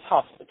thing was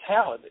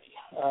hospitality.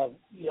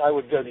 I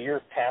would go to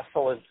your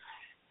castle, and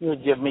you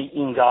would give me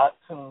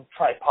ingots and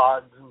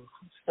tripods and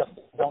stuff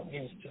that we don't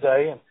use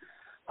today, and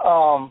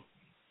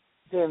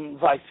then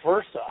vice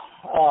versa.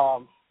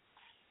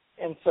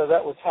 And so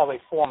that was how they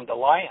formed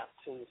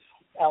alliances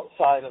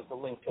outside of the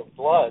link of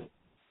blood.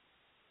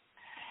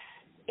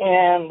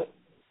 And,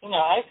 you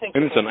know, I think...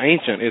 And it's an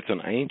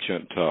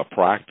ancient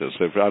practice.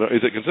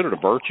 Is it considered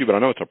a virtue? But I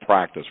know it's a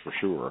practice for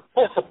sure.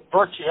 It's a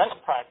virtue and a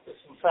practice.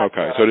 In fact,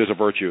 okay, so it is a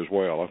virtue as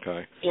well.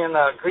 Okay. In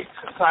Greek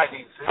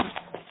society, Zeus,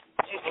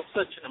 it was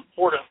such an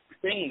important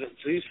thing that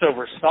Zeus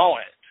oversaw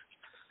it.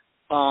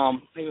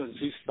 He was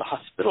Zeus the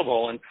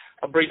Hospitable, and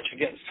a breach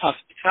against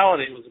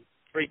hospitality was a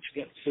breach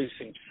against Zeus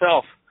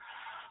himself.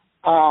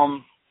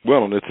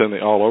 Well, and it's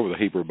all over the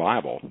Hebrew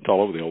Bible. It's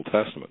all over the Old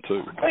Testament,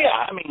 too.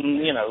 Yeah, I mean,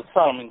 you know,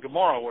 Sodom and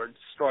Gomorrah were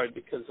destroyed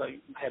because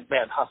they had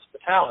bad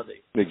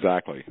hospitality.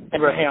 Exactly.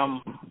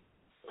 Abraham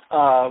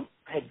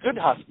had good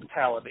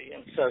hospitality,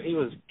 and so he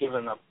was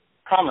given a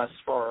promise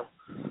for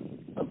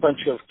a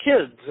bunch of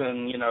kids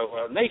and, you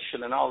know, a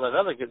nation and all that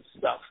other good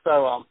stuff.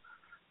 So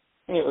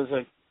it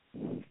was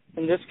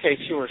in this case,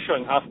 you were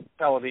showing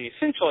hospitality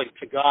essentially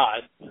to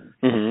God.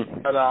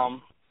 Mm-hmm. But,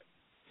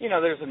 you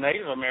know, there's a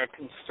Native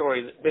American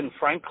story that Ben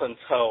Franklin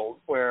told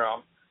where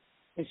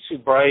these two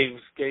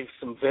braves gave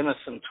some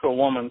venison to a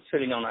woman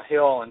sitting on a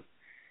hill, and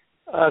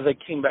they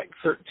came back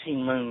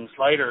 13 moons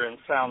later and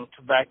found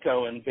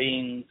tobacco and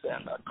beans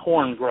and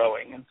corn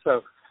growing. And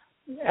so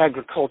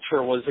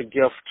agriculture was a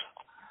gift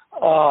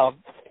to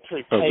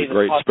repay the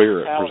Great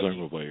Spirit,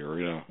 presumably, or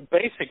yeah.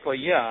 Basically,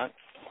 yeah.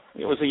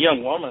 It was a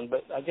young woman,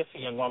 but I guess a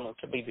young woman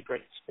could be the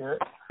Great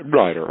Spirit.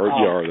 Right,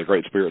 or the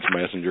Great Spirit's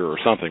messenger or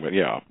something. But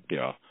yeah.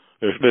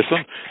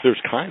 There's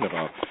kind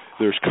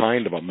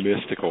of a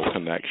mystical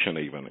connection,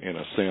 even in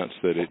a sense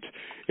that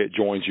it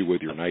joins you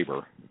with your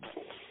neighbor.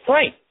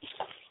 Right.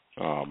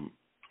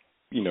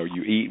 You know,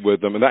 you eat with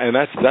them, and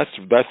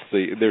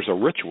there's a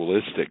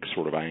ritualistic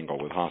sort of angle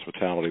with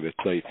hospitality that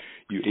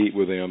you eat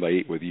with them, they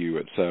eat with you,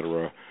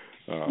 etc.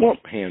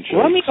 Handshakes.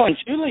 Romeo and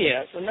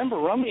Juliet. Remember,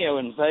 Romeo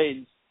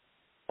invades.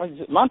 What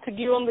is it,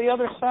 Montague on the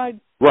other side?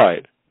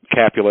 Right,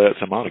 Capulets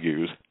and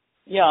Montagues.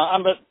 Yeah,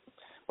 but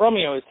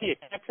Romeo, is he a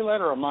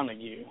Capulet or a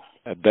Montague?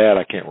 That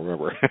I can't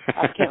remember.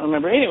 I can't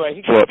remember. Anyway,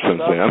 he goes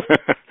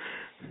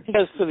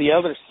to the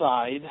other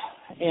side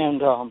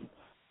and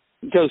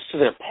goes to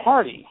their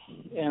party.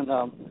 And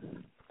I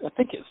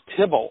think it's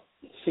Tybalt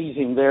sees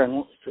him there and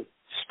wants to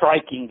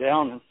strike him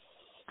down. And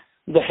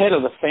the head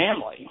of the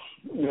family,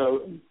 you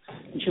know,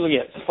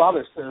 Juliet's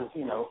father says,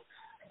 you know,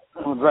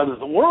 I would rather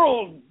the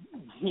world,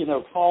 you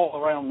know, fall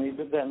around me,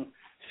 but then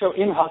so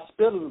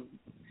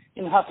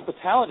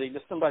inhospitality to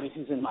somebody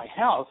who's in my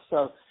house.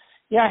 So,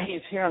 yeah,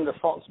 he's here under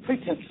false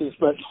pretenses,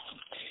 but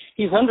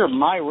he's under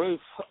my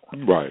roof.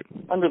 Right.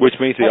 Which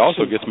means he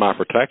also gets my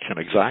protection,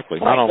 exactly.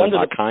 Right. Not only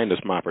my kindness,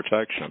 my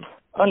protection.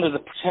 Under the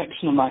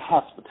protection of my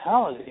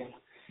hospitality. And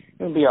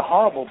it would be a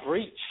horrible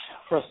breach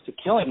for us to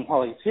kill him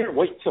while he's here.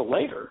 Wait till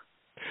later.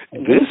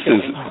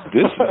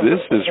 This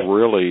is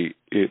really,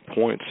 it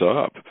points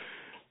up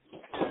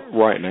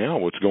right now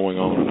what's going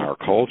on in our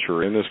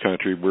culture in this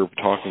country. We're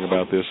talking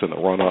about this in the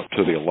run-up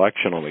to the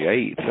election on the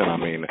 8th, and I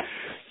mean,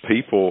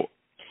 people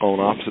on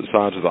opposite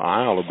sides of the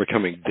aisle are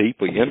becoming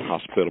deeply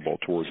inhospitable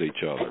towards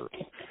each other.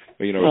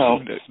 You know,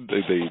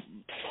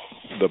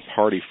 the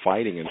party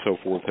fighting and so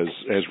forth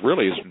has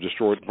really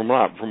destroyed, from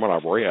what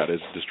I've read,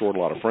 has destroyed a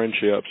lot of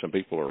friendships, and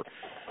people are,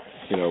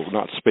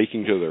 not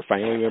speaking to their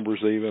family members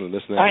even, and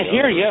this and that. I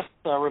hear, yes,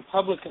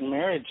 Republican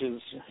marriage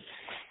is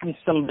in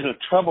some bit of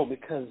trouble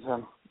because,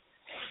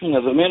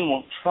 the men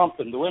want Trump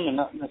and the women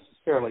not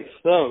necessarily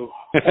so.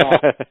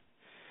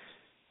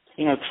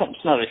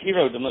 Trump's not a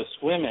hero to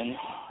most women.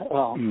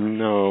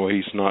 No,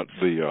 he's not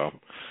the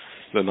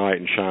knight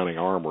in shining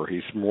armor.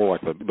 He's more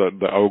like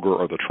the ogre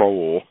or the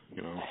troll.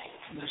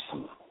 There's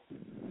some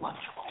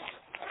lunchables.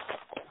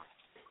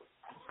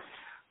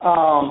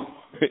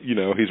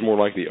 He's more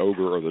like the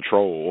ogre or the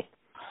troll.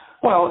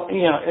 Well,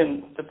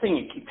 and the thing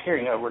you keep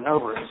hearing over and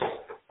over is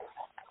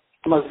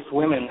most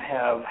women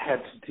have had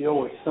to deal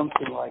with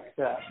something like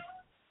that.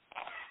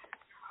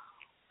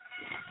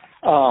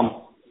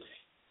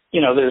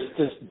 There's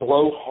this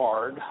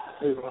blowhard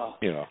who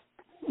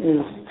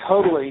is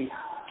totally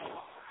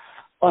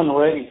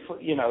unready for,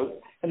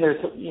 and there's,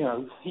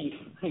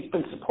 he's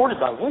been supported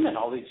by women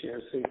all these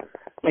years who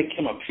make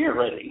him appear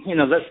ready.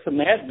 That's the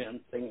Mad Men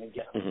thing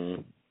again.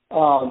 Mm-hmm.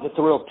 But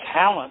the real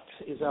talent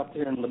is out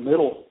there in the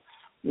middle,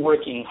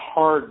 working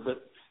hard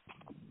but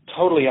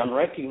totally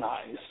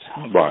unrecognized.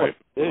 Right.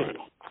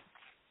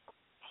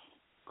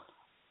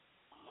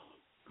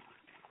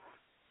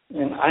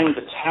 And I'm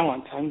the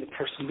talent. I'm the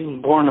person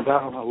being born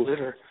about on a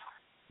litter.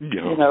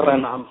 Yeah. And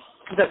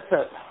that's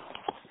that.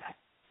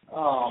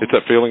 It's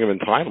that feeling of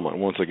entitlement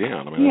once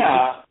again.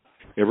 Yeah.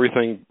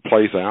 Everything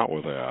plays out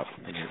with that.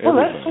 Well,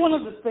 that's one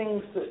of the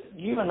things that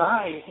you and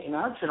I in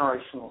our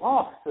generation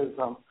lost is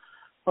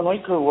when we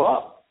grew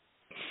up,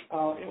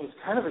 it was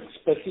kind of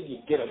expected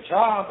you'd get a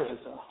job as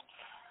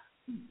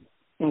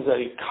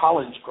a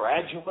college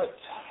graduate,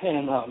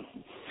 and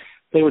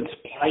they would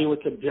supply you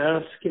with a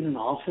desk and an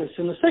office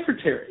and a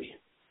secretary.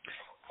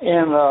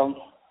 And,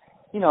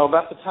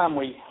 about the time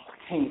we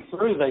came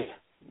through, they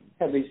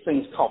had these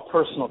things called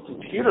personal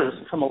computers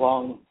come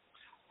along.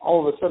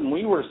 All of a sudden,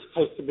 we were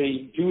supposed to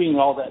be doing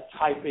all that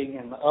typing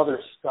and other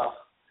stuff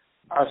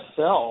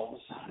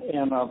ourselves.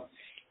 And,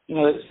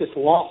 it's this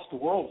lost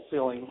world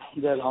feeling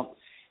that if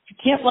you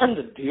can't learn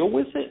to deal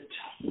with it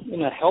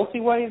in a healthy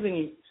way, then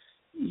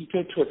you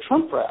go to a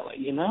Trump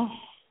rally,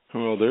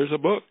 Well, there's a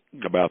book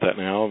about that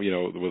now,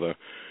 with a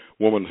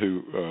woman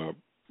who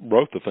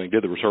wrote the thing,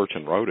 did the research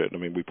and wrote it.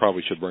 We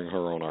probably should bring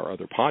her on our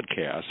other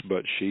podcast,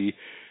 but she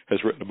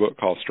has written a book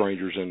called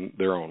Strangers in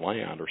Their Own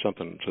Land or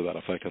something to that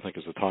effect, I think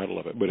is the title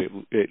of it. But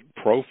it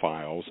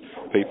profiles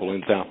people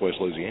in Southwest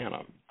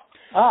Louisiana.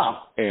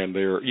 Ah. And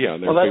they're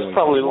well, that's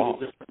probably a little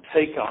different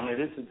take on it,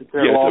 isn't it?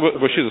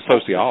 Well, she's a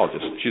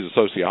sociologist. She's a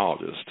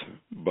sociologist,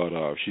 but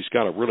she's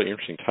got a really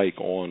interesting take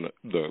on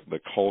the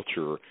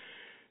culture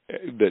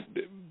that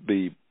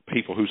the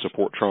people who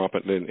support Trump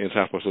in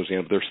Southwest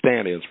Louisiana, they're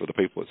stand-ins for the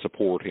people that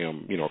support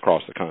him,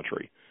 across the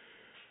country.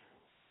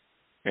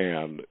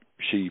 And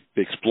she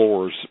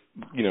explores,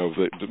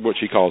 what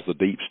she calls the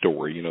deep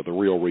story, the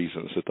real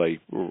reasons that they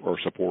are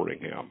supporting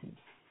him.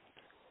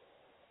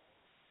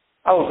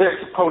 Oh, they're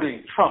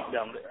supporting Trump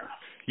down there.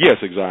 Yes,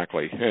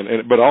 exactly,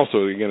 but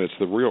also again, it's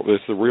the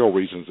real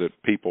reasons that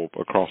people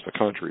across the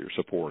country are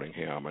supporting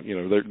him, and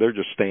they're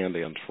just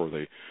stand-ins for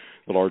the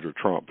larger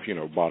Trump,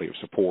 body of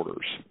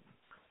supporters.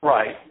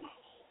 Right.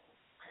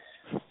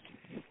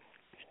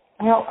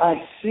 Well, I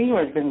see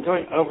we've been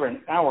doing over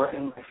an hour,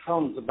 and my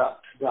phone's about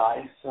to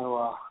die.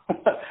 So, do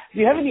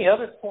you have any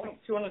other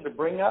points you wanted to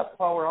bring up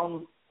while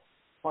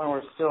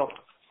we're still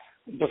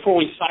before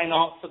we sign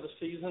off for the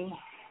season?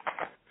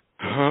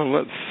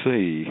 Let's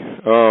see.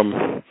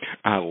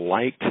 I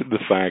liked the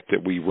fact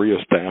that we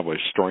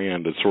reestablished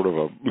Strand as sort of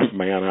a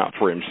man out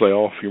for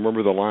himself. You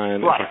remember the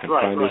line, right, if I can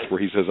find this, where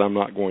he says, "I'm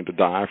not going to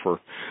die for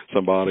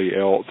somebody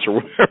else," or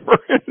whatever.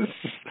 It's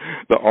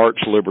the arch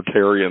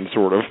libertarian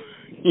sort of,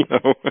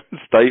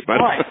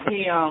 statement. Right.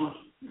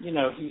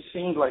 He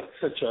seemed like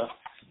such a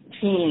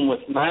team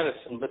with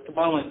Madison, but the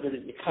moment that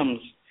it becomes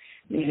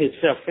in his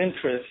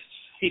self-interest,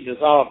 he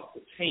dissolves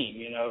the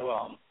team.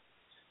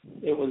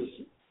 It was.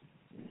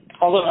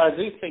 Although I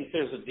do think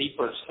there's a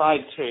deeper side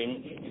to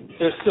him,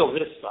 there's still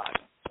this side.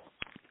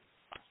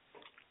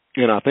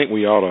 And I think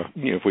we ought to,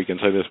 if we can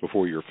say this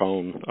before your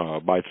phone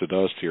bites the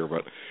dust here,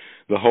 but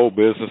the whole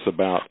business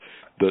about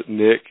the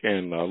Nick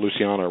and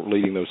Luciana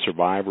leading those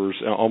survivors,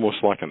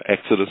 almost like an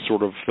Exodus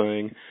sort of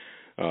thing,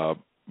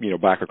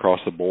 back across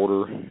the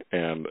border,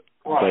 and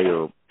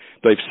right.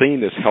 They've seen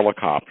this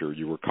helicopter,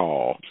 you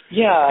recall.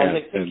 Yeah, and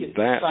they think it's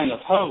a sign of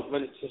hope,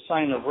 but it's a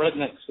sign of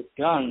rednecks with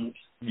guns.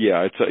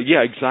 Yeah,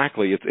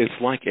 exactly.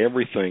 It's like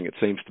everything it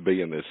seems to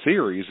be in this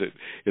series.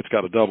 It's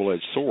got a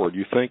double-edged sword.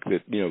 You think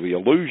that the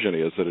illusion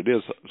is that it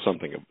is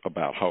something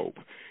about hope,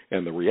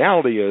 and the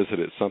reality is that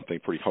it's something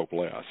pretty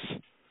hopeless.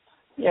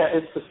 Yeah,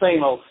 it's the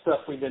same old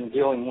stuff we've been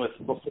dealing with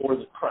before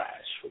the crash,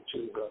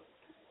 which is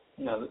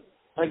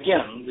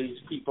again, these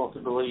people who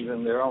believe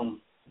in their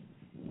own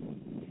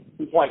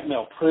white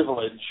male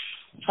privilege,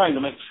 trying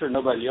to make sure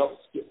nobody else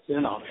gets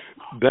in on it.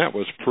 That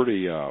was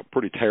pretty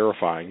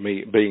terrifying.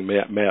 Me being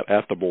met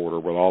at the border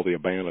with all the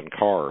abandoned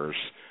cars,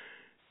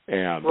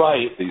 And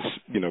right. these,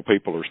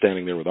 people are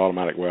standing there with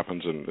automatic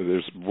weapons, and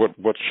there's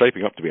what's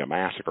shaping up to be a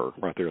massacre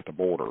right there at the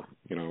border,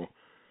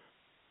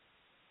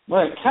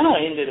 Well, it kind of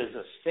ended as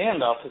a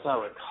standoff, as I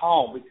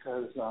recall,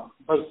 because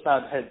both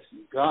sides had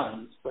some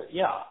guns. But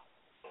yeah,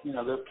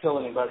 they'll kill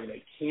anybody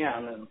they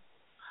can.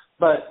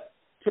 But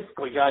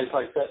typically, guys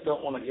like that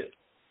don't want to get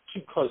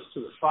too close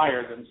to the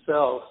fire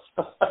themselves.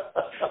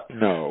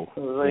 No,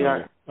 they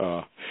aren't.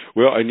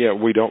 Well, and yet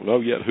we don't know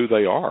yet who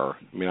they are.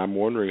 I mean, I'm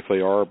wondering if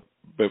they are.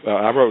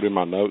 I wrote in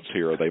my notes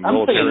here: are they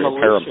military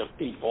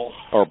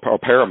or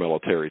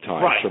paramilitary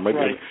types, right? Or maybe,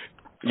 right.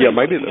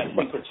 Maybe I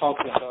think we're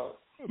talking about.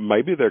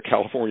 Maybe they're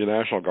California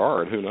National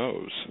Guard. Who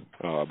knows?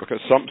 Because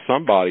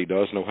somebody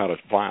does know how to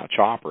fly a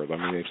chopper. I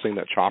mean, they've seen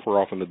that chopper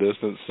off in the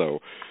distance. So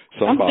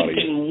somebody. I'm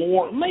thinking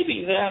more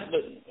maybe that,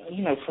 but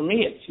for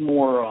me, it's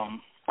more.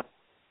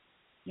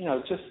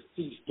 Just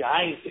these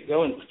guys that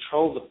go and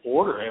patrol the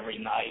border every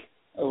night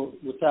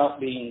without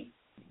being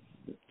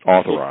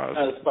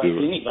authorized by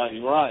anybody,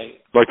 right?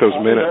 Like those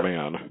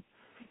Minutemen.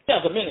 Yeah,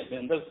 the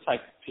Minutemen, those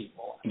type of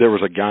people. There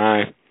was a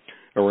guy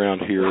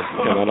around here,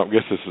 and I don't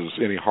guess this is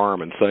any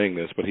harm in saying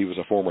this, but he was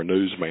a former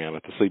newsman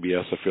at the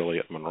CBS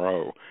affiliate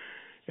Monroe,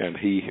 and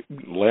he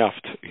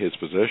left his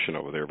position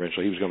over there.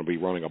 Eventually, he was going to be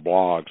running a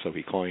blog, so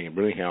he claimed.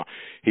 But anyhow,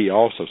 he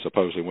also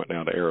supposedly went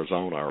down to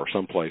Arizona or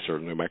someplace, or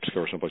New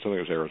Mexico or someplace. I think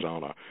it was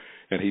Arizona,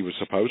 and he was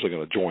supposedly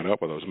going to join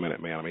up with those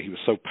Minutemen. I mean, he was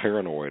so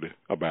paranoid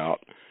about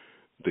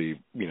the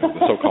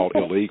so-called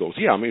illegals.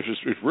 Yeah, I mean,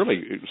 it's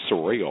really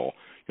surreal.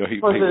 Was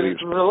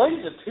it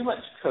related to too much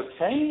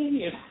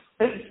cocaine?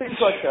 It seems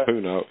like who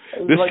knows?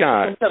 This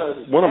guy,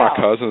 one of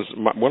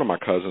my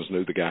cousins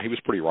knew the guy. He was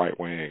pretty right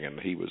wing, and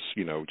he was,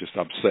 just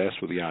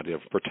obsessed with the idea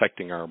of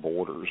protecting our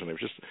borders, and it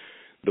was just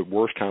the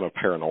worst kind of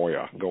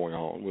paranoia going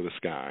on with this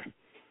guy.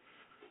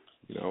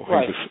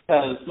 Right,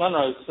 because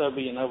Monroe's so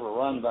being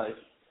overrun by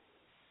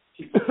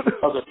people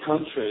from other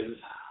countries.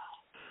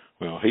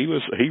 Well, he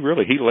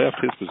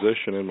left his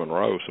position in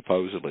Monroe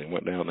supposedly and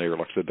went down there,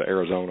 like I said, to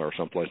Arizona or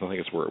someplace. I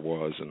think it's where it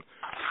was, and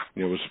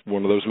it was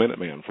one of those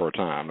Minutemen for a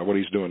time. Now, what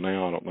he's doing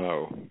now, I don't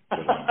know. But,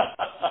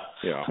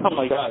 yeah. Oh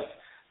my God,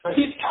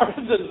 he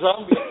started the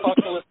zombie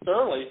apocalypse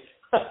early.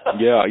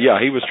 yeah,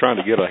 he was trying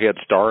to get a head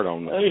start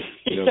on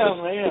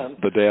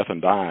the death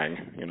and dying.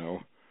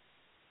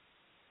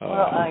 Well,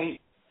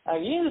 I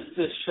use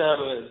this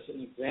show as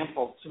an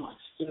example to my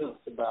students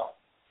about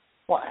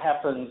what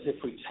happens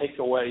if we take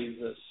away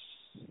the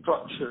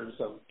structures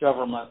of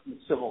government and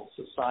civil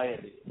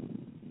society.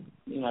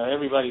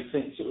 Everybody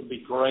thinks it would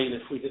be great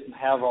if we didn't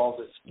have all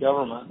this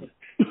government.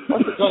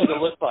 What's it going to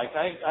look like?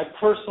 I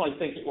personally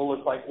think it will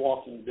look like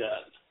Walking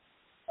Dead.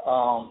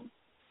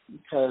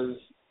 Because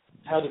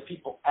how do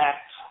people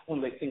act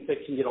when they think they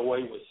can get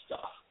away with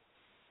stuff?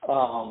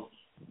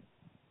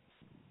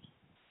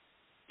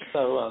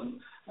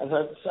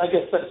 I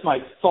guess that's my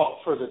thought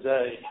for the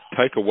day.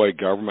 Take away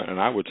government, and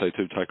I would say,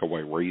 too, take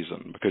away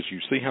reason, because you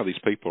see how these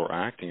people are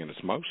acting, and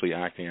it's mostly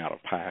acting out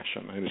of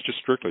passion, and it's just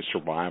strictly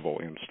survival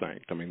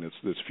instinct. I mean,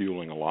 that's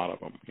fueling a lot of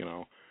them,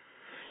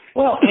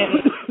 Well, and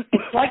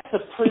it's like the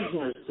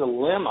prisoner's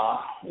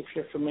dilemma, if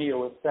you're familiar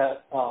with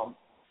that.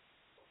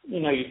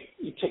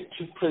 You take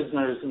two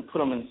prisoners and put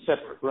them in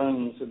separate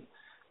rooms, and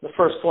the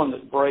first one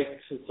that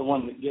breaks is the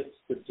one that gets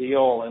the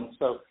deal, and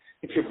so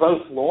if you're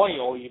both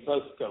loyal, you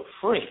both go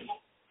free.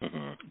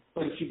 Mm-hmm.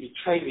 But if you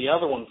betray the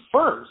other one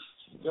first,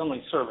 you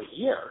only serve a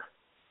year.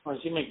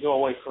 Whereas you may go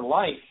away for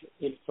life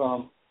if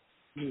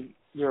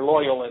you're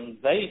loyal and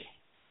they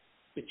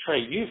betray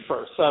you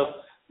first. So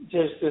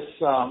there's this,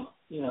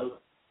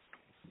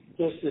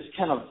 there's this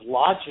kind of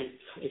logic,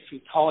 if you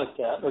call it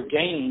that, or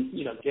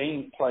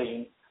game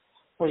playing,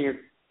 where you're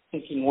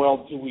thinking,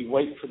 well, do we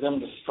wait for them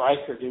to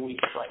strike or do we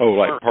strike first?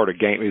 Like part of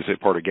game? Is it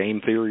part of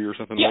game theory or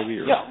something? Yeah, maybe?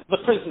 Or? Yeah, the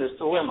prisoner's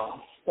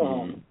dilemma.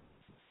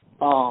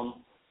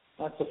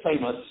 That's a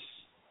famous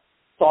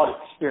thought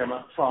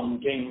experiment from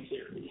game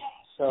theory.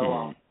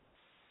 So,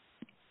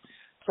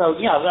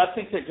 I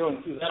think they're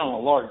going through that on a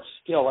large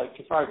scale. Like,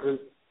 if our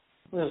group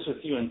lives with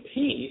you in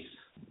peace,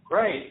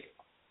 great.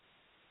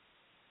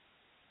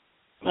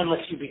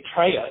 Unless you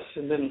betray us,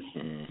 and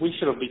then we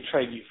should have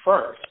betrayed you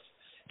first.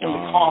 And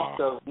the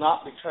cost of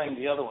not betraying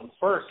the other one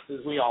first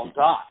is we all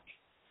die.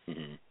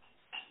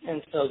 Mm-hmm.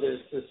 And so there's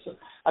this.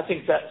 I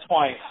think that's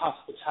why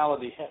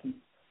hospitality hadn't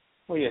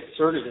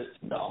reasserted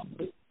itself.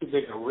 It's too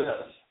big a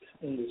risk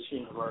in this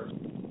universe.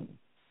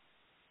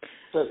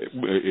 So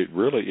it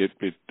really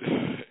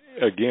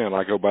again,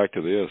 I go back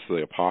to this: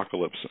 the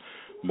apocalypse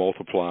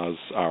multiplies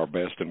our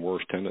best and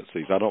worst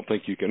tendencies. I don't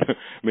think you can.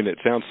 I mean, it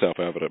sounds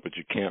self-evident, but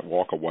you can't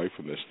walk away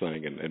from this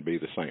thing and be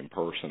the same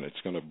person.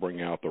 It's going to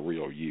bring out the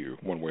real you,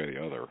 one way or the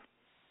other.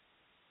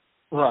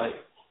 Right.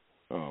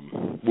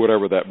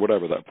 Whatever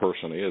that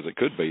person is, it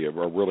could be a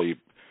really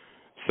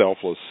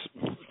selfless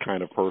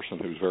kind of person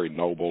who's very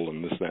noble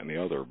and this, that, and the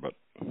other. But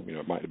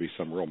it might be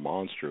some real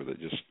monster that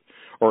just,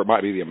 or it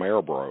might be the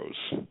Amera Bros.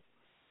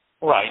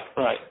 Right.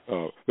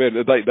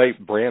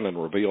 Brandon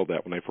revealed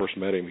that when they first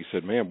met him. He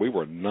said, "Man, we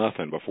were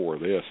nothing before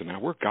this, and now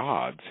we're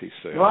gods." He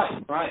said,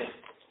 "Right."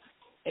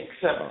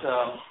 except,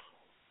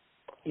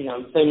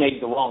 they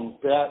made the wrong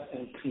bet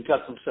and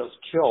got themselves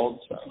killed.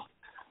 So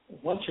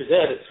once you're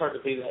dead, it's hard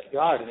to be that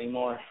god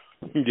anymore.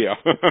 Yeah.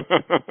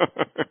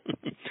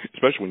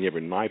 Especially when you have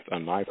a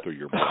knife through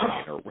your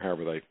brain, or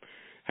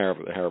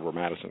however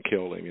Madison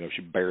killed him.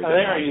 She buried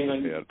they aren't in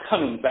even his head.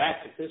 coming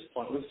back at this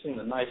point. We've seen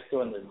the knife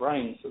go in their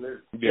brain, so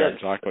they're dead.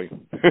 Exactly.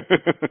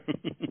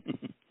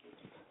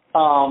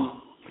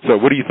 So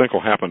what do you think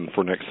will happen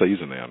for next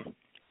season then?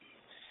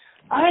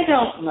 I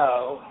don't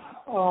know.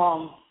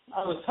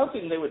 I was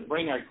hoping they would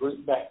bring our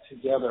group back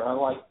together. I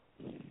like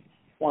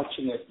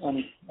watching it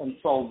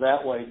unfold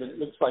that way, but it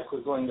looks like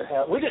we're going to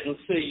have... We didn't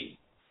see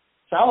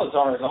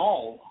Salazar at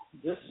all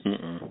this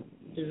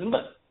season,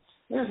 but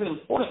there's an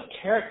important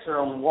character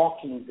on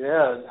Walking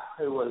Dead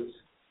who was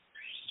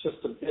just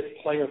a bit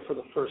player for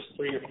the first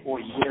 3 or 4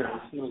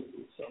 years. He was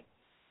this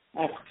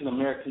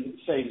African-American that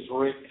saves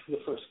Rick the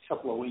first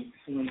couple of weeks,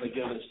 and then they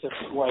go their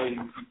separate ways.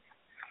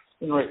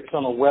 And Rick's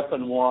on a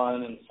weapon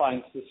run and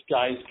finds this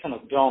guy who's kind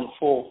of gone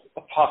full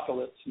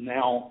apocalypse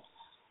now,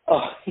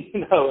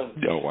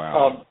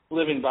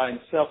 living by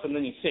himself. And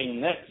then you see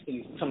him next, and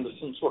he's come to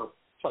some sort of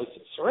place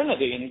of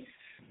serenity, and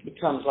he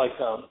becomes like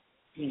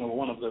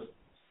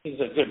he's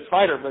a good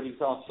fighter, but he's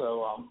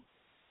also,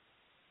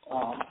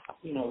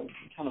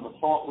 kind of a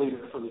thought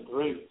leader for the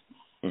group.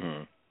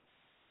 Mm-hmm.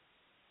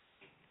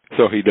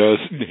 So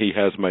he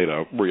has made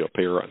a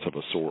reappearance of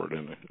a sort,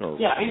 isn't it?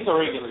 Yeah, he's a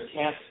regular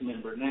cast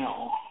member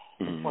now,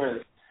 mm-hmm.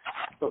 whereas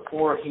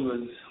before he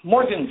was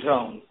Morgan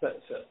Jones,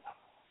 that's it.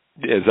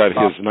 Is that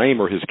his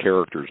name or his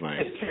character's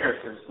name? His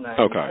character's name.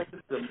 Okay.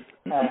 The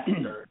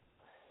actor,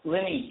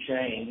 Lenny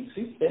James,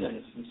 he's been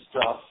in some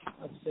stuff.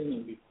 I've seen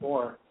him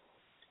before.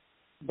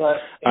 But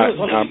he was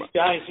one of these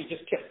guys who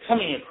just kept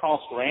coming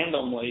across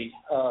randomly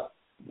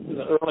in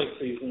the early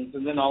seasons,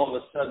 and then all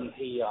of a sudden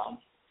he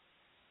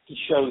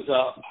shows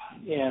up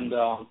and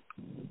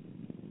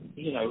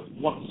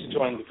wants to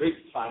join the group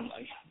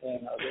finally.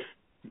 And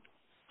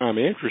I'm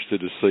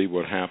interested to see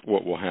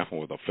what will happen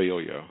with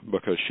Ophelia,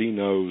 because she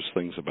knows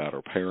things about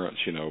her parents,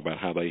 about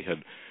how they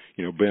had,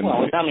 been.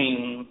 Well, I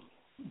mean,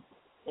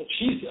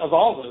 she's, of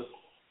all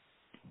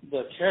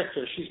the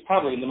characters, she's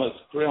probably in the most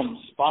grim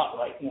spot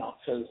right now,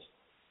 because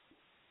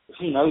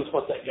who knows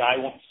what that guy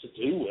wants to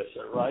do with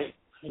her, right?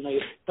 He may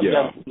come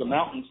down from the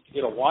mountains to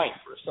get a wife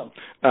or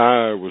something.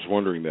 I was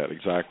wondering that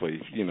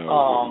exactly. You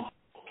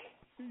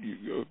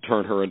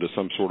turn her into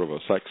some sort of a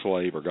sex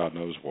slave or God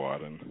knows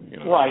what, and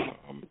right.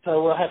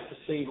 So we'll have to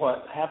see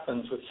what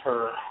happens with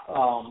her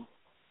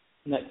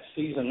next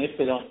season if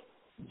they don't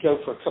go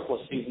for a couple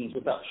of seasons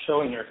without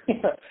showing her.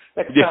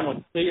 Next time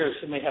we see her,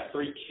 she may have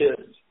 3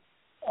 kids.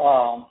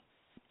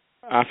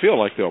 I feel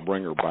like they'll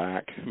bring her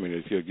back. I mean,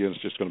 it's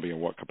just going to be in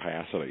what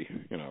capacity,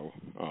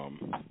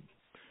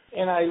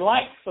 And I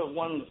like the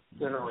ones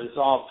that are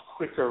resolved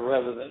quicker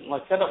rather than, I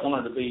don't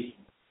want her to be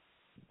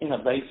in a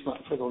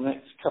basement for the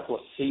next couple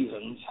of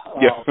seasons.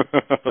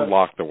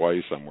 Locked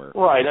away somewhere.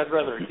 Right. I'd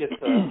rather get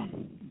the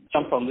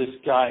jump on this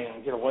guy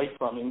and get away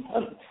from him.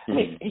 I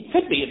mean, he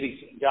could be a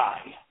decent guy,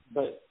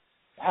 but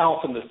how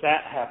often does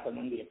that happen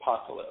in the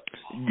apocalypse?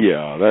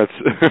 Yeah, that's...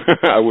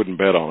 I wouldn't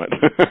bet on it.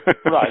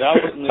 Right, I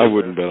wouldn't either. I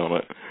wouldn't bet on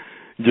it.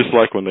 Just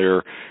like when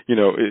they're,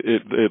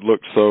 it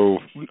looked so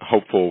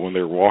hopeful when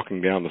they're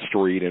walking down the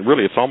street, and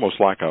really it's almost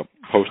like a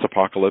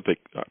post-apocalyptic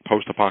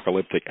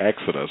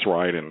exodus,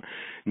 right? And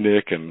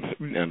Nick and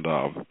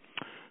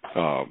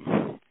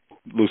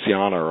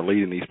Luciana are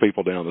leading these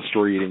people down the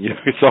street, and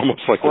it's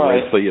almost like the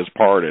Red Sea is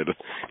parted,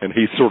 and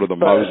he's sort of the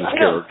Moses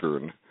character.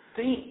 And I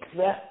think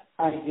that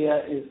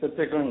idea is that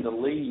they're going to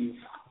leave.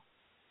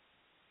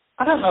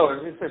 I don't know.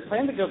 Is there a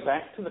plan to go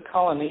back to the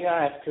Colonia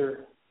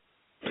after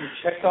you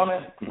checked on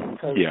it?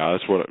 Yeah,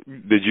 that's what.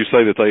 Did you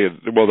say that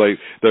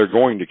they're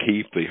going to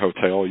keep the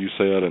hotel? You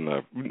said in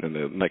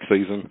the next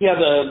season. Yeah,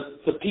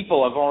 the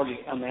people have already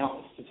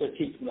announced that they're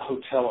keeping the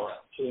hotel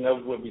around, so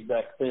we'll be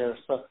back there.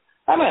 So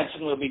I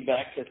imagine we'll be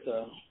back at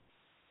the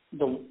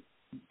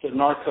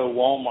narco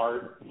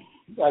Walmart.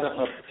 I don't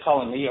know if the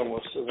Colonia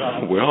will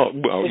survive. Well,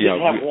 they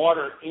didn't have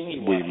water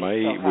anyway.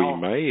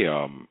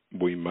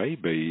 We may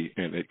be,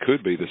 and it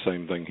could be the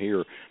same thing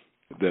here.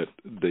 That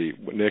the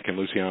Nick and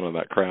Luciana and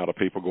that crowd of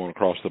people going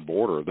across the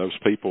border, those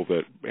people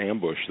that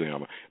ambushed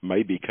them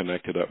may be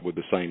connected up with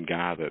the same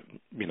guy that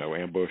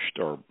ambushed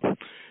or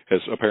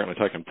has apparently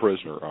taken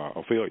prisoner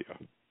Ophelia.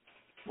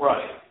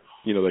 Right.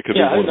 They could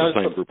be one of the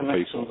same group of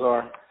people.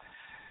 Are.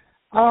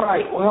 All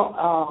right.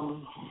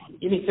 Well,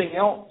 anything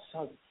else?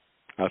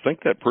 I think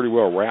that pretty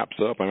well wraps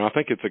up, and I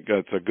think it's a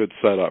good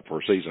setup for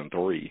season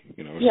 3.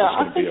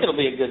 I think it'll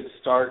be a good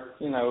start.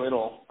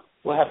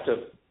 We'll have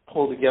to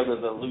pull together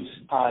the loose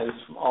ties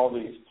from all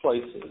these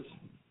places.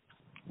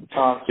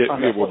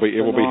 It will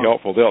be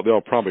helpful.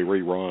 They'll probably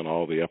rerun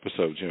all the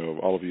episodes.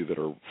 All of you that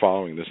are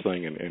following this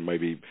thing and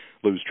maybe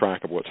lose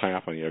track of what's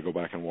happening. Go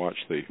back and watch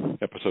the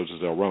episodes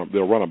as they'll run them.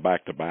 They'll run them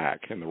back to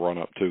back in the run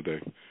up to the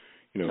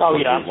I'm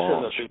launch.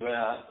 sure they'll do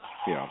that.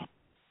 Yeah.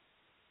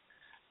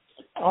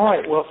 All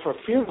right. Well, for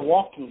Fear the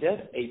Walking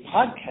Dead, a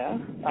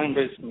podcast, I'm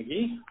Bruce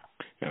McGee.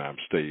 And I'm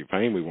Steve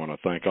Payne. We want to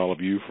thank all of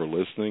you for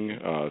listening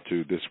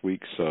to this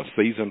week's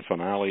season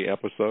finale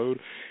episode.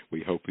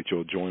 We hope that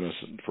you'll join us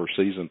for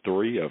Season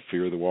 3 of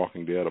Fear the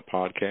Walking Dead, a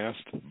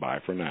podcast. Bye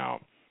for now.